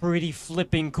 That's pretty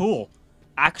flipping cool.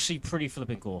 Actually, pretty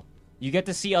flipping cool. You get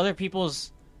to see other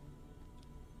people's...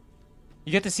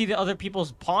 You get to see the other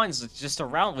people's pawns just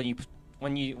around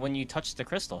when you touch the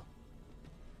crystal.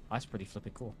 That's pretty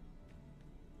flipping cool.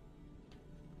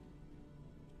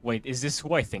 Wait, is this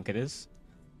who I think it is?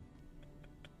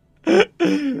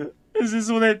 Is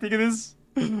this what I think it is?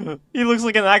 He looks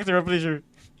like an actor, I'm pretty sure.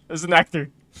 As an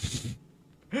actor.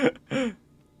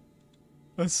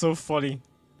 That's so funny.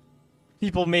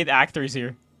 People made actors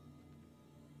here.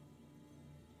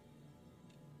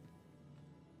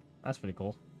 That's pretty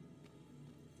cool.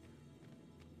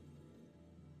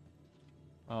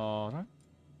 Oh,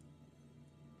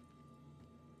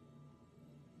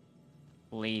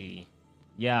 lady.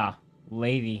 Yeah,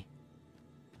 lady.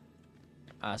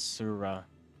 Asura.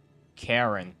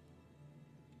 Karen.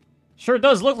 Sure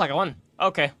does look like one.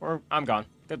 Okay, I'm gone.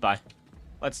 Goodbye.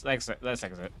 Let's exit. Let's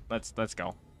exit. Let's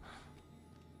go.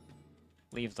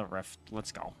 Leave the rift.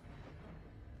 Let's go.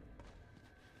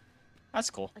 That's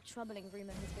cool. A troubling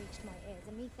rumor has reached my ears,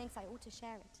 and methinks I ought to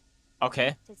share it. Okay.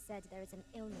 It is said there is an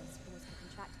illness caused to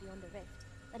contract beyond the rift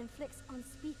that inflicts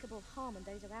unspeakable harm on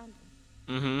those around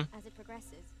them. Mm-hmm. As it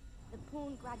progresses, the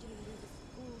pawn gradually loses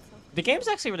all self-control. The game's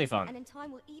actually really fun. And in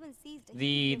time will even seize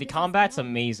the combat's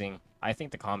amazing. I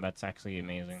think the combat's actually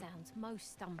amazing. Sounds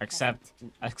most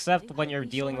except when you're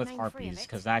dealing with harpies,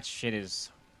 because that shit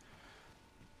is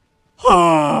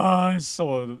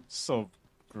so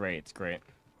great. It's great.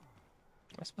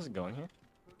 Am I supposed to go in here?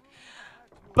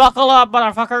 Buckle up,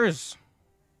 motherfuckers!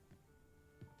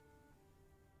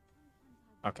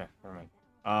 Okay, never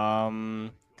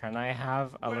mind. Can I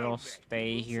have a little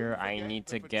stay here? I need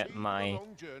to get my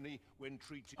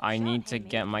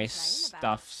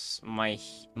stuffs,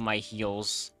 my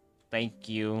heals. Thank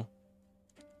you.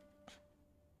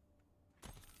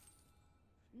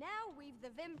 Now we've the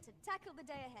vim to tackle the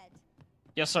day ahead.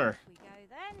 Yes, sir. We go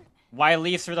then. Why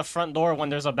leave through the front door when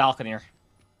there's a balcony here?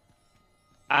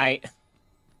 Okay.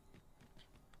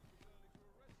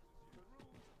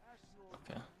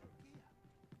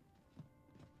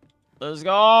 Let's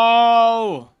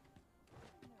go!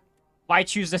 Why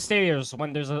choose the stairs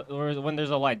when there's a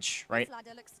ledge, right? This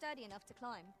ladder looks sturdy enough to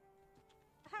climb.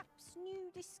 Perhaps new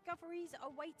discoveries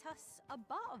await us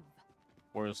above.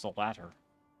 Where's the ladder?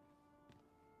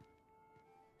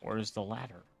 Where's the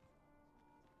ladder?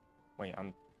 Wait,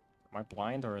 am I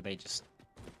blind or are they just...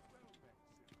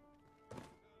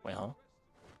 Wait, huh?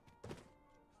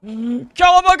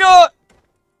 Cowabunga!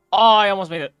 Oh, I almost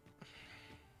made it.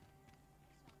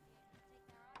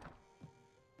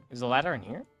 Is the ladder in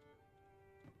here?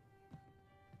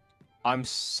 I'm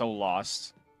so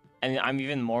lost. And I'm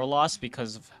even more lost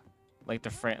because of, like,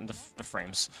 the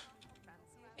frames.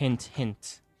 Hint,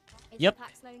 hint. Is Yep. the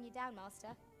pack slowing you down, Master?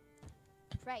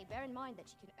 Pray, bear in mind that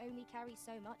you can only carry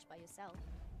so much by yourself.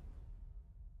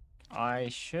 I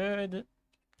should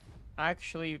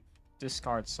actually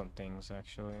discard some things,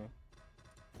 actually.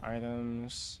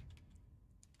 Items.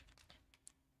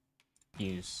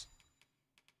 Use.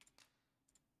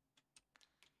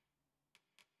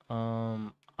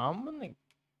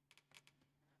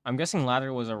 I'm guessing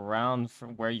ladder was around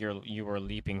from where you were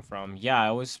leaping from. Yeah,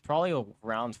 it was probably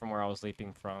around from where I was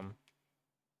leaping from.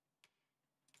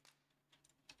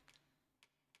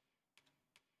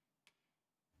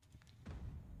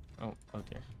 Oh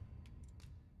dear.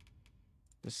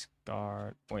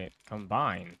 Discard. Wait,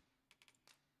 combine.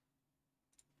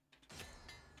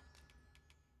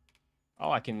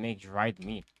 Oh, I can make dried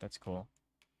meat. That's cool.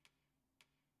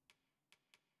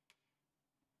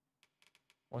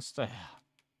 What's the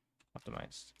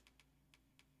optimized?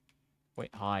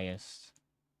 Wait, highest.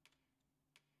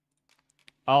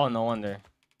 Oh, no wonder.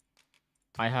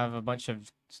 I have a bunch of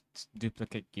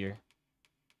duplicate gear.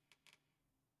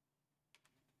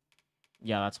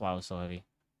 Yeah, that's why I was so heavy.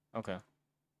 Okay.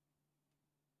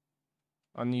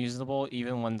 Unusable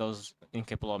even when those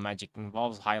incapable of magic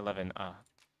involves high level.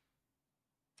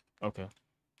 Okay.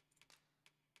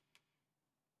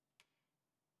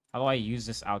 How do I use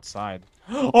this outside?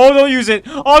 Oh, don't use it!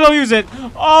 Oh, don't use it!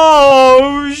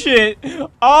 Oh, shit!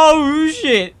 Oh,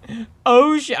 shit!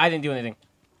 Oh, shit! I didn't do anything.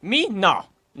 Me? No.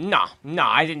 No. No,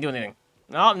 I didn't do anything.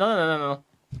 No, no, no, no, no.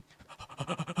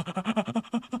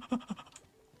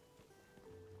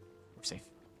 I'm safe.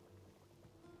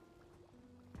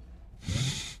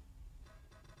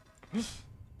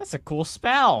 That's a cool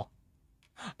spell.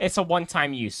 It's a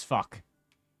one-time use. Fuck.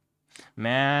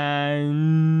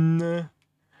 Man.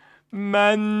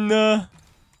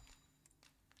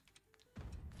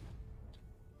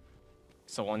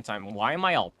 So one time, why am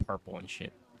I all purple and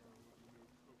shit?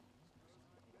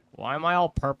 Why am I all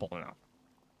purple now?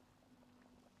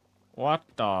 What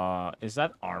the... Is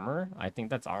that armor? I think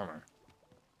that's armor.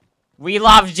 We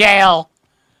love jail!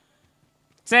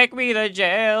 Take me to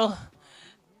jail!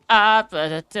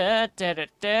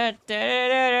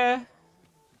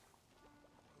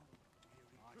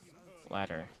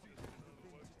 Ladder.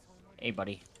 Hey,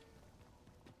 buddy.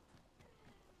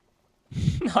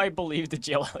 I believe the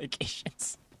jail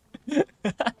allegations. Let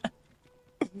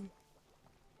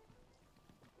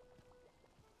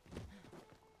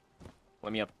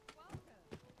me up.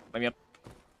 Let me up.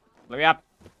 Let me up.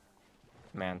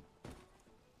 Man.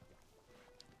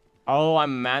 Oh,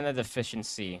 I'm mana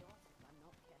deficiency.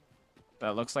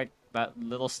 That looks like that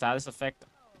little status effect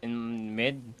in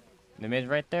mid. The mid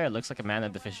right there, it looks like a mana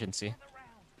deficiency.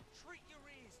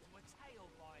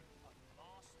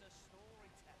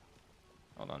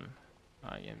 Hold on.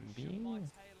 IMB.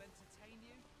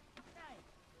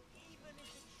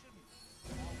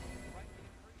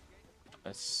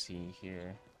 Let's see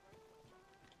here.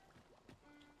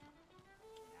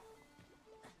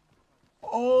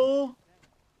 Oh!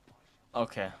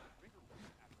 Okay.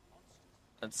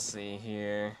 Let's see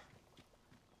here.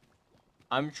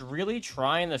 I'm really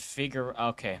trying to figure...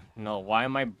 Okay, no, why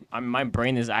am my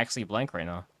brain is actually blank right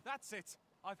now. That's it.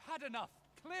 I've had enough.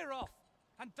 Clear off.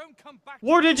 And don't come back.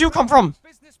 Where did you come from?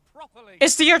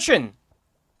 It's the urchin.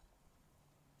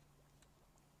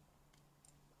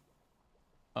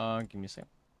 Give me a second.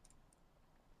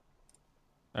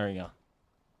 There you go.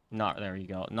 Not there you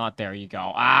go. Not there you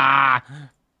go. Ah!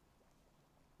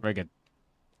 Very good.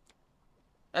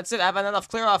 That's it. I have enough.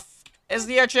 Clear off. It's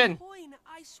the urchin. Coin,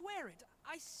 I swear it.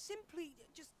 I simply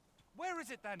just... Where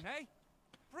is it then, eh?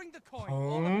 Bring the coin,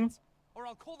 all of it, or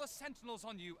I'll call the sentinels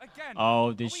on you again.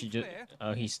 Oh, did she just...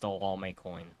 Oh, he stole all my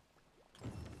coin.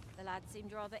 The lad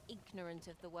seemed rather ignorant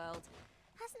of the world.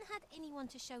 Hasn't had anyone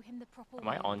to show him the proper way. Am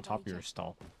I on top of your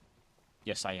stall?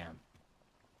 Yes, I am.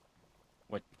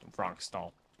 What? Wrong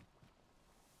stall.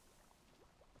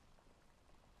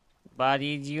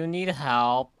 Buddy, do you need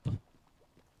help?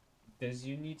 Does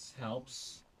you need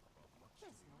helps?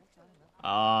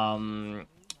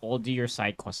 We'll do your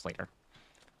side quest later.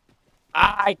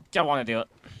 I don't want to do it.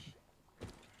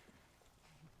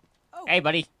 Oh, Hey,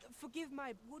 buddy. Forgive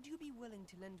my... Would you be willing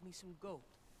to lend me some gold?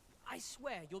 I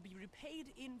swear you'll be repaid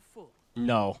in full.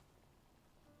 No.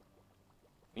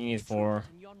 We need for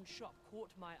In yon shop caught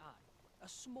my eye. A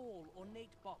small,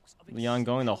 ornate box of Leon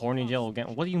going to horny jail exceptional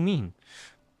again. What do you mean?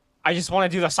 I just want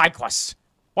to do the side quests.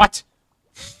 What?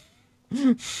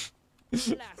 Alas,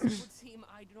 it would seem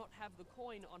I do not have the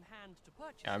coin on hand to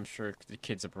purchase. I'm sure the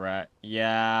kid's a brat.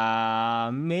 Yeah,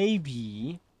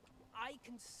 maybe. I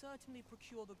can certainly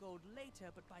procure the gold later,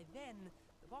 but by then,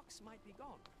 the box might be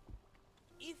gone.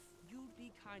 If you'd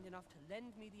be kind enough to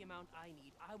lend me the amount I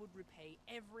need, I would repay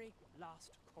every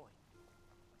last coin.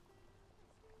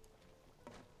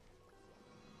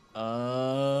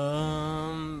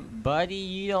 Buddy,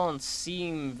 you don't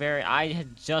seem very... I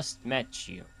had just met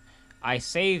you. I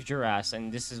saved your ass,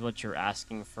 and this is what you're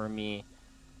asking for me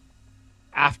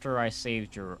after I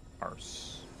saved your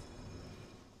arse.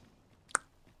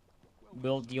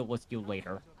 We'll deal with you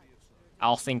later.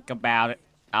 I'll think about it.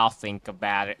 I'll think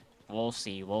about it. We'll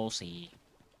see, we'll see.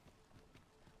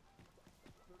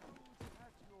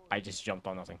 I just jumped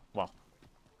on nothing. Well.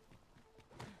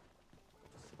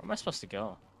 Where am I supposed to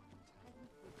go?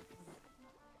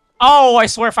 Oh, I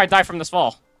swear if I die from this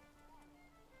fall.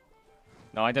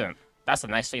 No, I didn't. That's a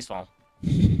nice face fall.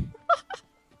 I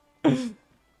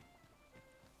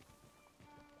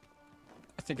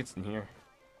think it's in here.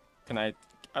 Can I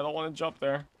don't want to jump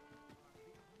there.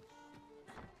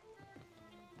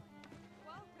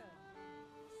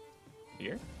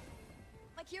 Here?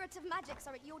 My curative magics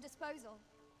are at your disposal.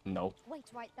 No, Wait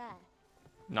right there.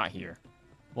 not here.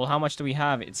 Well, how much do we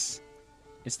have? It's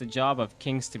the job of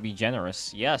kings to be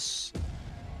generous. Yes.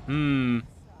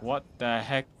 What the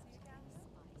heck?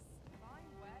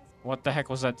 What the heck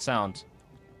was that sound?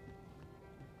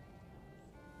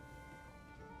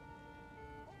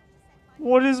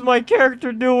 What is my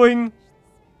character doing?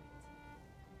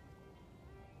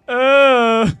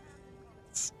 What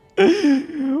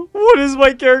is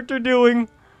my character doing?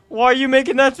 Why are you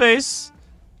making that face?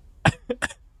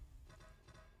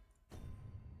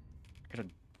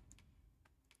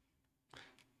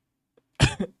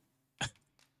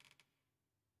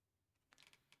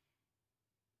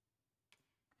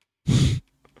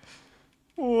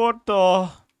 What the?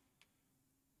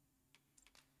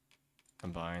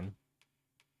 Combine.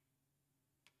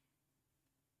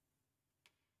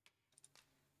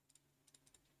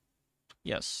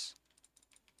 Yes.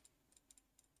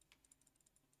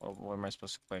 What am I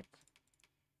supposed to click?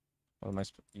 What am I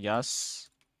supposed? Yes.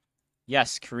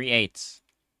 Yes, create.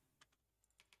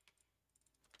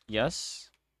 Yes.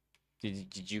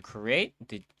 Did you create?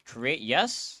 Did create?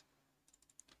 Yes.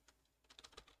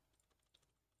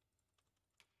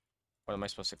 What am I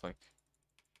supposed to click?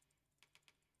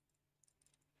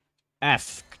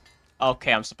 F.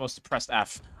 Okay, I'm supposed to press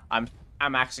F. I'm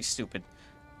actually stupid.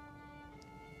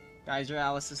 Guys, your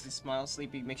Alice is smile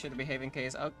sleepy. Make sure to behave in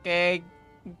case. Okay.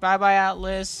 Bye-bye,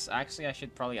 Atlas. Actually, I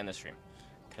should probably end the stream.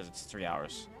 Because it's 3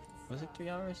 hours. Was it 3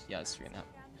 hours? Yeah, it's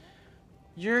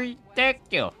 3.5. Thank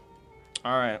you.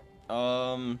 Alright.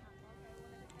 I'll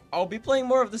be playing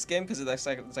more of this game because it's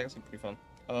actually pretty fun.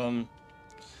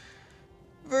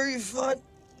 Very fun.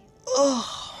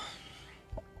 Oh.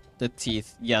 The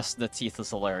teeth. Yes, the teeth is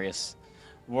hilarious.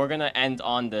 We're gonna end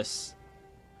on this.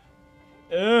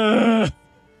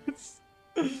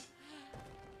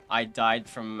 I died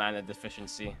from mana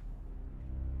deficiency.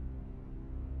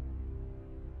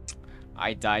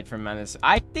 I died from mana.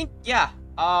 I think, yeah.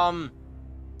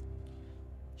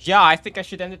 Yeah, I think I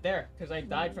should end it there because I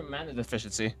died from mana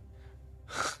deficiency.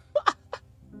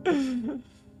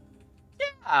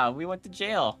 Yeah, we went to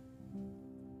jail.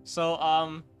 So,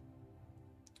 I'll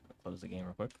close the game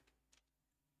real quick.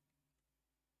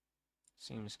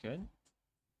 Seems good.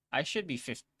 I should be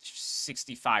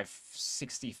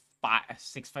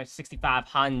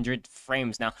 6,500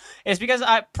 frames now. It's because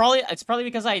it's probably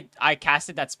because I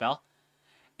casted that spell.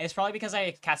 It's probably because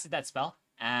I casted that spell.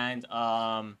 And,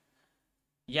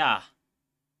 yeah.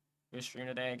 Good stream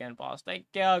today again, boss. Thank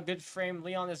you. Good frame.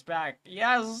 Leon is back.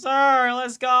 Yes, sir.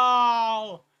 Let's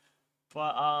go.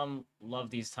 But, love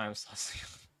these times.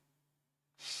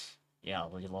 Yeah,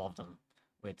 we love them.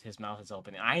 With his mouth is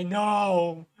open. I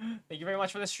know! Thank you very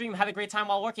much for the stream. Had a great time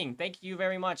while working. Thank you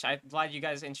very much. I'm glad you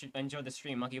guys enjoyed the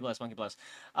stream. Monkey bless, monkey bless.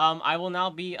 I will now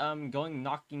be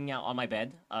knocking out on my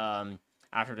bed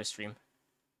after the stream.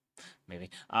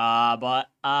 Maybe. But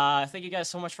thank you guys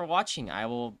so much for watching. I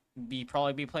will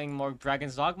probably be playing more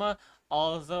Dragon's Dogma.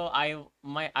 Although I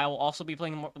will also be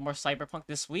playing more Cyberpunk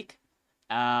this week.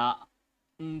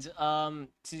 And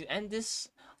to end this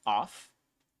off,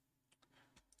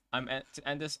 To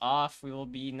end this off, we will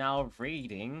be now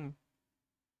rating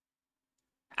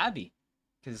Abby,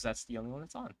 because that's the only one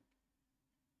that's on.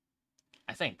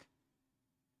 I think.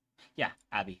 Yeah,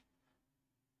 Abby.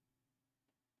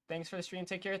 Thanks for the stream.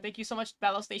 Take care. Thank you so much,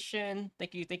 Battle Station.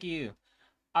 Thank you. Thank you.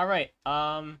 All right.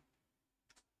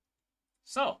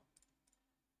 So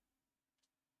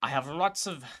I have lots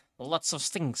of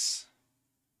things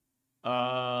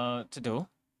to do,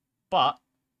 but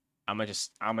I'm gonna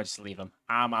just leave him.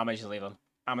 I'm gonna just leave him.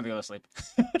 I'm gonna go to sleep.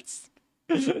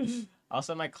 I'll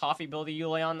send my coffee bill to you,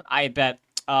 Leon. I bet.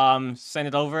 Send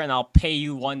it over and I'll pay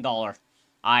you $1.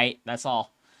 That's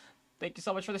all. Thank you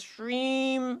so much for the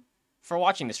stream. For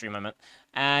watching the stream, I meant.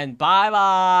 And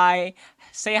bye-bye.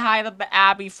 Say hi to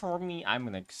Abby for me. I'm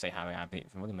gonna say hi to Abby.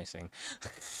 What am I saying?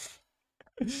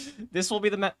 This will be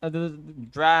what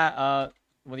do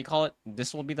you call it?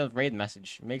 This will be the raid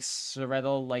message. Make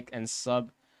Soretto like and sub.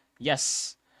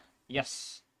 Yes.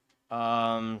 Yes.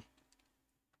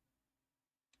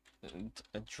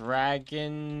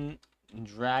 Dragon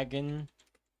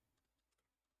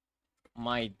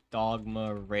my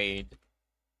Dogma raid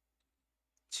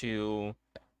to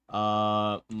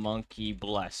Monkey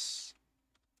Bless.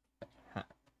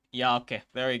 Yeah, okay,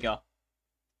 there you go.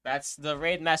 That's the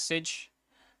raid message.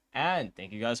 And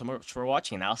thank you guys so much for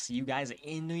watching. And I'll see you guys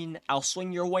I'll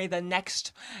swing your way the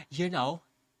next,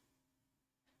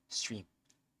 stream.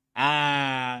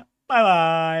 Bye-bye.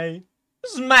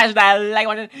 Smash that like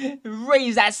button,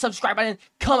 raise that subscribe button,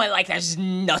 comment like there's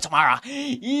no tomorrow.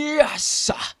 Yes!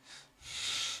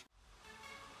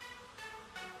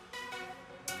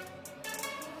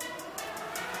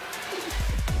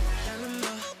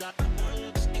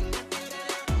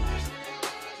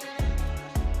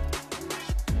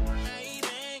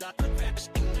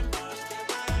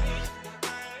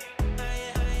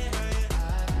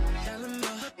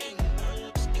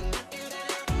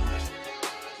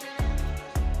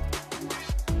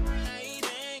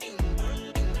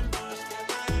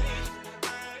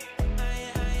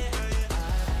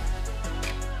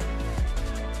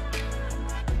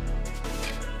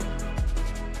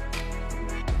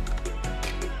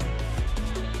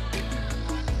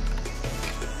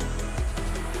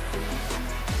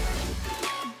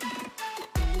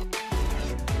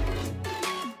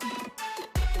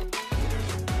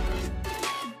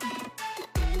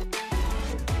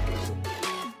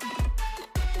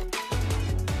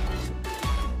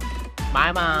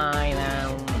 Bye-bye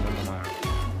now.